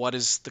beginning, what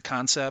is the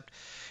concept?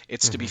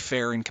 It's to be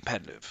fair and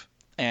competitive.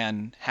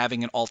 And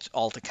having an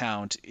alt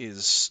account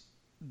is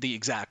the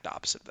exact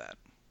opposite of that.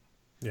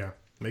 Yeah,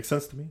 makes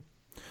sense to me.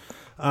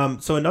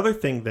 So another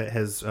thing that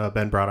has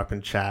been brought up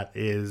in chat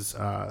is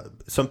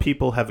some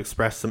people have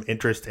expressed some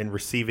interest in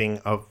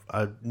receiving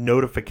a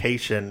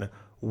notification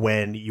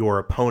when your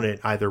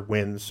opponent either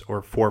wins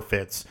or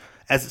forfeits.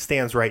 As it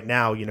stands right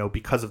now,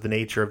 because of the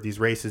nature of these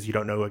races, you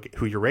don't know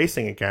who you're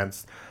racing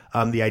against.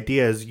 The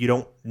idea is you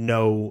don't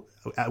know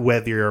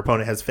whether your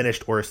opponent has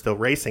finished or is still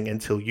racing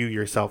until you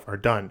yourself are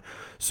done.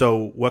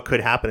 So what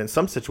could happen in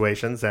some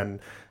situations, and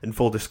in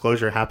full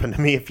disclosure happened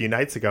to me a few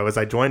nights ago, is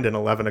I joined an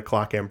 11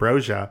 o'clock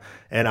Ambrosia,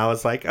 and I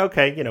was like,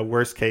 okay,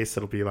 worst case,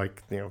 it'll be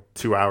like,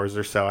 2 hours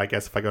or so. I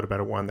guess if I go to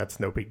bed at 1, that's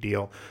no big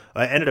deal.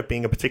 It ended up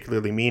being a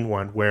particularly mean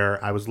one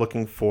where I was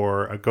looking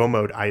for a Go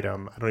Mode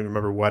item. I don't even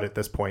remember what at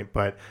this point,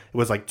 but it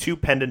was like 2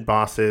 pendant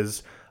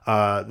bosses,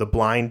 the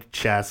blind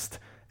chest,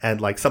 and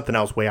like something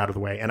else way out of the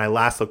way. And I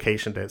last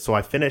locationed it. So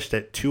I finished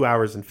at 2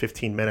 hours and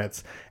 15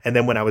 minutes. And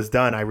then when I was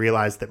done, I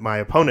realized that my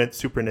opponent,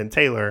 Superintendent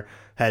Taylor,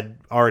 had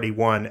already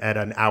won at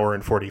 1 hour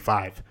and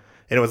 45.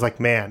 And it was like,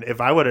 man, if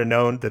I would have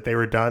known that they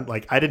were done,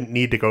 like I didn't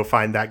need to go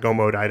find that Go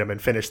Mode item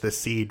and finish the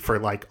seed for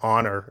like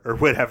honor or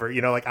whatever,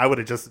 like I would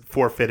have just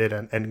forfeited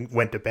and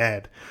went to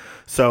bed.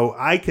 So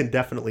I can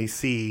definitely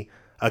see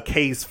a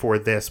case for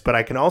this, but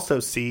I can also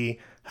see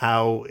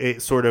how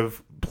it sort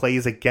of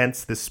plays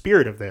against the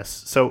spirit of this.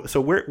 So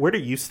where do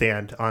you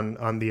stand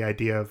on the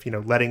idea of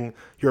letting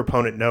your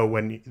opponent know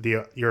when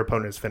your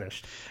opponent is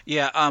finished?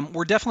 Yeah,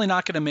 we're definitely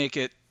not going to make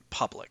it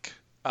public.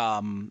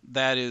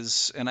 That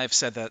is, and I've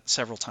said that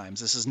several times.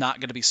 This is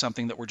not going to be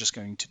something that we're just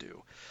going to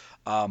do.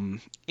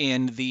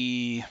 In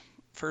the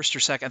first or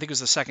second, I think it was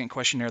the second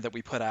questionnaire that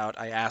we put out,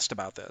 I asked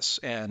about this,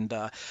 and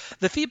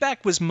the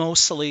feedback was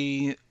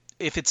mostly,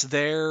 if it's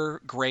there,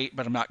 great,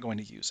 but I'm not going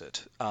to use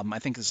it. I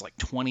think it's like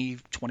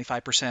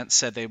 25%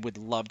 said they would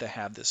love to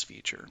have this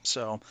feature.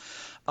 So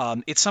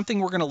it's something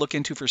we're going to look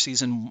into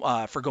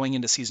for going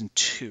into season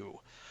 2.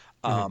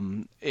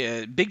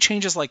 Big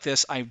changes like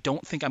this, I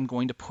don't think I'm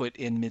going to put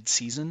in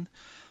mid-season,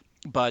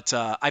 but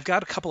I've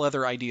got a couple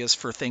other ideas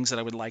for things that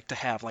I would like to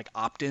have like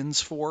opt-ins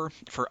for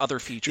other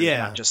features,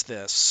 not just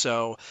this.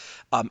 So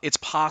it's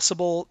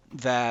possible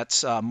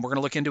that we're going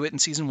to look into it in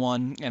season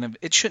 1, and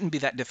it shouldn't be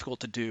that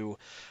difficult to do.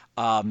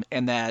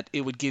 And that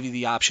it would give you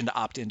the option to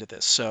opt into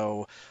this.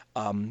 So,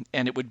 and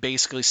it would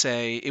basically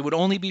say it would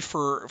only be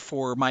for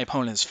my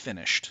opponent is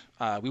finished.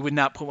 We would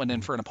not put one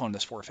in for an opponent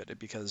that's forfeited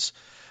because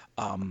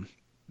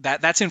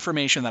that's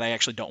information that I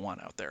actually don't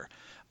want out there.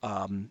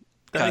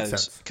 That makes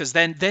sense. Because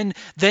then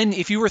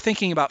if you were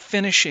thinking about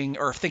finishing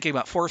or thinking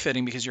about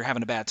forfeiting because you're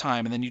having a bad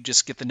time, and then you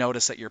just get the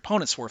notice that your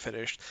opponent's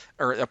forfeited,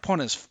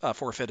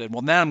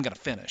 well, now I'm going to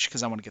finish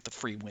because I want to get the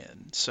free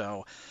win.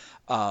 So,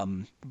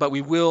 but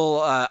we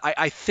will.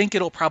 I think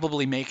it'll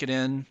probably make it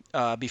in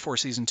before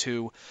season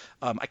 2.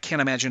 I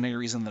can't imagine any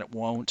reason that it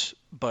won't.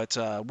 But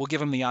we'll give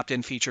them the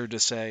opt-in feature to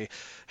say,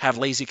 have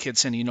Lazy Kid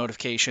send you a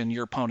notification,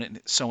 your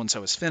opponent so and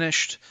so is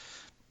finished.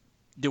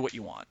 Do what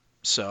you want.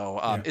 So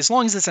as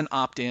long as it's an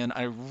opt-in,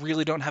 I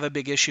really don't have a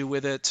big issue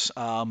with it.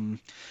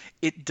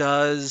 It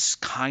does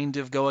kind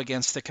of go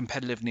against the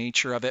competitive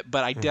nature of it,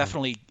 but I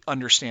definitely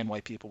understand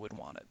why people would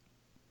want it.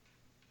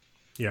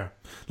 Yeah.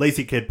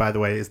 Lazy Kid, by the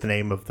way, is the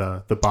name of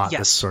the bot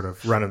that's sort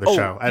of running the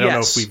show. I don't know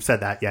if we've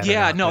said that yet.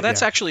 Yeah, no,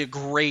 that's actually a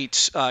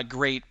great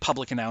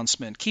public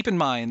announcement. Keep in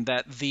mind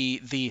that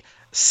the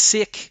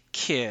sick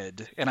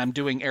kid, and I'm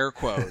doing air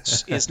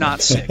quotes, is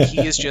not sick.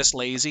 He is just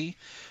lazy.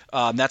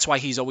 That's why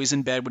he's always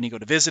in bed when you go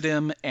to visit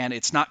him, and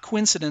it's not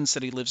coincidence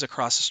that he lives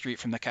across the street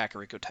from the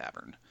Kakariko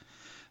Tavern.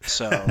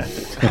 So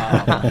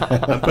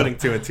I'm putting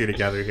 2 and 2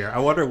 together here. I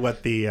wonder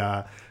what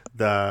the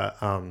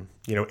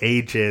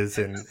age is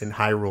in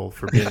Hyrule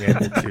for being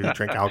able to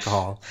drink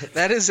alcohol.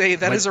 That is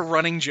a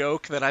running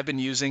joke that I've been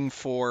using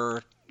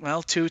for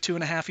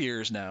 2.5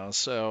 years now.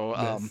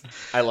 So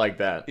I like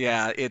that.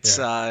 Yeah, it's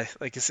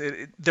like I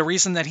said, the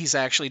reason that he's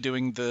actually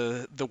doing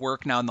the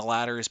work now in the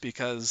ladder is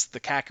because the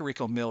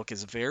Kakariko milk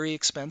is very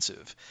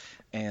expensive,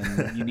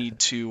 and you need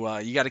to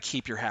you got to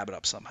keep your habit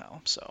up somehow.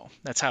 So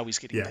that's how he's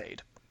getting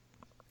paid.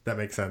 That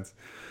makes sense.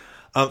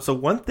 So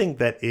one thing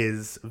that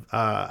is,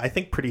 I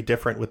think, pretty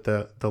different with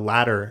the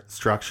ladder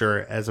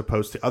structure as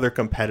opposed to other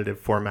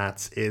competitive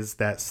formats is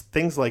that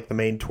things like the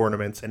main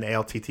tournaments and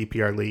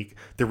ALTTPR League,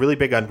 they're really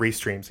big on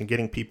restreams and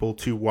getting people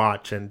to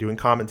watch and doing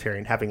commentary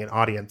and having an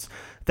audience.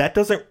 That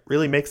doesn't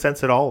really make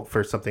sense at all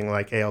for something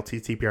like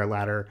ALTTPR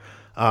Ladder,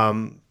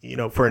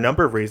 for a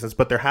number of reasons.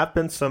 But there have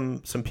been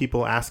some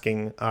people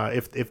asking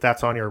if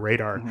that's on your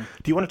radar. Mm-hmm.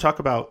 Do you want to talk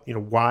about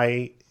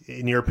why,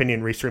 in your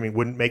opinion, restreaming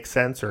wouldn't make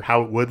sense, or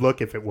how it would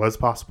look if it was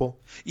possible?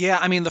 Yeah,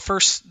 I mean, the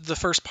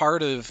first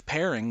part of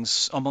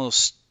pairings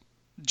almost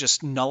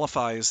just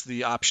nullifies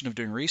the option of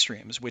doing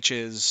restreams, which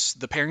is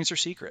the pairings are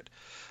secret.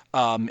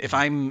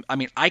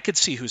 I could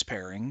see who's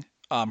pairing.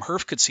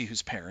 Herf could see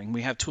who's pairing.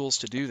 We have tools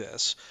to do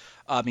this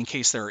in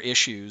case there are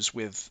issues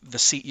with the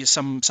seed. You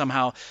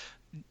somehow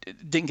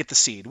didn't get the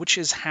seed, which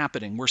is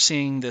happening. We're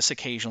seeing this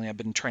occasionally. I've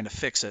been trying to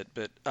fix it,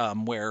 but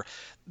where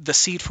the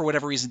seed for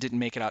whatever reason didn't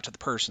make it out to the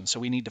person.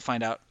 So we need to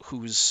find out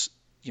who is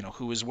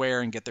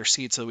where and get their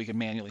seed so that we can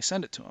manually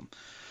send it to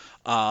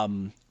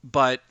them.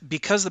 But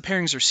because the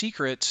pairings are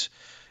secret,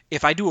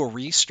 if I do a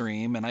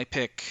restream and I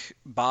pick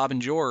Bob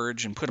and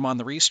George and put them on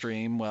the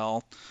restream,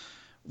 well,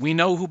 we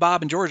know who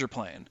Bob and George are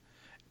playing.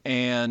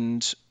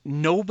 And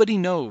nobody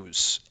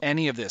knows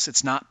any of this.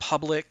 It's not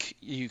public.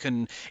 You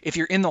can, if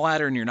you're in the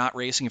ladder and you're not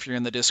racing, if you're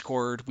in the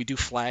Discord, we do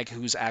flag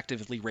who's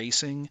actively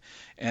racing,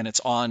 and it's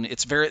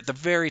at the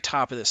very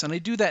top of this. And I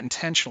do that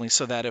intentionally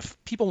so that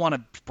if people want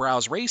to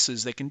browse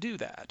races, they can do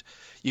that.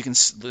 You can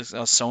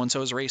so and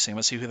so is racing.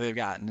 Let's see who they've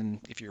got. And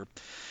then if you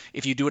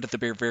do it at the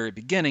very, very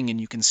beginning and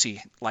you can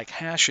see like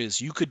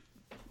hashes, you could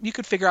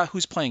figure out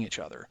who's playing each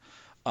other.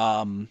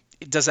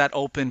 Does that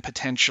open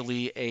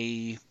potentially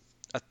a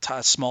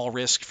small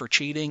risk for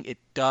cheating? It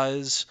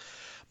does,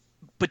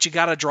 but you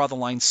got to draw the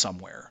line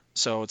somewhere.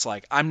 So it's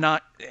like,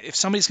 if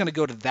somebody's going to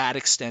go to that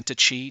extent to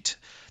cheat,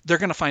 they're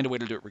going to find a way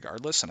to do it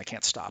regardless, and I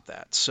can't stop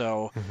that.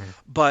 So,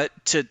 but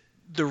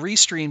the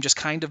restream just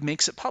kind of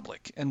makes it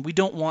public, and we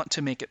don't want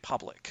to make it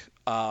public.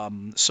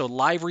 So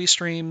live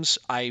restreams,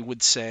 I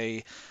would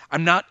say,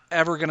 I'm not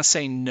ever going to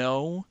say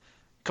no,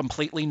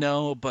 completely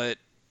no, but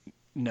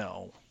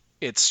no,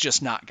 it's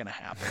just not going to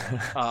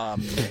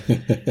happen.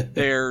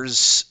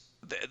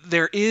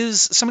 There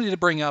is somebody to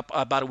bring up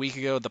about a week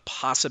ago the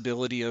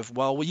possibility of,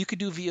 you could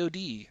do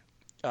VOD,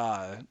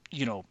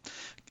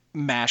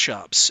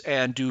 mashups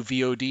and do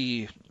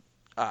VOD.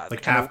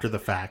 After the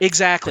fact.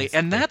 Exactly. Basically.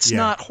 And that's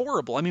not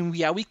horrible. I mean,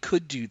 we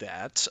could do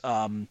that.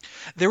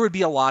 There would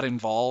be a lot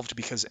involved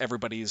because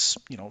everybody's,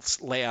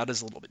 layout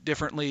is a little bit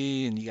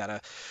differently,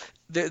 and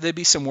there'd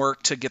be some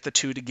work to get the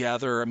two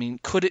together. I mean,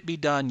 could it be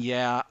done?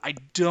 Yeah. I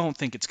don't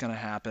think it's going to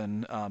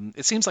happen.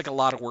 It seems like a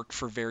lot of work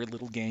for very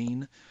little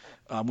gain.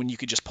 When you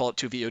could just pull up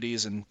two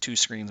VODs and two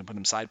screens and put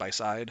them side by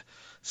side.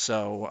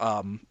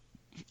 So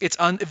it's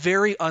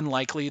very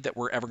unlikely that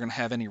we're ever going to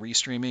have any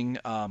restreaming.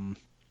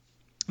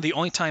 The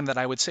only time that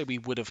I would say we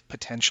would have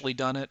potentially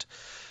done it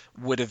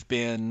would have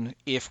been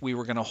if we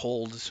were going to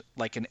hold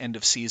like an end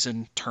of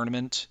season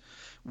tournament,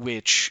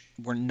 which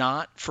we're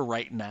not for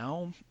right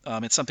now.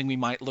 It's something we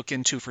might look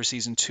into for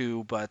season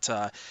 2, but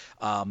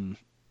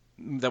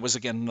that was,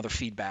 again, another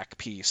feedback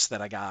piece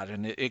that I got,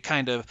 and it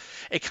kind of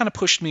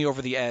pushed me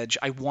over the edge.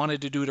 I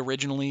wanted to do it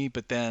originally,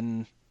 but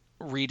then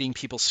reading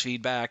people's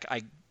feedback,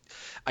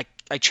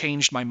 I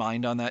changed my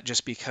mind on that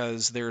just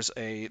because there was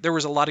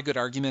a lot of good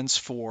arguments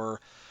for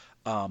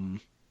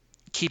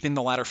keeping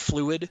the ladder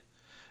fluid.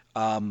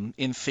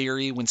 In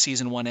theory, when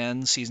season 1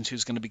 ends, season 2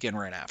 is going to begin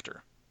right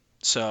after.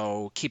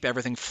 So keep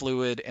everything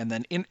fluid, and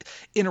then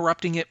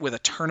interrupting it with a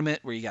tournament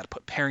where you got to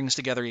put pairings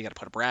together, you got to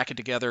put a bracket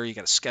together, you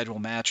got to schedule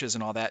matches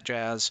and all that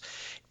jazz.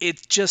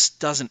 It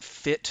just doesn't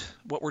fit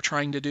what we're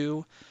trying to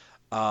do.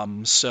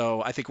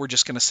 So I think we're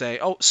just going to say,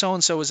 oh,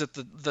 so-and-so is at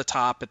the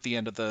top at the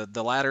end of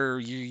the ladder.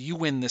 You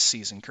win this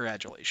season.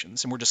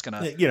 Congratulations. And we're just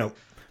going to...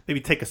 maybe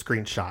take a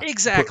screenshot.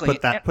 Exactly.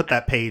 Put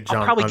that page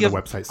on the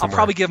website somewhere. I'll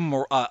probably give them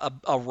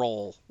a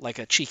roll, like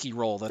a cheeky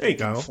roll that they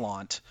can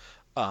flaunt.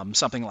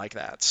 Something like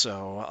that.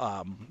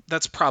 So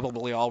that's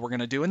probably all we're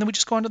going to do. And then we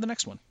just go on to the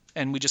next one.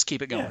 And we just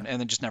keep it going.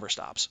 And it just never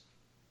stops.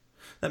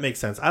 That makes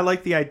sense. I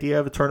like the idea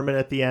of a tournament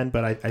at the end,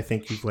 but I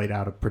think you've laid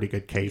out a pretty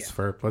good case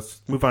for.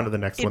 Let's move on to the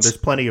next one. There's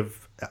plenty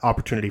of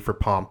opportunity for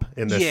pomp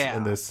in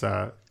this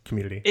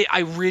community.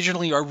 I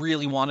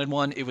really wanted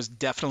one. It was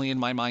definitely in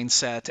my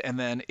mindset, and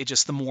then it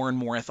just the more and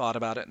more I thought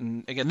about it.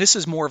 And again, this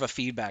is more of a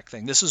feedback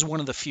thing. This is one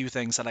of the few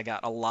things that I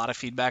got a lot of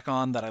feedback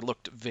on that I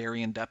looked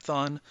very in depth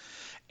on,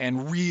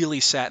 and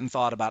really sat and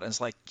thought about it. And it's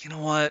like, you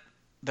know what?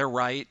 They're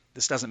right.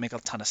 This doesn't make a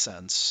ton of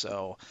sense.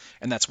 So,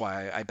 and that's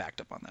why I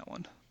backed up on that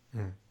one.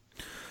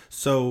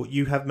 So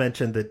you have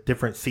mentioned that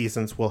different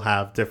seasons will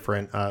have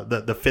different,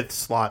 the fifth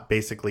slot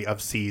basically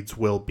of seeds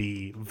will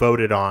be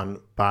voted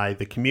on by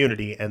the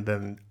community, and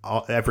then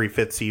every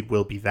fifth seed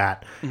will be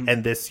that. Mm-hmm.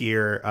 And this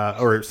year,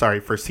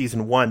 for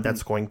season 1,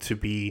 that's going to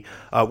be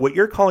what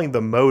you're calling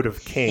the Mode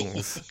of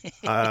Kings.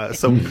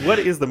 So what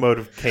is the Mode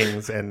of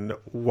Kings, and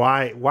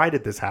why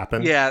did this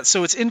happen? Yeah,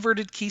 so it's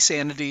Inverted Key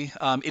Sanity.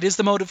 It is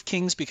the Mode of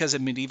Kings because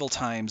in medieval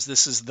times,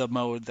 this is the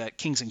mode that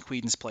kings and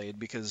queens played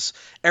because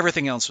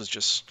everything else was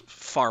just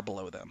far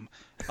below them.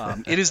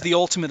 It is the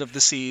ultimate of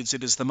the seeds.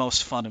 It is the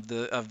most fun of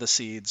the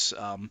seeds.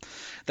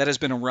 That has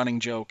been a running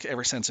joke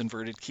ever since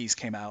Inverted Keys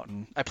came out,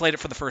 and I played it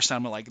for the first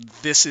time. I'm like,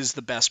 this is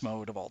the best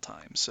mode of all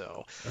time.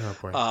 So,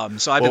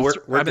 so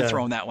I've been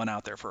throwing that one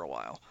out there for a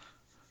while.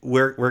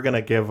 We're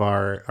gonna give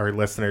our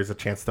listeners a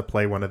chance to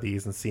play one of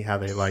these and see how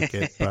they like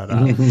it. But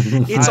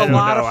it's a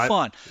lot of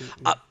fun.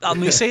 Let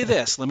me say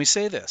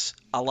this.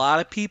 A lot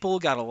of people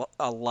got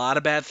a lot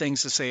of bad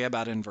things to say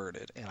about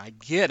Inverted, and I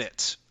get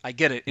it.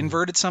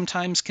 Inverted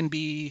sometimes can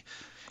be,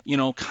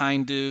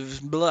 kind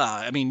of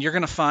blah. I mean, you're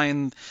gonna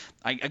find.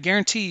 I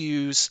guarantee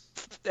you,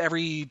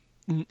 every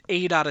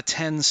 8 out of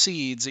 10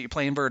 seeds that you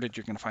play Inverted,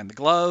 you're going to find the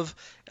glove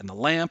and the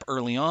lamp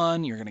early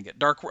on. You're going to get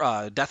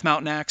Death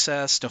Mountain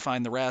access to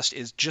find the rest.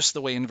 Is just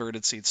the way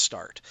Inverted seeds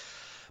start.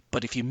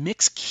 But if you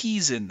mix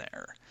keys in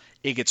there,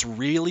 it gets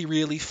really,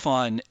 really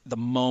fun the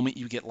moment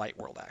you get Light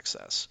World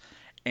access.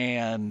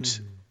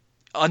 And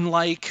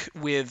unlike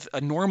with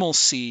a normal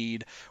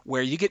seed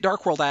where you get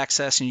Dark World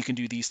access and you can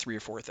do these 3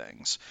 or 4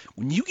 things,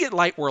 when you get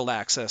Light World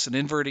access and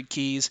Inverted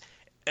keys,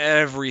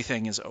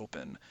 everything is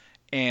open.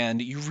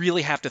 And you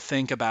really have to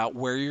think about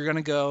where you're going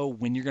to go,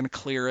 when you're going to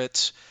clear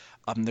it.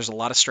 There's a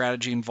lot of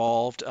strategy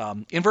involved.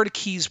 Inverted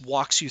Keys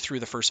walks you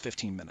through the first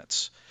 15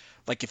 minutes.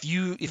 Like if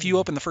you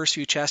open the first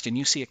few chests and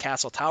you see a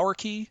Castle Tower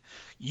key,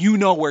 you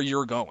know where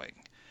you're going.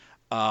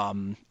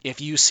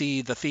 If you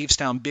see the Thieves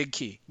Town Big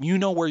Key, you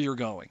know where you're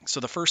going. So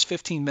the first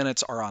 15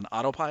 minutes are on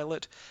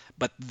autopilot,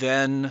 but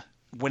then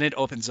when it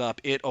opens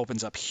up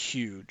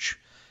huge.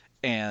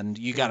 And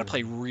you got to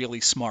play really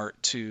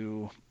smart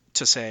to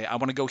say, I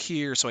want to go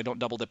here so I don't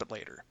double dip it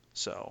later.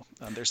 So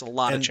there's a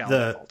lot of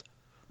challenge involved.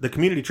 The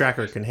community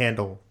tracker can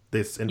handle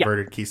this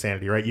Inverted Key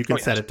Sanity, right? You can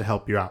set it to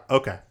help you out.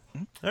 Okay.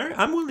 Mm-hmm. All right.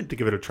 I'm willing to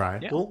give it a try.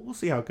 Yeah. We'll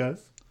see how it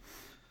goes.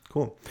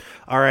 Cool.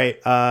 All right.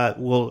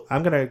 Well,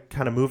 I'm going to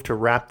kind of move to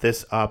wrap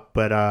this up,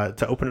 but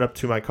to open it up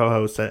to my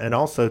co-hosts and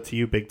also to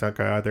you, Big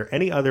Dunker, are there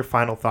any other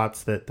final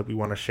thoughts that we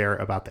want to share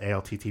about the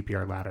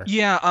ALTTPR ladder?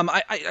 Yeah.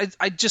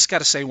 I just got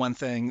to say one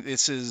thing.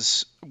 This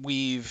is,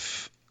 we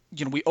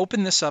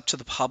opened this up to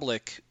the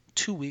public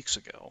 2 weeks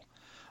ago.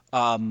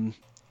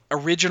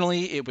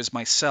 Originally, it was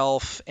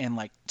myself and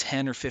like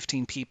 10 or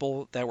 15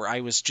 people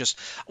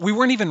we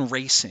weren't even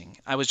racing.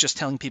 I was just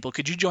telling people,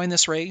 could you join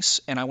this race?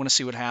 And I want to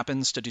see what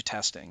happens to do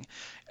testing.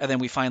 And then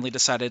we finally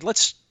decided,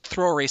 let's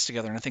throw a race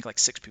together. And I think like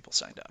 6 people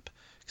signed up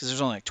because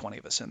there's only like 20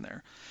 of us in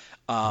there.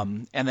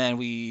 And then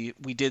we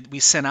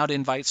sent out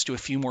invites to a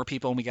few more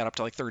people and we got up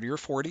to like 30 or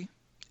 40.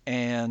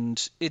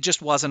 And it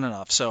just wasn't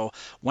enough. So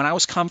when I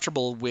was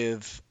comfortable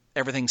with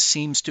everything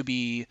seems to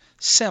be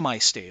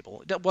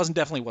semi-stable. It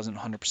definitely wasn't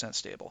 100%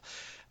 stable.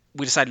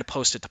 We decided to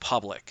post it to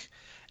public,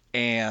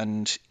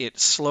 and it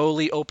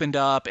slowly opened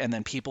up, and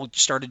then people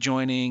started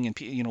joining,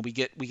 and we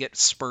get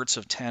spurts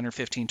of 10 or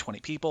 15, 20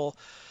 people.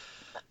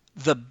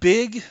 The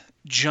big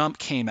jump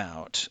came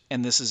out,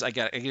 and this is I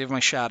gave my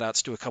shout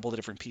outs to a couple of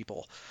different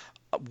people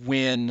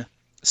when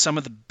some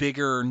of the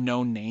bigger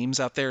known names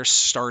out there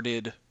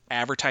started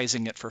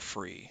advertising it for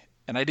free,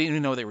 and I didn't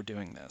even know they were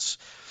doing this.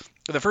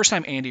 The first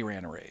time Andy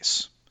ran a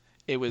race,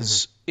 it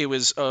was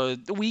a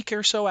week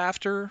or so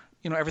after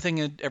everything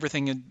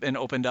had been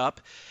opened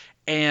up,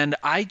 and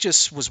I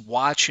just was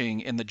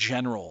watching in the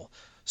general.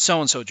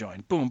 So and so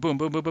joined, boom, boom,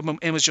 boom, boom, boom, boom,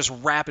 and it was just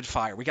rapid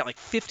fire. We got like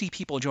 50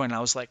 people joining.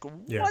 I was like,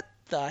 what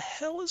the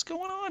hell is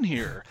going on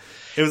here?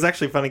 It was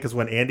actually funny because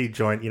when Andy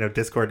joined,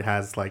 Discord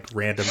has like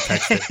random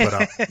text that put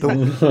up.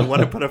 The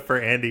one I put up for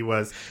Andy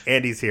was,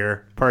 Andy's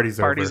here, party's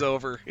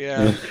over.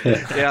 Yeah.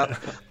 Yeah.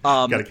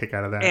 Got a kick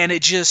out of that. And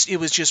it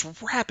was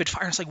just rapid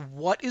fire. It's like,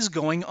 what is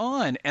going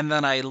on? And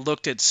then I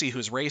looked at see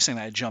who's racing. And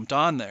I jumped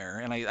on there,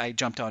 and I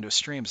jumped onto a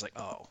stream. It's like,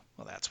 oh,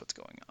 well, that's what's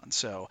going on.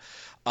 So,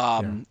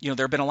 there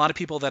have been a lot of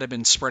people that have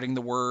been spreading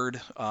the word.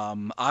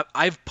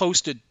 I've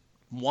posted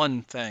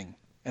one thing,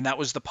 and that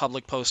was the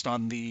public post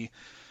on the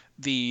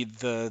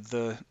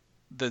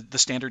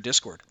standard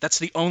Discord. That's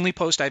the only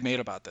post I've made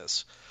about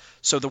this.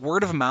 So the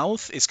word of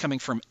mouth is coming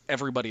from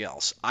everybody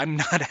else. I'm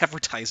not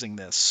advertising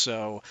this.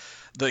 So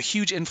the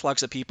huge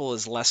influx of people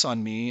is less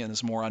on me and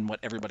is more on what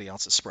everybody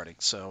else is spreading.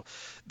 So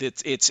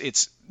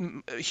it's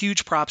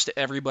huge props to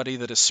everybody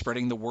that is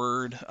spreading the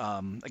word.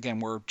 Again,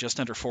 we're just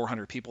under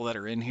 400 people that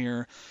are in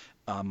here.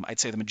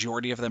 I'd say the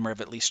majority of them have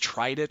at least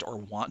tried it or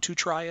want to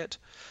try it.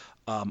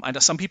 I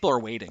know some people are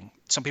waiting.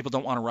 Some people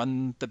don't want to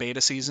run the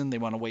beta season. They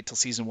want to wait till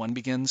season 1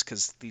 begins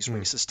because these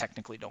races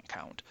technically don't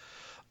count.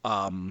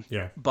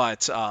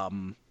 But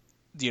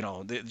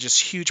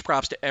just huge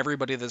props to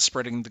everybody that's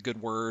spreading the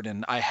good word.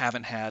 And I have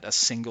not had a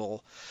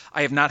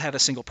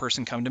single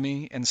person come to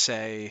me and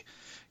say,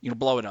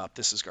 blow it up.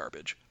 This is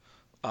garbage.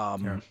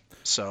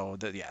 So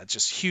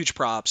just huge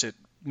props. It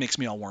makes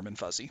me all warm and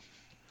fuzzy.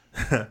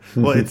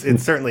 Well,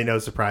 it's certainly no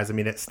surprise. I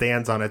mean, it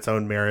stands on its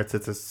own merits.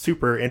 It's a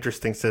super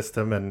interesting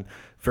system and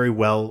very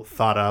well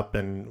thought up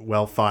and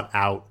well thought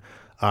out.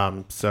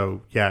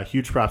 So yeah,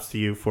 huge props to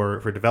you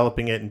for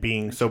developing it and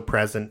being so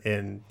present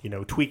in,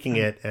 tweaking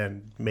it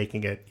and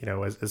making it,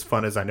 as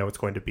fun as I know it's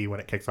going to be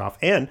when it kicks off,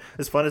 and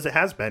as fun as it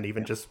has been,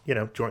 even just,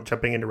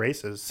 jumping into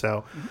races.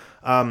 So,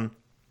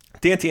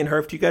 Dante and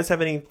Herf, do you guys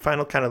have any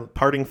final kind of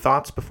parting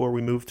thoughts before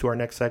we move to our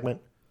next segment?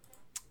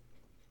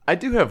 I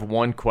do have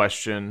one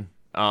question.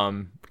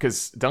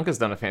 Because Dunk has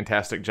done a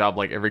fantastic job.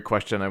 Like every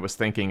question I was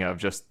thinking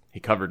of, he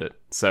covered it.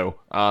 So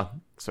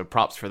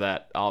props for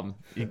that.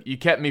 You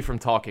kept me from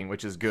talking,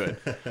 which is good.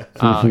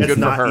 It's good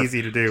not for her.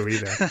 Easy to do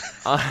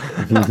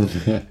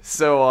either.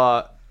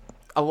 So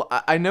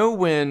I know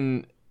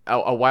when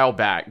a while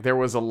back there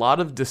was a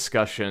lot of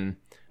discussion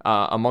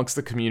amongst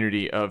the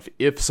community of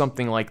if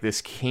something like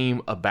this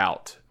came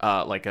about,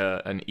 like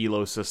an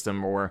ELO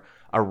system or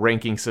a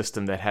ranking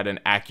system that had an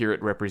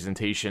accurate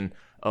representation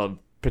of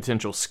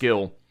potential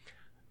skill,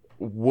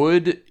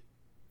 would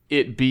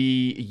it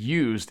be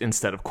used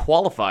instead of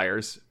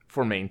qualifiers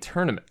for main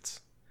tournaments?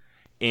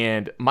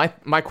 And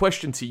my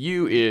question to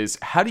you is,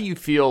 how do you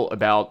feel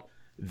about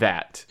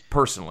that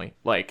personally?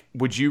 Like,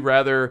 would you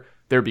rather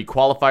there be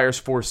qualifiers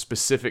for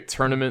specific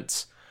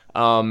tournaments,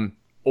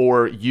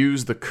 or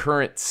use the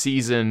current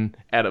season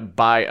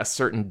by a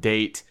certain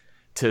date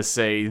to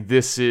say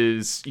this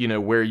is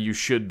where you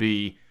should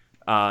be?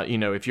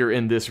 If you're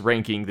in this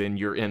ranking, then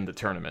you're in the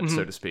tournament,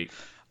 so to speak.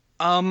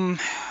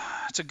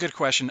 It's a good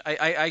question.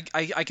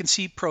 I can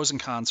see pros and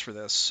cons for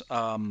this.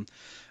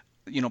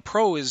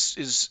 Pro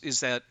is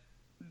that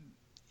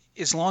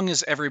as long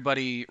as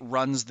everybody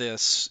runs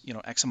this,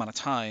 X amount of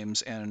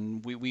times,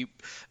 and we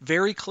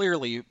very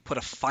clearly put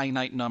a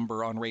finite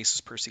number on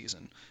races per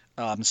season,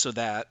 so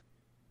that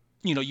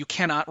you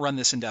cannot run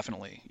this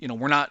indefinitely.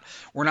 We're not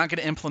going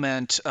to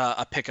implement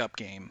a pickup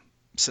game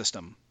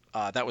system.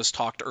 That was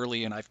talked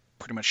early, and I've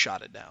pretty much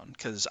shot it down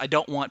because I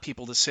don't want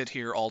people to sit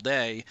here all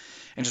day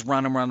and just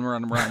run them,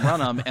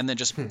 and then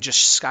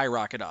just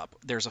skyrocket up.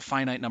 There's a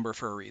finite number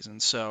for a reason.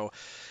 So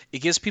it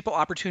gives people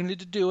opportunity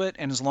to do it,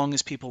 and as long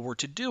as people were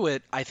to do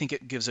it, I think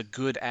it gives a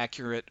good,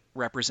 accurate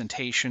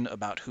representation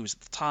about who's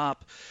at the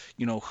top,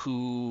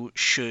 who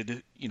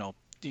should,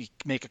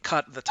 make a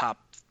cut at the top,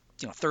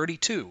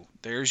 32.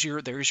 There's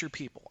your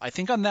people. I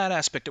think on that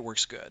aspect it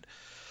works good.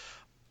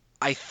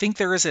 I think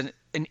there is an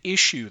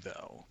issue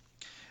though.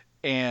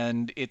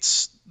 And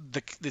it's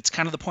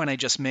kind of the point I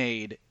just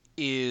made,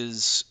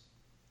 is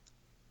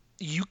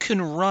you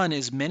can run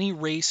as many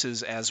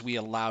races as we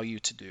allow you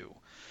to do.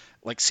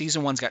 Like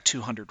season 1's got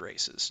 200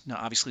 races. Now,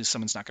 obviously,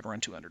 someone's not going to run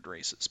 200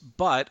 races,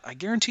 but I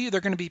guarantee you there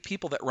are going to be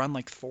people that run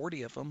like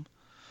 40 of them.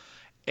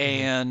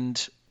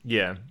 And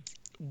yeah,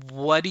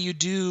 what do you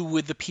do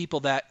with the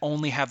people that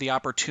only have the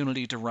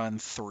opportunity to run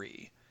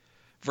 3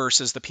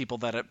 versus the people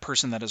that a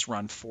person that has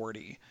run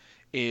 40?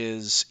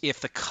 Is if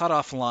the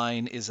cutoff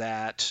line is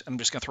at, I'm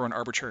just going to throw an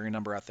arbitrary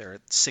number out there,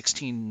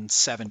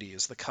 1670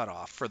 is the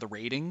cutoff for the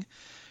rating,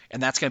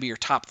 and that's going to be your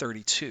top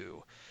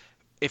 32.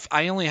 If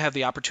I only have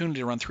the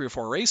opportunity to run 3 or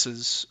 4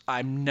 races,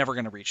 I'm never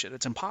going to reach it.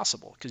 It's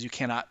impossible because you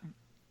cannot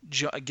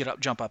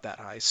jump up that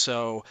high.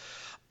 So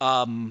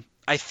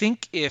I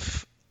think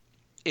if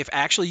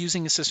actually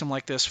using a system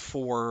like this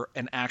for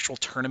an actual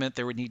tournament,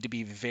 there would need to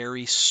be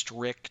very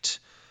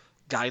strict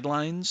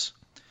guidelines.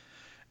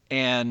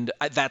 And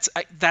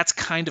that's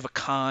kind of a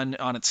con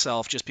on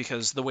itself, just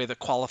because the way the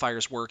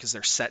qualifiers work is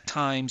they're set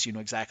times. You know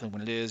exactly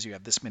when it is. You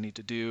have this many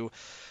to do.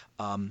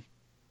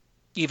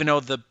 Even though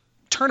the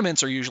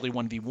tournaments are usually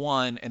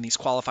 1v1 and these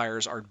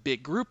qualifiers are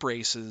big group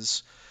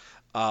races,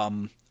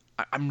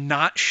 I'm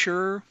not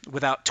sure,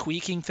 without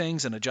tweaking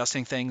things and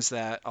adjusting things,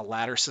 that a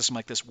ladder system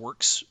like this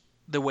works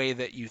the way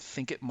that you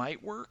think it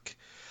might work.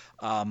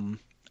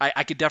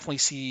 I could definitely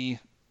see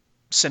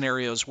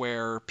scenarios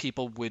where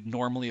people would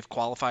normally have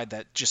qualified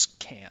that just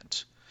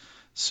can't.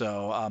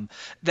 So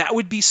that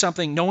would be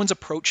something. No one's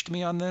approached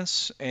me on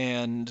this,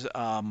 and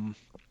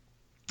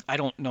I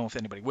don't know if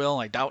anybody will.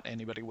 I doubt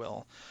anybody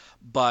will.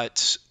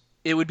 But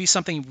it would be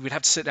something we would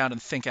have to sit down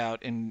and think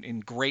out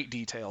in great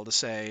detail to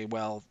say,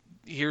 well,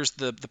 here's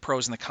the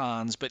pros and the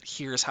cons, but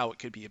here's how it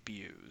could be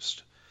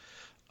abused.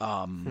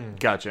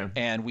 Gotcha.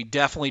 And we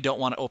definitely don't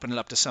want to open it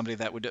up to somebody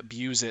that would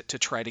abuse it to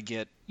try to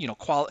get,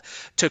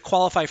 to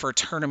qualify for a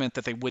tournament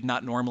that they would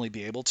not normally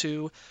be able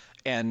to,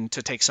 and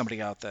to take somebody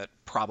out that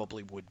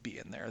probably would be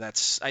in there.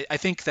 I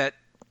think that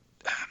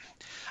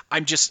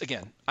I'm just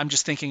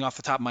thinking off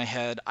the top of my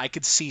head, I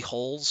could see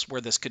holes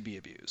where this could be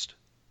abused.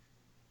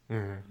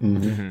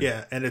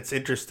 Yeah, and it's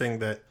interesting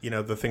that,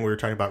 the thing we were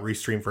talking about,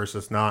 restream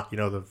versus not, the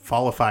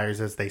qualifiers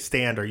as they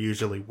stand are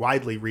usually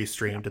widely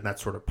restreamed, and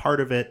that's sort of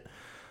part of it.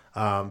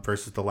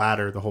 Versus the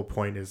ladder, the whole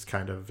point is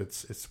kind of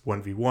it's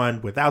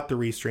 1v1 without the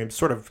restream,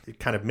 sort of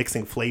kind of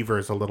mixing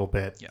flavors a little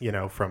bit,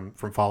 from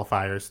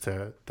qualifiers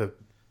to the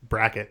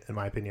bracket, in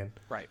my opinion.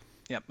 Right.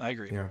 Yep, I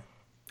agree. Yeah,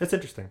 that's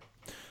interesting.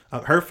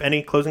 Herf,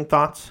 any closing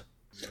thoughts?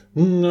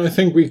 I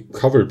think we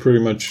covered pretty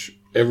much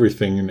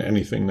everything and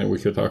anything that we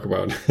could talk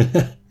about.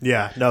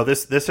 Yeah, no,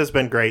 this has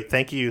been great.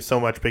 Thank you so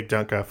much, Big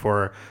Junka,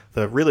 for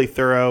the really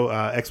thorough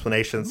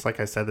explanations. Like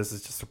I said, this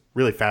is just a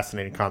really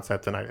fascinating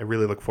concept, and I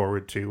really look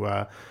forward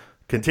to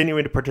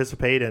continuing to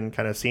participate and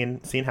kind of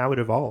seeing how it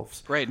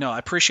evolves. Great. No, I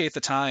appreciate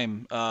the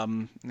time.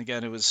 And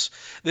again,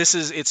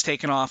 it's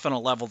taken off on a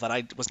level that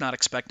I was not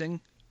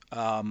expecting.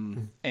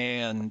 And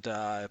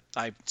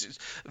I'm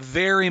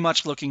very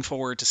much looking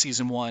forward to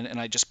season 1, and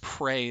I just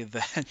pray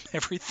that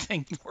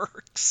everything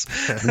works.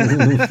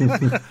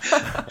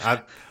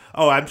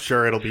 I'm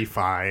sure it'll be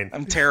fine.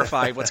 I'm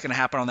terrified what's going to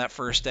happen on that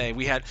first day.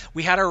 We had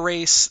a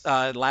race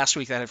last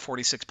week that had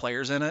 46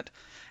 players in it,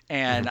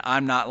 and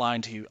I'm not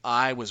lying to you.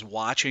 I was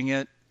watching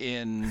it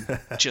in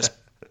just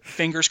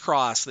fingers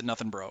crossed that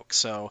nothing broke.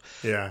 So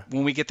yeah,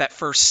 when we get that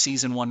first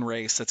season 1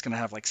 race that's going to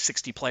have like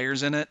 60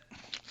 players in it,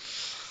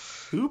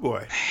 ooh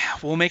boy,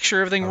 we'll make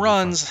sure everything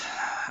runs.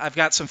 I've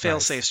got some fail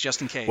safes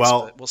just in case.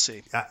 Well, but we'll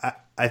see.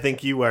 I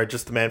think you are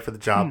just the man for the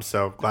job.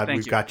 So glad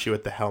we've got you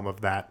at the helm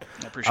of that.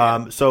 I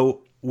appreciate it.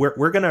 So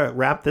we're gonna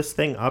wrap this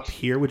thing up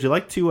here. Would you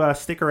like to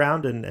stick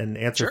around and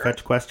answer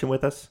Fetch question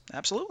with us?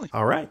 Absolutely.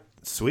 All right,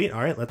 sweet.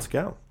 All right, let's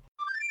go.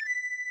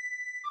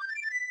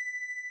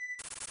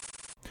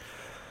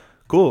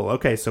 Cool.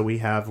 Okay, so we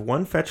have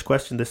one Fetch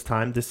question this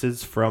time. This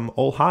is from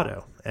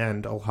Olhado,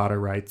 and Olhado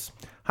writes,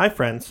 "Hi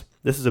friends.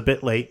 This is a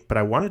bit late, but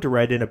I wanted to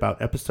write in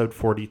about episode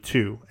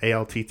 42,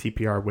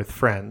 ALTTPR with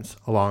friends,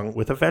 along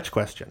with a Fetch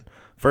question.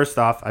 First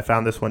off, I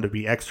found this one to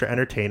be extra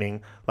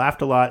entertaining,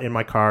 laughed a lot in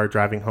my car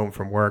driving home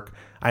from work.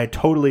 I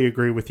totally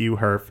agree with you,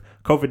 Herf.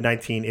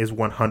 COVID-19 is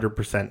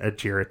 100% a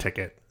JIRA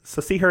ticket."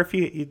 So see,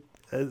 Herf,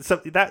 so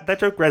that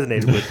joke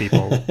resonated with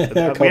people.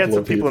 We had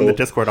some people in the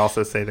Discord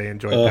also say they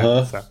enjoyed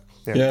that. So,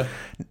 yeah.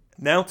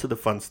 Now to the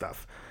fun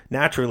stuff.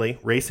 Naturally,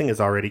 racing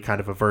is already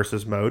kind of a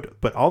versus mode,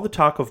 but all the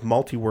talk of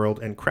multi-world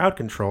and crowd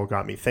control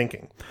got me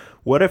thinking.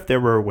 What if there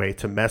were a way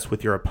to mess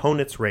with your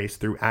opponent's race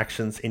through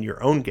actions in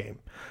your own game?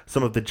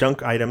 Some of the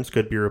junk items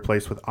could be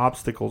replaced with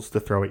obstacles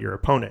to throw at your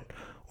opponent.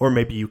 Or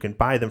maybe you can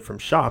buy them from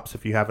shops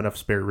if you have enough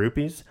spare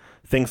rupees.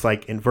 Things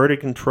like inverted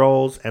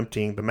controls,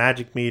 emptying the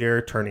magic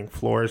meter, turning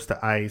floors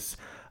to ice.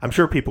 I'm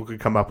sure people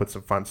could come up with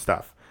some fun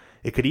stuff.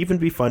 It could even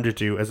be fun to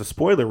do as a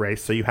spoiler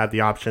race, so you have the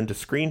option to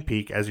screen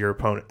peek as your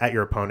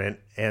opponent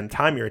and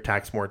time your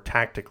attacks more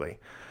tactically.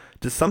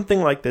 Does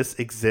something like this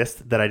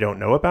exist that I don't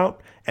know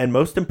about? And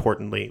most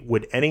importantly,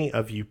 would any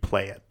of you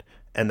play it?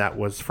 And that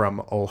was from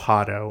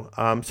Olhado.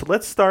 So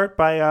let's start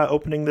by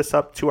opening this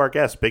up to our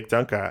guest, Big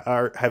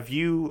Junka. Have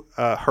you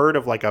heard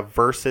of like a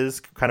versus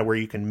kind of where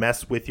you can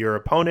mess with your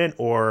opponent,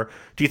 or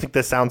do you think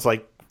this sounds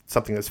like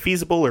something that's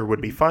feasible or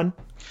would be fun?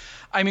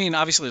 I mean,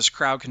 obviously there's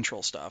crowd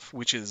control stuff,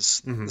 which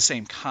is the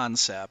same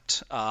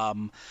concept.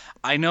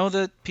 I know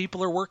that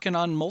people are working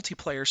on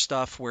multiplayer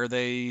stuff where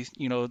they,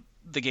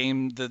 the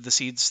games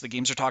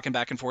are talking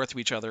back and forth to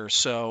each other.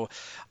 So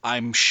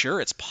I'm sure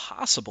it's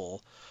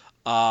possible.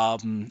 I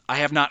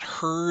have not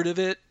heard of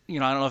it. I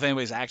don't know if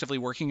anybody's actively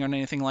working on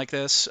anything like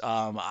this.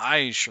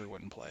 I sure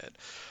wouldn't play it.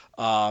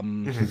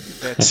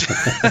 But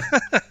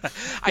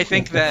I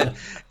think that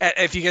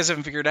if you guys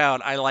haven't figured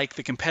out, I like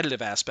the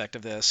competitive aspect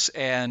of this.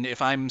 And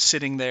if I'm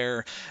sitting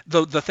there,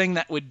 the thing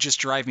that would just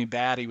drive me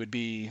batty would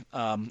be,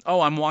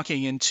 I'm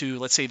walking into,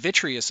 let's say,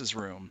 Vitreous's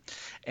room,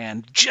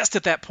 and just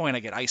at that point I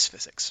get ice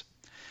physics.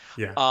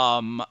 Yeah.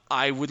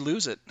 I would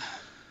lose it.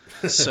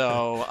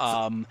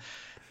 So,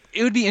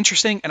 it would be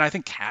interesting, and I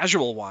think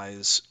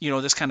casual-wise,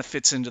 this kind of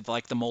fits into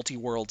like the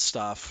multi-world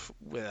stuff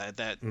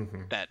that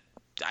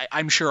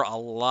I'm sure a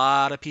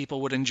lot of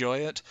people would enjoy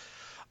it,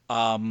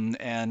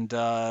 and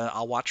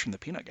I'll watch from the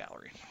peanut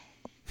gallery.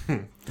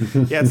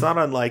 Yeah, it's not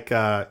unlike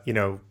a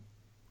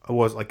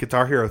was like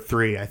Guitar Hero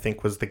 3, I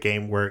think, was the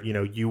game where, you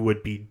know, you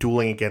would be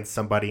dueling against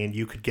somebody and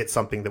you could get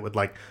something that would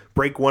like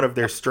break one of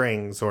their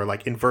strings or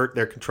like invert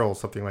their control,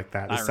 something like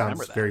that. This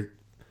sounds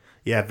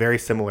very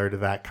similar to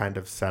that kind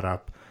of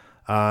setup.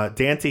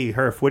 Dante,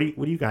 Herf, what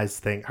do you guys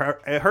think?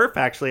 Herf,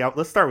 actually,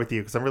 let's start with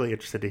you because I'm really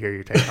interested to hear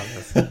your take on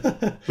this.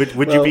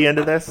 Would you be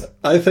into this?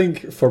 I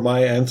think for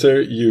my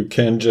answer, you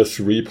can just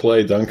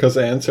replay Dunca's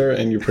answer,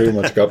 and you pretty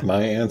much got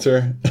my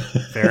answer.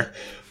 Fair.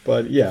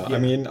 But yeah, I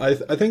mean, I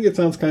think it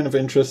sounds kind of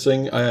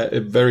interesting.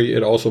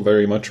 It also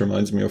very much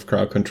reminds me of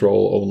crowd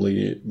control,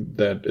 only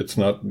that it's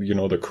not, you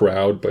know, the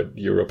crowd, but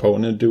your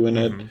opponent doing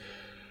it.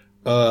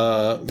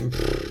 I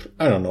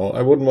don't know.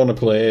 I wouldn't want to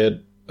play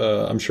it.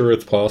 I'm sure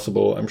it's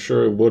possible. I'm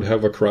sure it would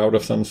have a crowd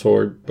of some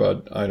sort,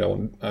 but I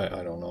don't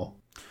know.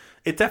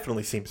 It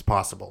definitely seems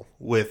possible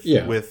with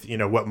you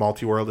know what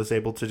Multiworld is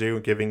able to do,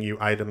 giving you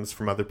items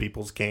from other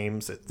people's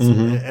games,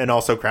 and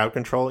also crowd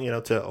control. You know,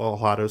 to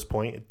Olhado's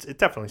point, it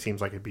definitely seems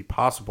like it'd be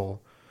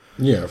possible.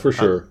 Yeah, for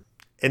sure.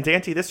 And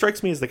Dante, this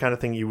strikes me as the kind of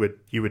thing you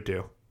would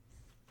do.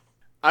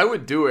 I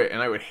would do it,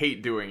 and I would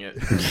hate doing it.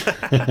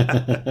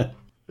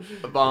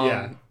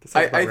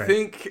 I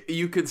think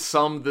you could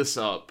sum this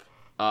up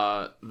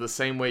the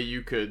same way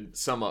you could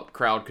sum up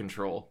crowd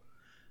control,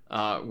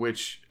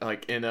 which,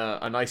 like, in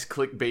a nice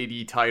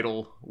clickbaity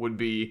title would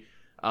be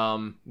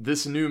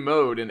this new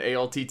mode in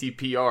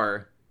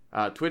ALTTPR.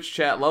 Twitch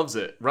chat loves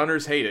it.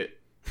 Runners hate it.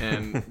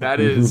 And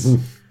that is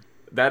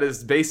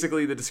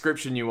basically the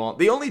description you want.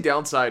 The only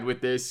downside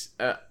with this,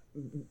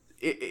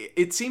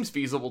 it seems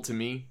feasible to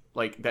me,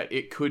 like, that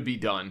it could be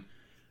done.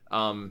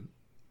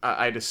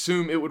 I'd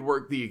assume it would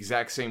work the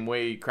exact same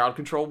way crowd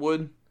control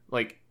would.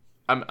 Like,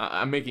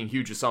 I'm making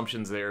huge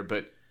assumptions there,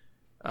 but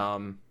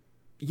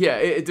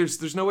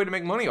there's no way to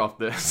make money off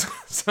this.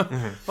 So,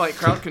 like,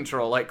 crowd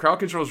control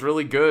is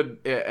really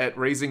good at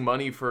raising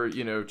money for,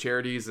 you know,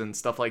 charities and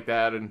stuff like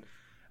that, and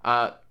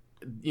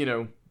you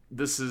know,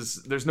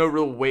 there's no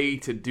real way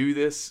to do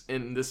this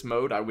in this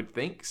mode, I would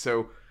think.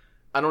 So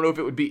I don't know if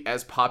it would be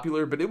as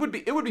popular, but it would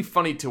be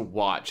funny to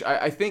watch.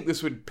 I think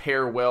this would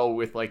pair well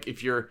with, like,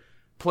 if you're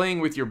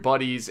playing with your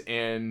buddies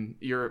and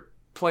you're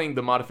playing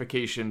the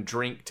modification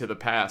Drink to the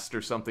Past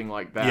or something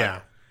like that.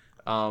 Yeah.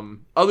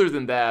 Other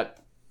than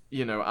that,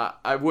 you know,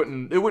 it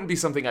wouldn't be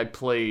something I'd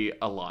play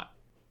a lot.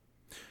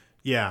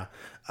 Yeah.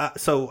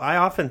 So I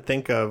often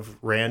think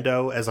of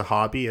rando as a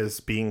hobby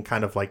as being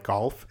kind of like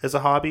golf as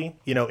a hobby,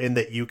 you know, in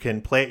that you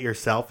can play it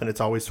yourself and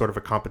it's always sort of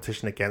a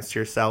competition against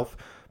yourself.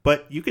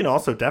 But you can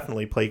also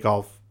definitely play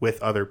golf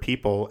with other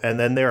people. And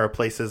then there are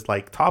places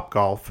like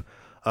Topgolf,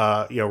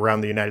 you know,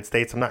 around the United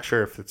States. I'm not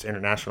sure if it's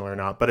international or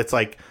not, but it's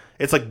like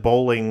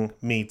bowling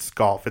meets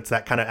golf. It's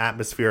that kind of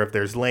atmosphere of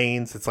there's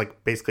lanes. It's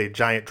like basically a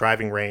giant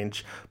driving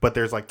range, but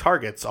there's like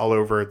targets all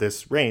over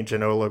this range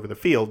and all over the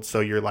field.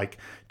 So you're like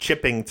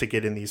chipping to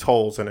get in these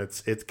holes, and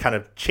it kind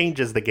of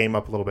changes the game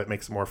up a little bit,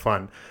 makes it more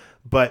fun.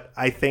 But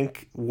I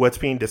think what's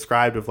being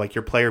described of like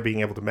your player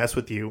being able to mess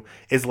with you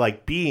is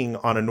like being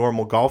on a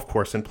normal golf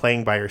course and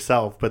playing by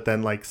yourself, but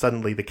then like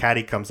suddenly the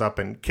caddy comes up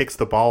and kicks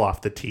the ball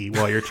off the tee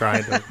while you're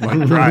trying to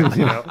like drive,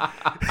 you know?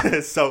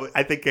 So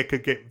I think it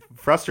could get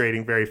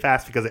frustrating very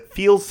fast because it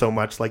feels so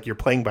much like you're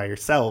playing by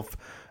yourself,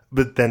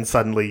 but then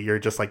suddenly you're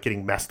just like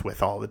getting messed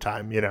with all the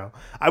time, you know?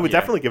 I would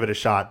definitely give it a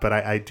shot, but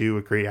I do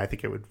agree. I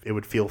think it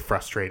would feel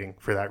frustrating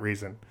for that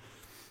reason.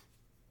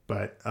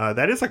 But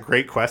that is a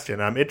great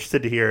question. I'm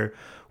interested to hear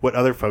what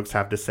other folks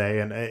have to say.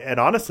 And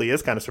honestly,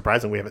 it's kind of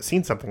surprising we haven't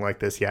seen something like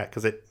this yet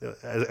because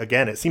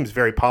it seems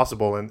very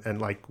possible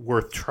and like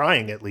worth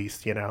trying at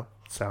least, you know.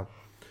 So,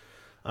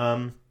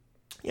 I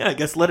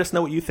guess let us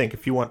know what you think.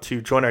 If you want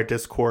to join our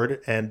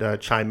Discord and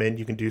chime in,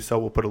 you can do so.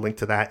 We'll put a link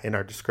to that in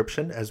our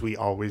description, as we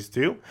always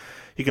do.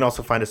 You can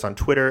also find us on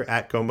Twitter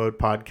at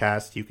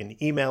GoModePodcast. You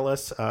can email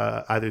us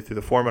either through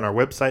the form on our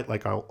website,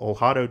 like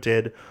Olhado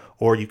did,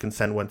 or you can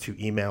send one to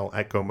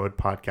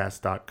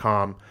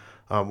email@gomodepodcast.com.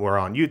 We're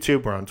on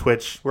YouTube. We're on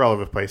Twitch. We're all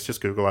over the place.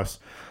 Just Google us.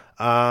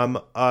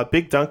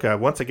 Big Dunca,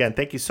 once again,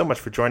 thank you so much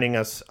for joining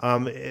us.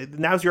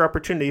 Now's your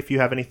opportunity if you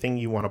have anything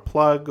you want to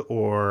plug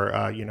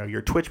or,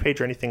 your Twitch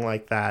page or anything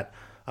like that.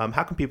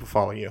 How can people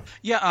follow you?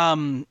 Yeah,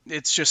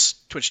 it's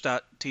just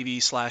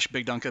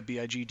twitch.tv/BigDunca,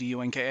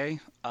 BIGDUNKA.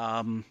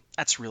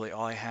 That's really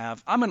all I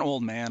have. I'm an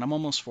old man. I'm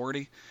almost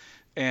 40.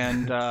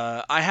 And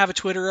I have a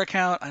Twitter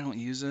account. I don't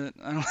use it.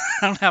 I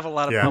don't have a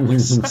lot of public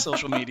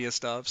social media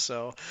stuff.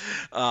 So,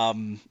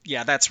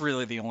 that's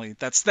really the only.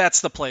 That's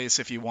the place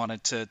if you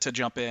wanted to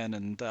jump in.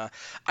 And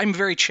I'm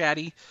very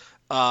chatty.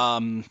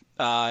 For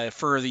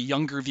the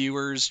younger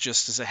viewers,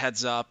 just as a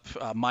heads up,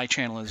 my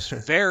channel is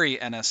very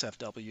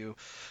NSFW.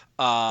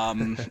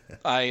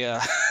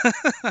 I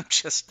I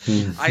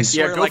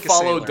swear Yeah, go like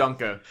follow a sailor.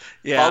 Dunka.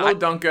 Yeah, Follow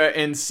Dunka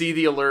and see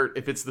the alert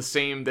if it's the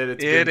same that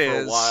it's been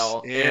for a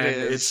while.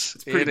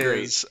 It's pretty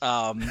great.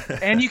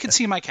 And you can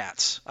see my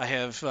cats. I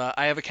have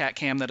a cat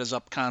cam that is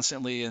up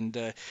constantly,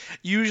 and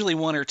usually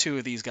one or two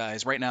of these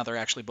guys. Right now, they're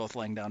actually both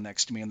laying down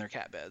next to me in their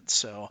cat beds.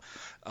 So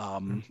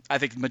I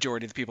think the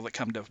majority of the people that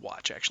come to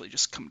watch actually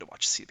just come to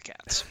watch to see the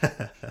cats.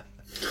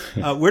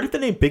 Where did the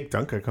name Big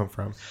Dunka come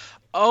from?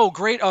 Oh,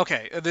 great.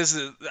 Okay.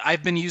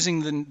 I've been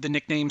using the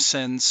nickname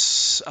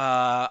since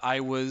I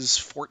was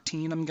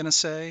 14, I'm going to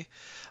say.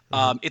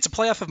 It's a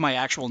play off of my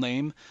actual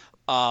name.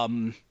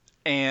 And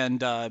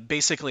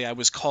basically, I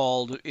was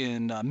called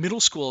in middle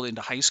school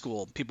into high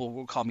school. People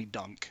would call me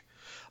Dunk.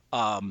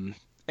 And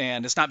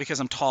it's not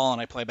because I'm tall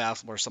and I play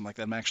basketball or something like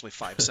that. I'm actually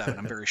 5'7".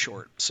 I'm very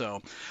short.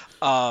 So,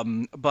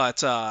 when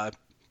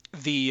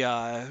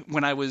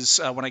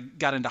I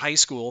got into high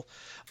school,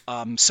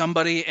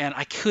 somebody, and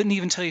I couldn't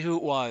even tell you who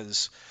it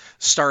was,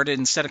 started,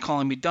 instead of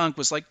calling me Dunk,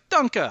 was like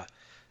Dunka.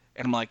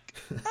 And I'm like,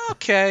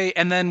 okay.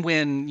 And then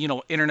when,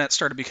 internet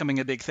started becoming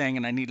a big thing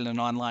and I needed an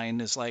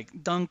online, is like,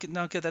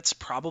 Dunka, that's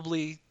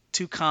probably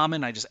too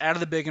common. I just added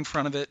the big in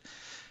front of it.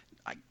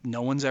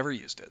 No one's ever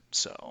used it.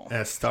 So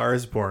A Star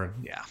is Born.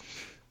 yeah.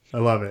 I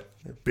love it.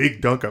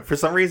 Big Dunka. For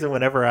some reason,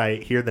 whenever I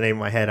hear the name in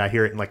my head, I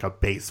hear it in like a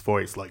bass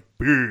voice, like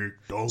Big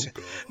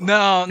Dunka.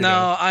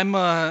 No, I'm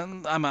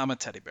a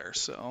teddy bear.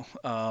 So,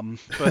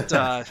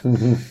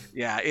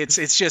 yeah,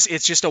 it's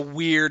just a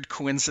weird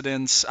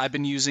coincidence. I've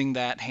been using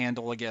that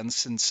handle again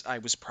since I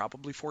was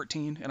probably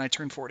 14, and I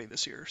turned 40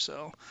 this year.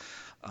 So,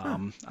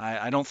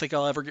 I don't think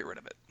I'll ever get rid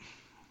of it.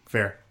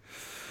 Fair.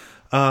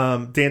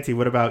 Dante,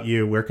 what about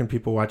you? Where can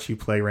people watch you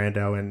play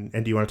Rando? And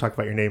do you want to talk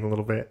about your name a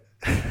little bit?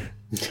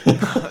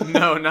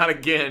 No, not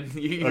again.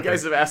 You Okay.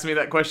 guys have asked me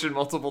that question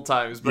multiple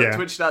times, but Yeah.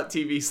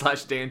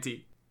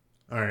 twitch.tv/Dante.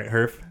 All right,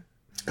 Herf.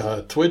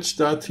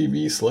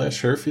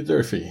 Twitch.tv/Herfy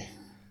Durfy.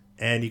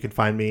 And you can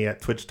find me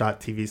at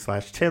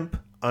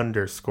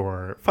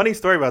twitch.tv/Timp_. Funny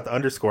story about the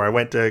underscore. I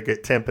went to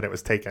get Timp and it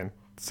was taken.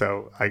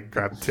 So I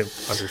grabbed Timp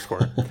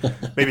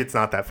 _. Maybe it's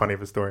not that funny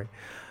of a story.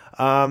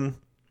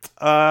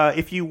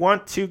 If you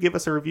want to give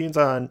us a review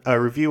on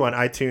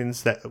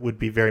iTunes, that would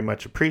be very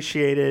much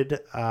appreciated.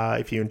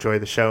 If you enjoy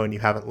the show and you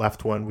haven't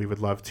left one, we would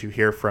love to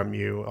hear from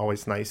you.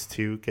 Always nice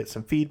to get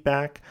some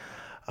feedback.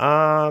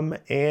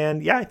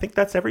 And yeah, I think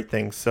that's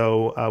everything.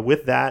 So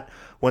with that,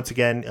 once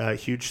again, a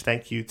huge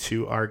thank you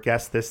to our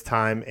guest this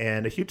time,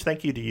 and a huge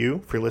thank you to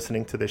you for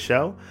listening to the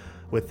show.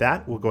 With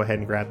that, we'll go ahead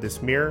and grab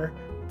this mirror,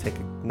 take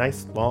a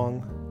nice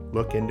long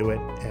look into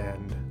it,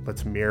 and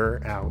let's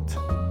mirror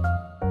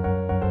out.